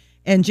Cabello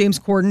and James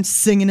Corden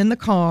singing in the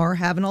car,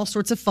 having all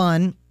sorts of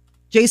fun.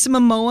 Jason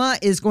Momoa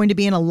is going to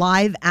be in a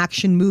live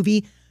action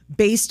movie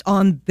based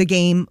on the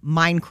game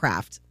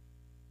Minecraft.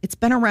 It's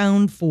been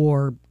around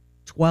for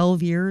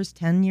 12 years,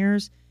 10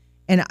 years,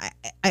 and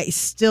I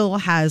still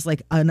has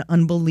like an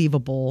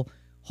unbelievable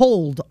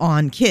hold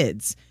on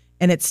kids.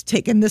 And it's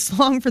taken this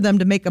long for them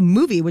to make a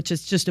movie, which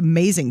is just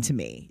amazing to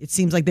me. It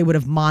seems like they would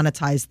have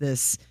monetized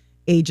this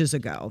ages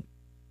ago.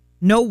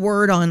 No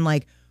word on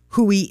like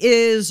who he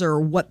is or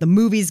what the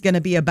movie's going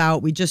to be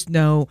about. We just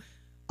know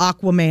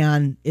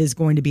Aquaman is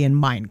going to be in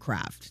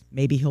Minecraft.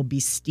 Maybe he'll be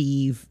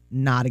Steve,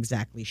 not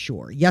exactly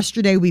sure.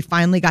 Yesterday, we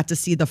finally got to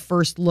see the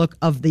first look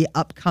of the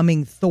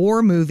upcoming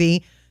Thor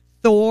movie.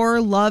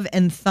 Thor, Love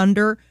and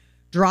Thunder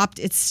dropped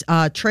its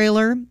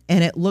trailer,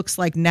 and it looks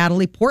like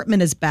Natalie Portman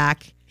is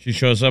back. She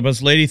shows up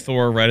as Lady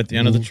Thor right at the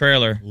end of the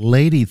trailer.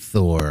 Lady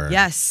Thor.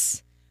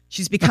 Yes.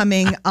 She's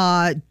becoming,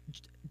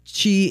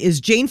 she is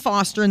Jane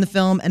Foster in the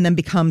film and then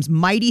becomes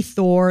Mighty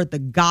Thor, the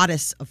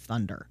goddess of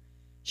thunder.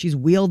 She's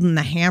wielding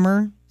the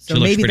hammer. So she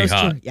looks maybe pretty those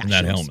hot two, in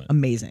that helmet.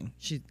 Amazing.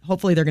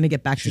 Hopefully they're going to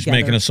get back She's together.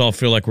 making us all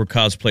feel like we're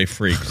cosplay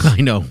freaks. I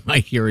know. I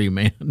hear you,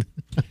 man.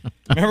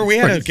 Remember, we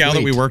had a gal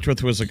that we worked with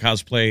who was a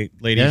cosplay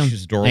lady. Yeah.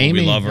 She's adorable. Amy,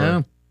 we love her.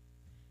 yeah.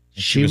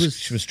 She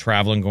was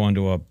traveling, going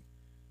to a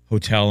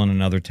hotel in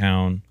another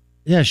town.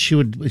 Yeah, she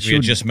would. We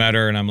had just met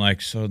her, and I'm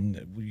like, so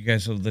you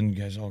guys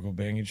all go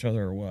bang each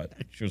other or what?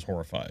 She was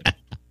horrified.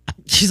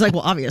 She's like,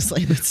 well,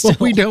 obviously, but still. Well,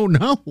 we don't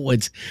know.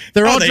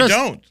 They're all they dressed,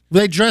 don't.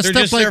 They dressed They're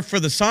up just like there for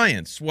the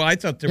science. Well, I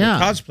thought they were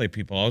cosplay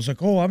people. I was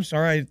like, oh, I'm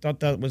sorry. I thought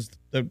there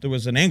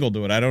was an angle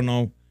to it. I don't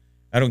know.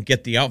 I don't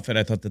get the outfit.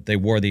 I thought that they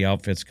wore the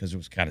outfits because it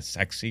was kind of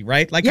sexy,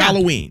 right? Like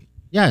Halloween.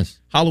 Yes.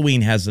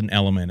 Halloween has an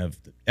element of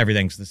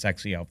everything's the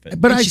sexy outfit.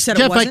 But she said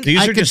it wasn't? These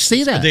I are could just,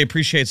 see that. They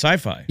appreciate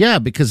sci-fi. Yeah,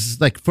 because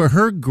like for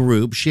her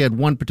group, she had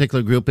one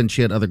particular group and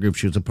she had other groups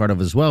she was a part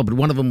of as well. But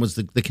one of them was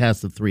the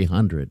cast of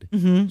 300.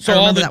 Mm-hmm. So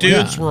all the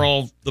dudes were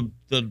all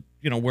the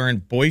wearing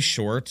boy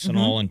shorts and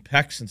all in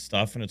pecs and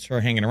stuff, and it's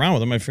her hanging around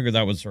with them. I figured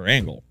that was her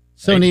angle.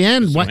 So in the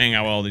end, hang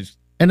out with all these.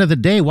 End of the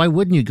day, why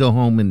wouldn't you go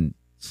home and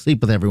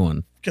sleep with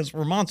everyone? Because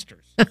we're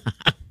monsters.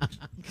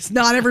 Because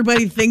not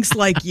everybody thinks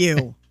like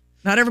you.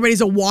 Not everybody's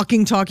a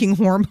walking, talking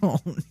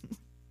hormone.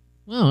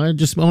 Well, it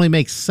just only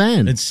makes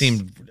sense. It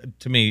seemed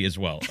to me as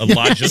well a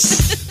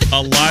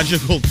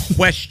logical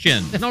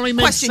question. It only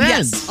makes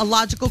sense. Yes, a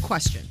logical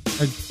question.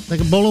 Like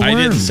a bowl of worms.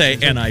 I didn't say,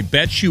 and I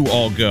bet you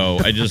all go.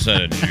 I just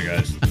said, you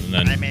guys. And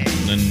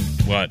then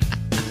what?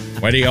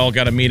 Why do you all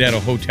got to meet at a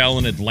hotel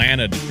in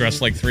Atlanta to dress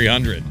like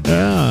 300?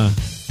 Yeah,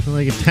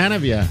 like 10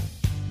 of you.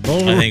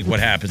 I think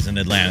what happens in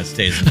Atlanta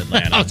stays in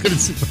Atlanta. I was going to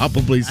say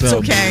probably so.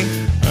 It's okay.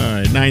 All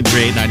right,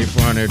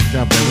 938-9400.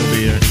 Jump in. We'll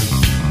be here.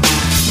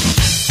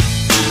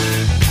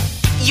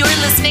 You're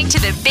listening to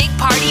the Big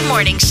Party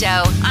Morning Show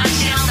on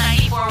Channel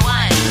 94.1.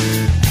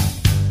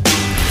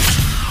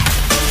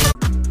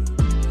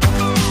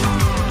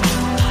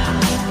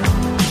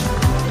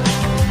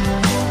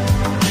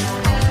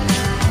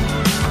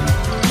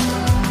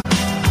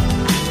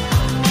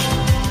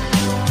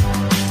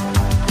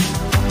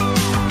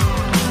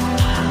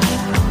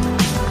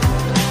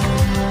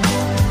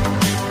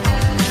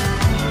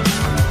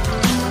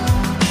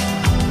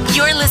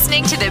 You're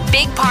listening to the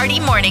Big Party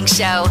Morning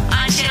Show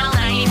on Channel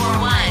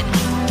 94.1.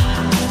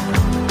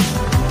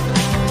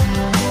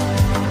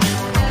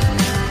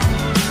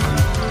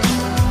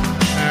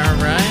 All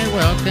right,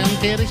 welcome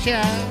to the show.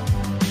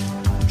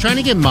 I'm trying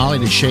to get Molly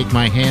to shake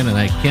my hand, and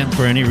I can't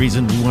for any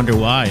reason. We wonder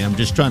why. I'm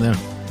just trying to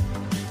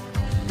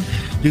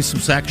do some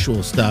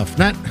sexual stuff.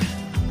 Not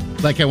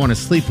like I want to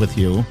sleep with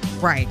you.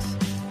 Right.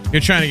 You're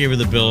trying to give her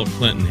the Bill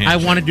Clinton handshake. I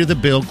want to do the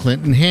Bill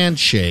Clinton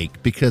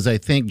handshake because I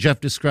think Jeff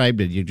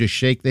described it. You just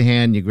shake the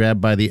hand, you grab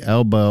by the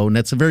elbow, and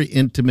that's a very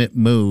intimate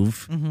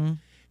move. Mm-hmm.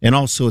 And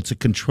also, it's a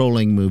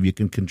controlling move. You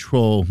can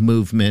control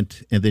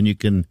movement, and then you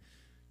can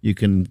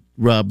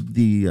rub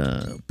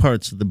the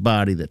parts of the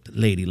body that the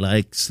lady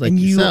likes, like and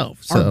you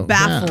yourself. are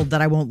baffled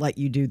that I won't let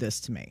you do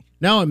this to me.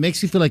 No, it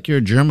makes you feel like you're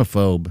a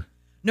germaphobe.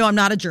 No, I'm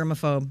not a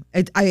germaphobe.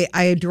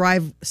 I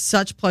derive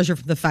such pleasure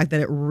from the fact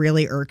that it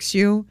really irks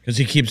you. Because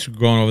he keeps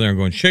going over there and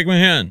going, shake my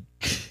hand.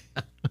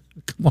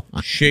 Come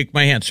on. Shake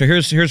my hand. So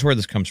here's where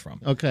this comes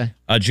from. Okay.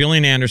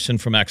 Gillian Anderson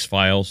from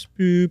X-Files.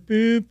 Boop,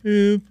 boop,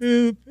 boop,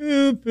 boop,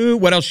 boop, boop.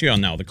 What else is she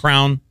on now? The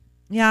Crown?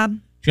 Yeah.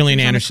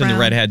 Gillian Anderson, the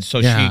redhead. So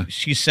Yeah.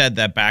 she said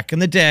that back in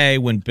the day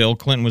when Bill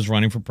Clinton was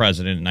running for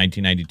president in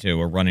 1992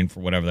 or running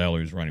for whatever the hell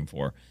he was running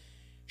for,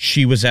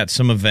 she was at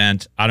some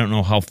event. I don't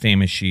know how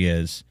famous she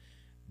is,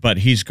 but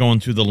he's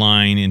going through the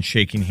line and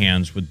shaking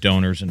hands with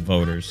donors and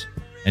voters.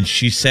 And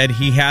she said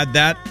he had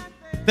that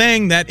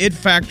thing, that it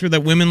factor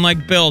that women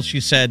like Bill. She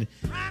said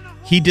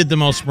he did the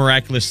most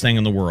miraculous thing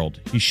in the world.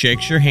 He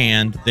shakes your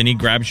hand, then he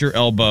grabs your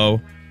elbow,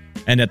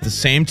 And at the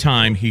same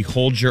time, he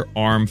holds your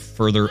arm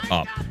further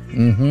up.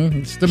 Mm-hmm.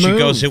 It's the move. She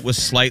goes, it was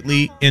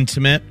slightly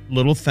intimate,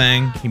 little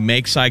thing. He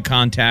makes eye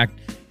contact,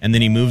 and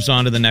then he moves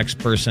on to the next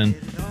person.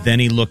 Then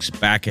he looks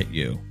back at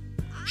you.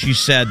 She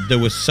said there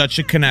was such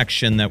a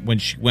connection that when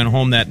she went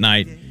home that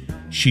night,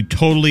 she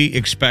totally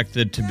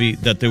expected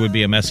that there would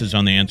be a message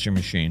on the answer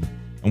machine.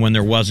 And when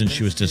there wasn't,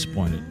 she was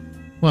disappointed.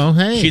 Well,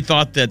 hey. She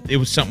thought that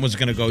something was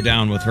going to go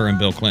down with her and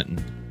Bill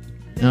Clinton.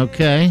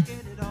 Okay.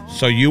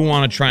 So you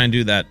want to try and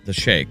do the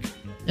shake.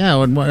 Yeah,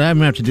 I'm going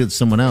to have to do it to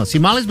someone else. See,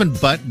 Molly's been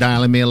butt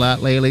dialing me a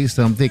lot lately,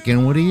 so I'm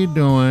thinking, what are you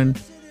doing?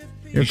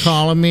 You're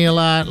calling me a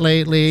lot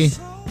lately.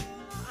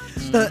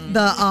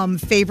 The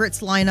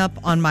favorites lineup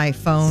on my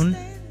phone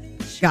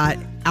got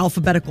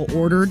alphabetical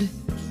ordered,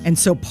 and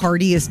so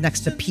Party is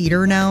next to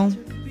Peter now,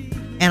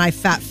 and I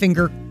fat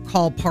finger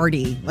call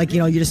Party. Like,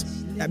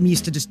 I'm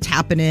used to just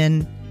tapping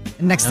in,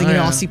 and next thing you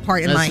know, I'll see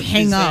Party, and I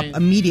hang up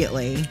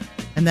immediately,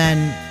 and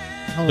then...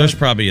 There's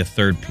probably a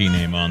third P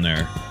name on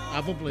there.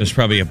 Probably. There's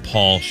probably a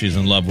Paul she's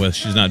in love with.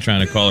 She's not trying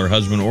to call her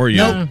husband or you.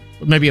 Nope.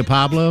 Maybe a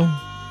Pablo.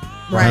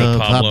 Right.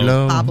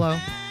 Pablo.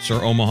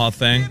 Sir Omaha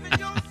thing.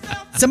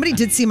 Somebody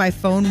did see my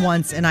phone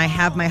once, and I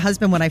have my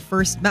husband. When I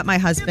first met my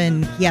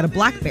husband, he had a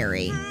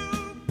BlackBerry.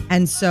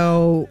 And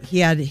so he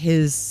had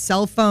his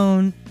cell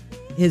phone,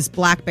 his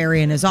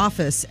BlackBerry in his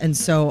office. And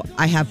so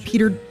I have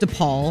Peter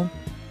DePaul,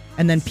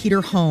 and then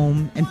Peter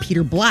Home, and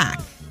Peter Black.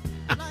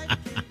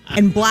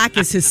 And Black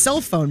is his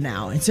cell phone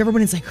now. And so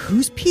everyone is like,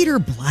 who's Peter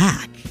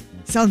Black?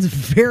 Sounds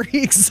very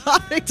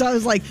exotic. So I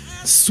was like,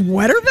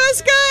 sweater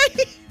vest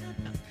guy?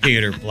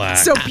 Peter Black.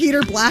 So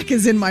Peter Black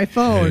is in my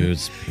phone.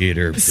 Who's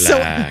Peter Black?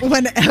 So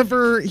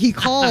whenever he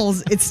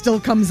calls, it still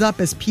comes up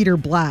as Peter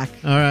Black.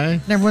 All right.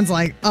 And everyone's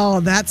like, oh,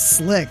 that's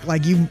slick.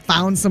 Like, you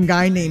found some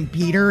guy named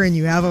Peter and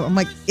you have I'm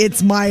like,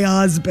 it's my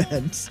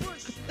husband.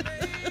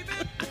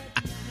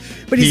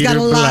 But he's got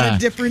a lot of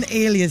different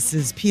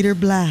aliases. Peter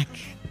Black.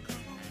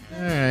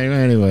 All right.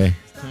 Anyway,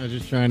 I was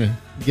just trying to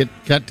get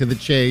cut to the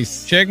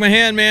chase. Shake my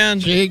hand, man.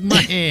 Shake my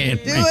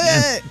hand. Do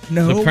it.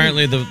 No. So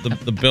apparently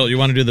the Bill, you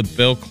want to do the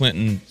Bill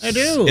Clinton. I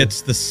do.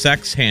 It's the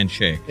sex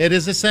handshake. It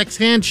is a sex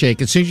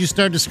handshake. As soon as you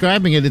start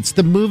describing it, it's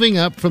the moving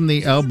up from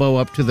the elbow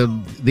up to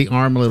the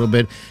arm a little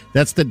bit.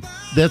 That's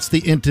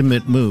the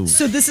intimate move.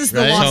 So this is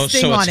the lost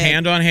thing so on it's it.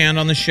 hand on hand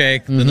on the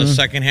shake. Then the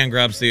second hand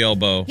grabs the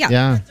elbow.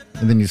 Yeah.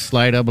 And then you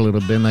slide up a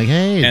little bit, like,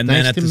 hey, and nice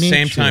then at to the meet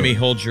same you. time, he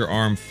holds your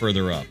arm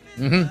further up.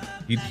 Mm-hmm.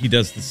 He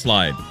does the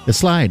slide. The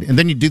slide. And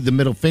then you do the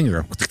middle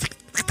finger.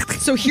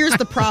 So here's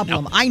the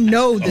problem. I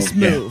know this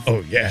move.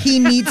 Oh, yeah. He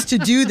needs to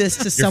do this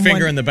to Your someone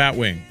finger in the bat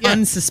wing.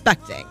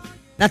 unsuspecting.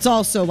 That's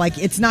also, like,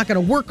 it's not going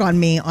to work on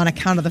me on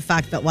account of the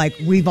fact that, like,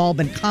 we've all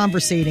been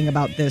conversating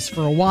about this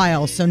for a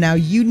while. So now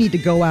you need to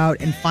go out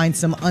and find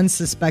some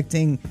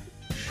unsuspecting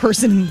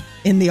person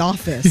in the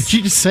office. Did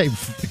you just say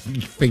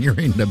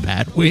fingering the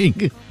bat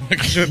wing?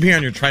 It would be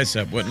on your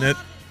tricep, wouldn't it?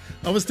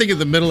 I was thinking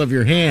the middle of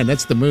your hand.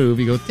 That's the move.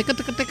 You go ticka,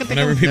 ticka, ticka, ticka.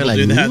 Whenever people They're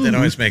do like, that, that ooh.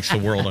 always makes the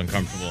world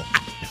uncomfortable.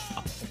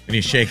 And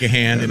you shake a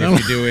hand, and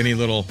if you do any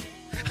little...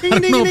 I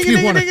don't know if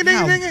you want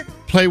to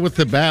play with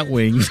the bat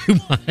wing too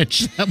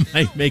much. That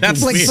might make it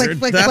Flick, weird.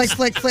 flick,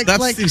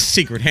 That's the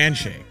secret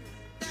handshake.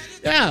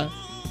 Yeah.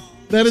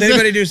 That Does is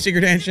anybody do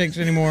secret handshakes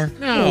anymore?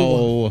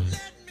 No. A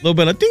little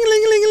bit of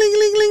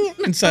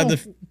ding-a-ling-a-ling-a-ling-a-ling inside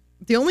the...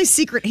 The only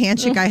secret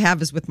handshake I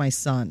have is with my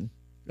son.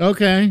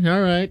 Okay.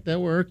 All right. That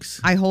works.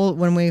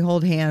 When we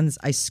hold hands,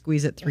 I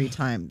squeeze it 3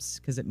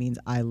 times because it means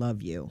I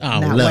love you. Oh,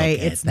 and that look way,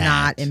 at it's that.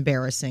 not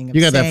embarrassing.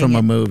 You got that from a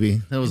a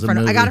movie. That was a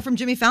movie. I got it from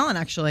Jimmy Fallon,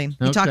 actually.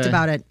 He talked Okay.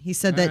 about it. He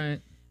said All that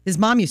right. his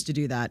mom used to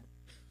do that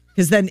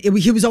because then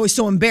he was always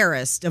so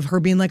embarrassed of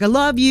her being like, I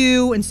love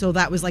you. And so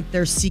that was like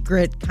their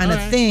secret kind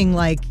of thing,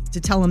 like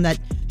to tell him that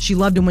she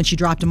loved him when she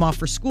dropped him off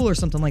for school or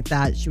something like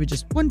that. She would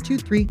just 1, 2,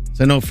 3.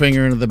 So no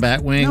finger into the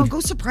bat wing? No,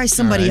 go surprise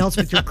somebody All right. else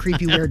with your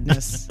creepy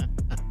weirdness.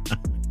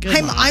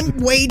 I'm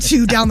way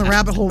too down the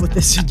rabbit hole with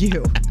this than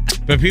you.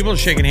 But people are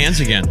shaking hands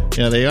again.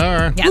 Yeah, they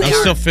are. Yeah, I'm they are.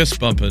 still fist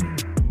bumping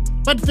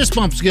But fist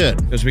bump's good.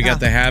 because we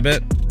got the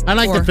habit. I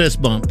like Or- the fist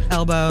bump.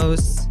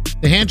 Elbows.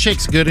 The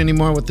handshake's good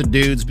anymore with the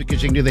dudes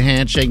because you can do the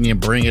handshake and you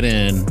bring it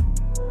in.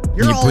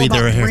 You're you all breathe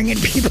about their hair. bringing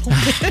people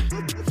in.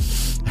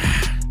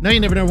 Now you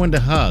never know when to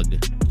hug.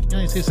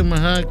 You see someone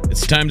hug?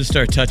 It's time to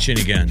start touching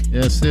again.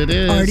 Yes, it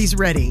is. Party's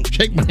ready.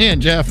 Shake my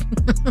hand, Jeff.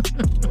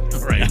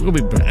 All right, we'll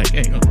be back.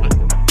 Hang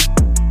on.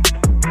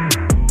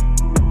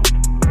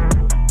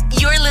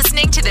 You're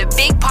listening to the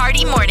Big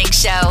Party Morning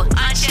Show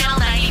on Channel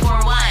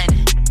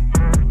 94.1.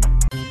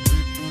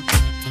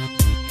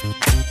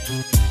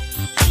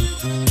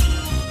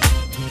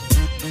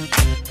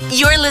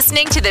 You're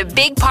listening to the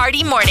Big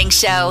Party Morning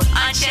Show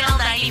on Channel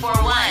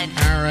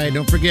 94.1. All right,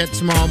 don't forget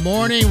tomorrow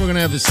morning we're going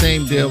to have the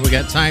same deal. We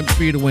got time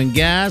for you to win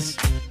gas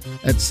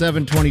at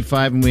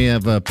 7:25, and we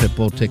have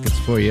Pitbull tickets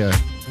for you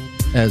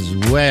as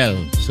well.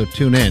 So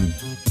tune in.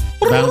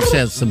 Bounce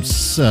has some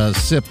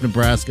SIP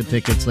Nebraska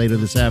tickets later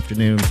this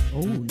afternoon.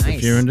 Oh, nice.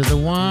 If you're into the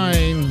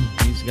wine,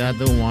 he's got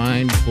the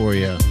wine for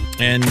you.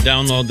 And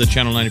download the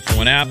Channel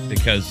 94.1 app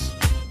because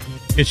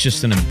It's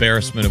just an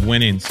embarrassment of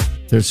winnings.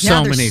 There's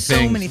so many things.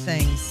 So many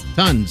things.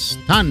 Tons.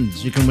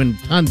 You can win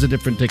tons of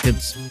different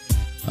tickets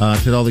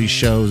to all these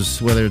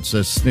shows, whether it's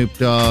a Snoop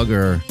Dogg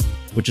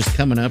which is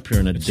coming up here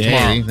in a day.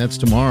 Tomorrow. That's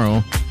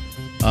tomorrow.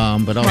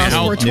 But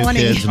also New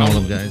Kids and all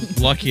of guys.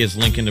 Lucky is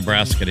Lincoln,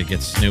 Nebraska to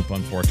get Snoop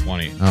on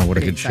 420. Oh, what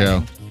a good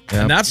show. Yep.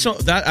 And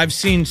that I've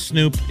seen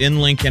Snoop in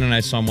Lincoln, and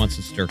I saw him once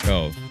at Stir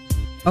Cove.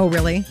 Oh,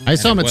 really? I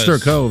saw him at Stir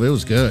Cove. It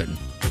was good.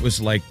 It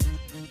was like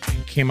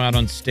he came out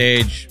on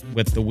stage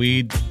with the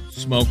weed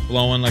smoke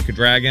blowing like a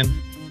dragon.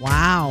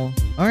 Wow.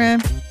 Okay.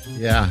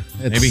 Yeah.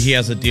 Maybe he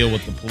has a deal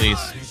with the police.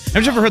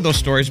 Have you ever heard those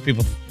stories?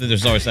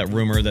 There's always that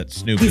rumor that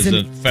Snoop is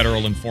a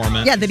federal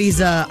informant. Yeah, that he's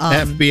a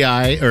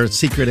FBI or a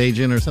secret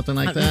agent or something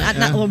like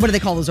that. What do they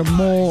call those? A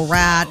mole,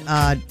 rat?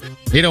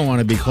 You don't want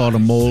to be called a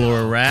mole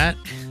or a rat.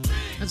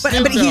 But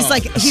he's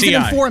an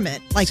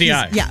informant. Like CI.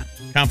 Yeah.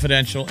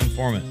 Confidential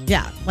informant.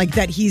 Yeah, like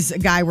that he's a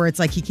guy where it's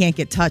like he can't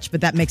get touched,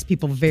 but that makes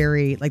people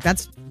very like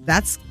that's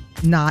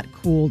not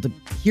cool to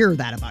hear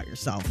that about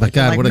yourself. But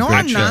God, what a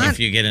great show. If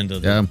you get into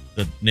the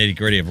nitty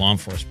gritty of law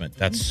enforcement,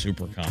 that's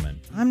super common.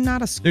 I'm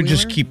not a squealer. They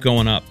just keep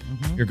going up.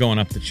 Mm-hmm. You're going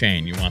up the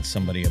chain. You want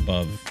somebody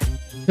above.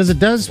 Because it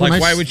does. Like,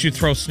 why would you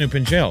throw Snoop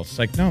in jail? It's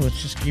like, no,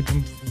 let's just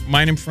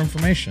mine him for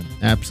information.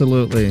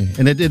 Absolutely.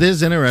 And it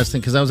is interesting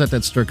because I was at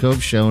that Stir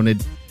Cove show and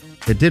it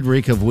did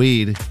reek of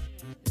weed.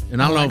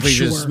 And I don't know if he's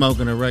just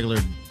smoking a regular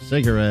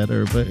cigarette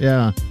but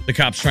yeah. The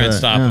cops try and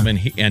stop him,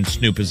 and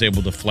Snoop is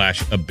able to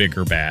flash a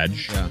bigger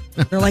badge. Yeah.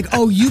 They're like,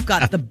 oh, you've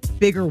got the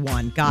bigger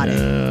one. Got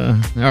it.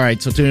 All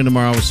right, so tune in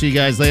tomorrow. We'll see you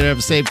guys later. Have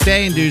a safe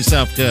day and do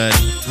yourself good.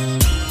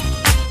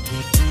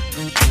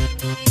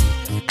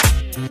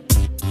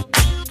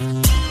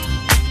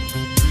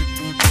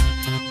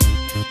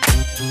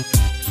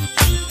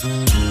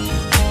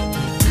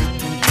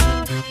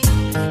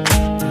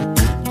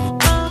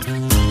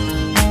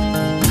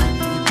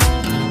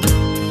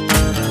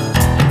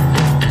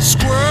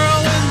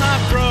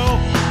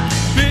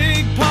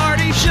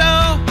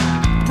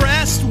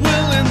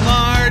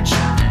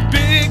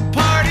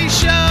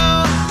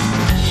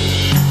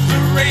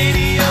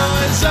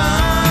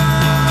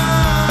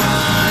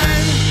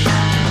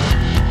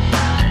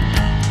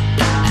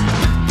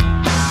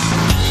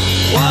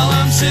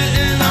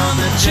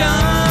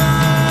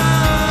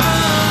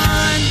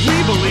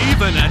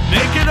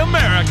 Naked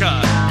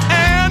America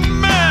and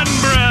man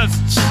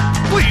breasts.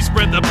 Please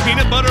spread the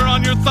peanut butter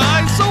on your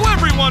thighs so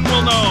everyone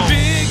will know.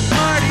 Big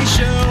party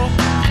show.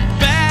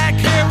 Back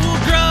hair will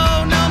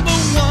grow. Number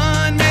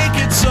one, make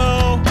it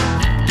so.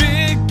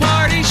 Big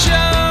party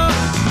show.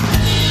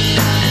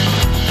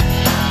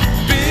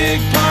 Big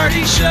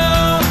party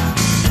show.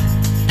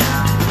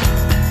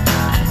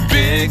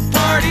 Big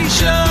party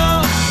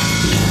show.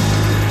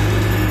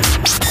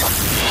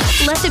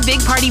 Let the Big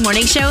Party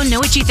Morning Show know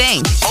what you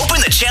think. Open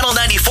the Channel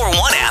 94.1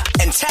 app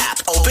and tap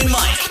Open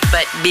Mic.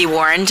 But be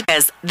warned,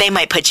 as they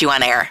might put you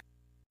on air.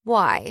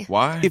 Why?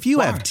 If you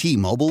have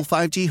T-Mobile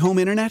 5G home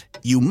internet,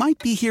 you might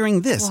be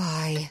hearing this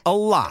a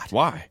lot.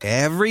 Why?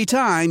 Every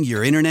time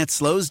your internet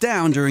slows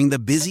down during the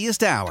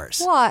busiest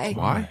hours.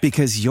 Why?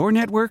 Because your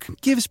network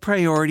gives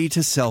priority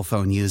to cell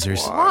phone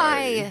users.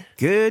 Why?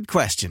 Good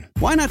question.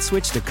 Why not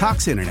switch to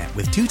Cox Internet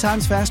with 2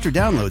 times faster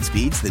download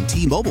speeds than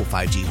T-Mobile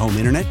 5G home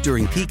internet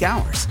during peak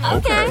hours?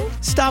 Okay.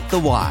 Stop the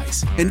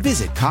whys and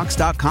visit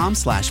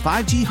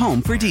cox.com/5G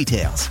home for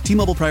details.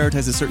 T-Mobile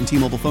prioritizes certain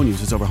T-Mobile phone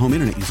users over home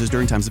internet users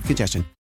during times of congestion.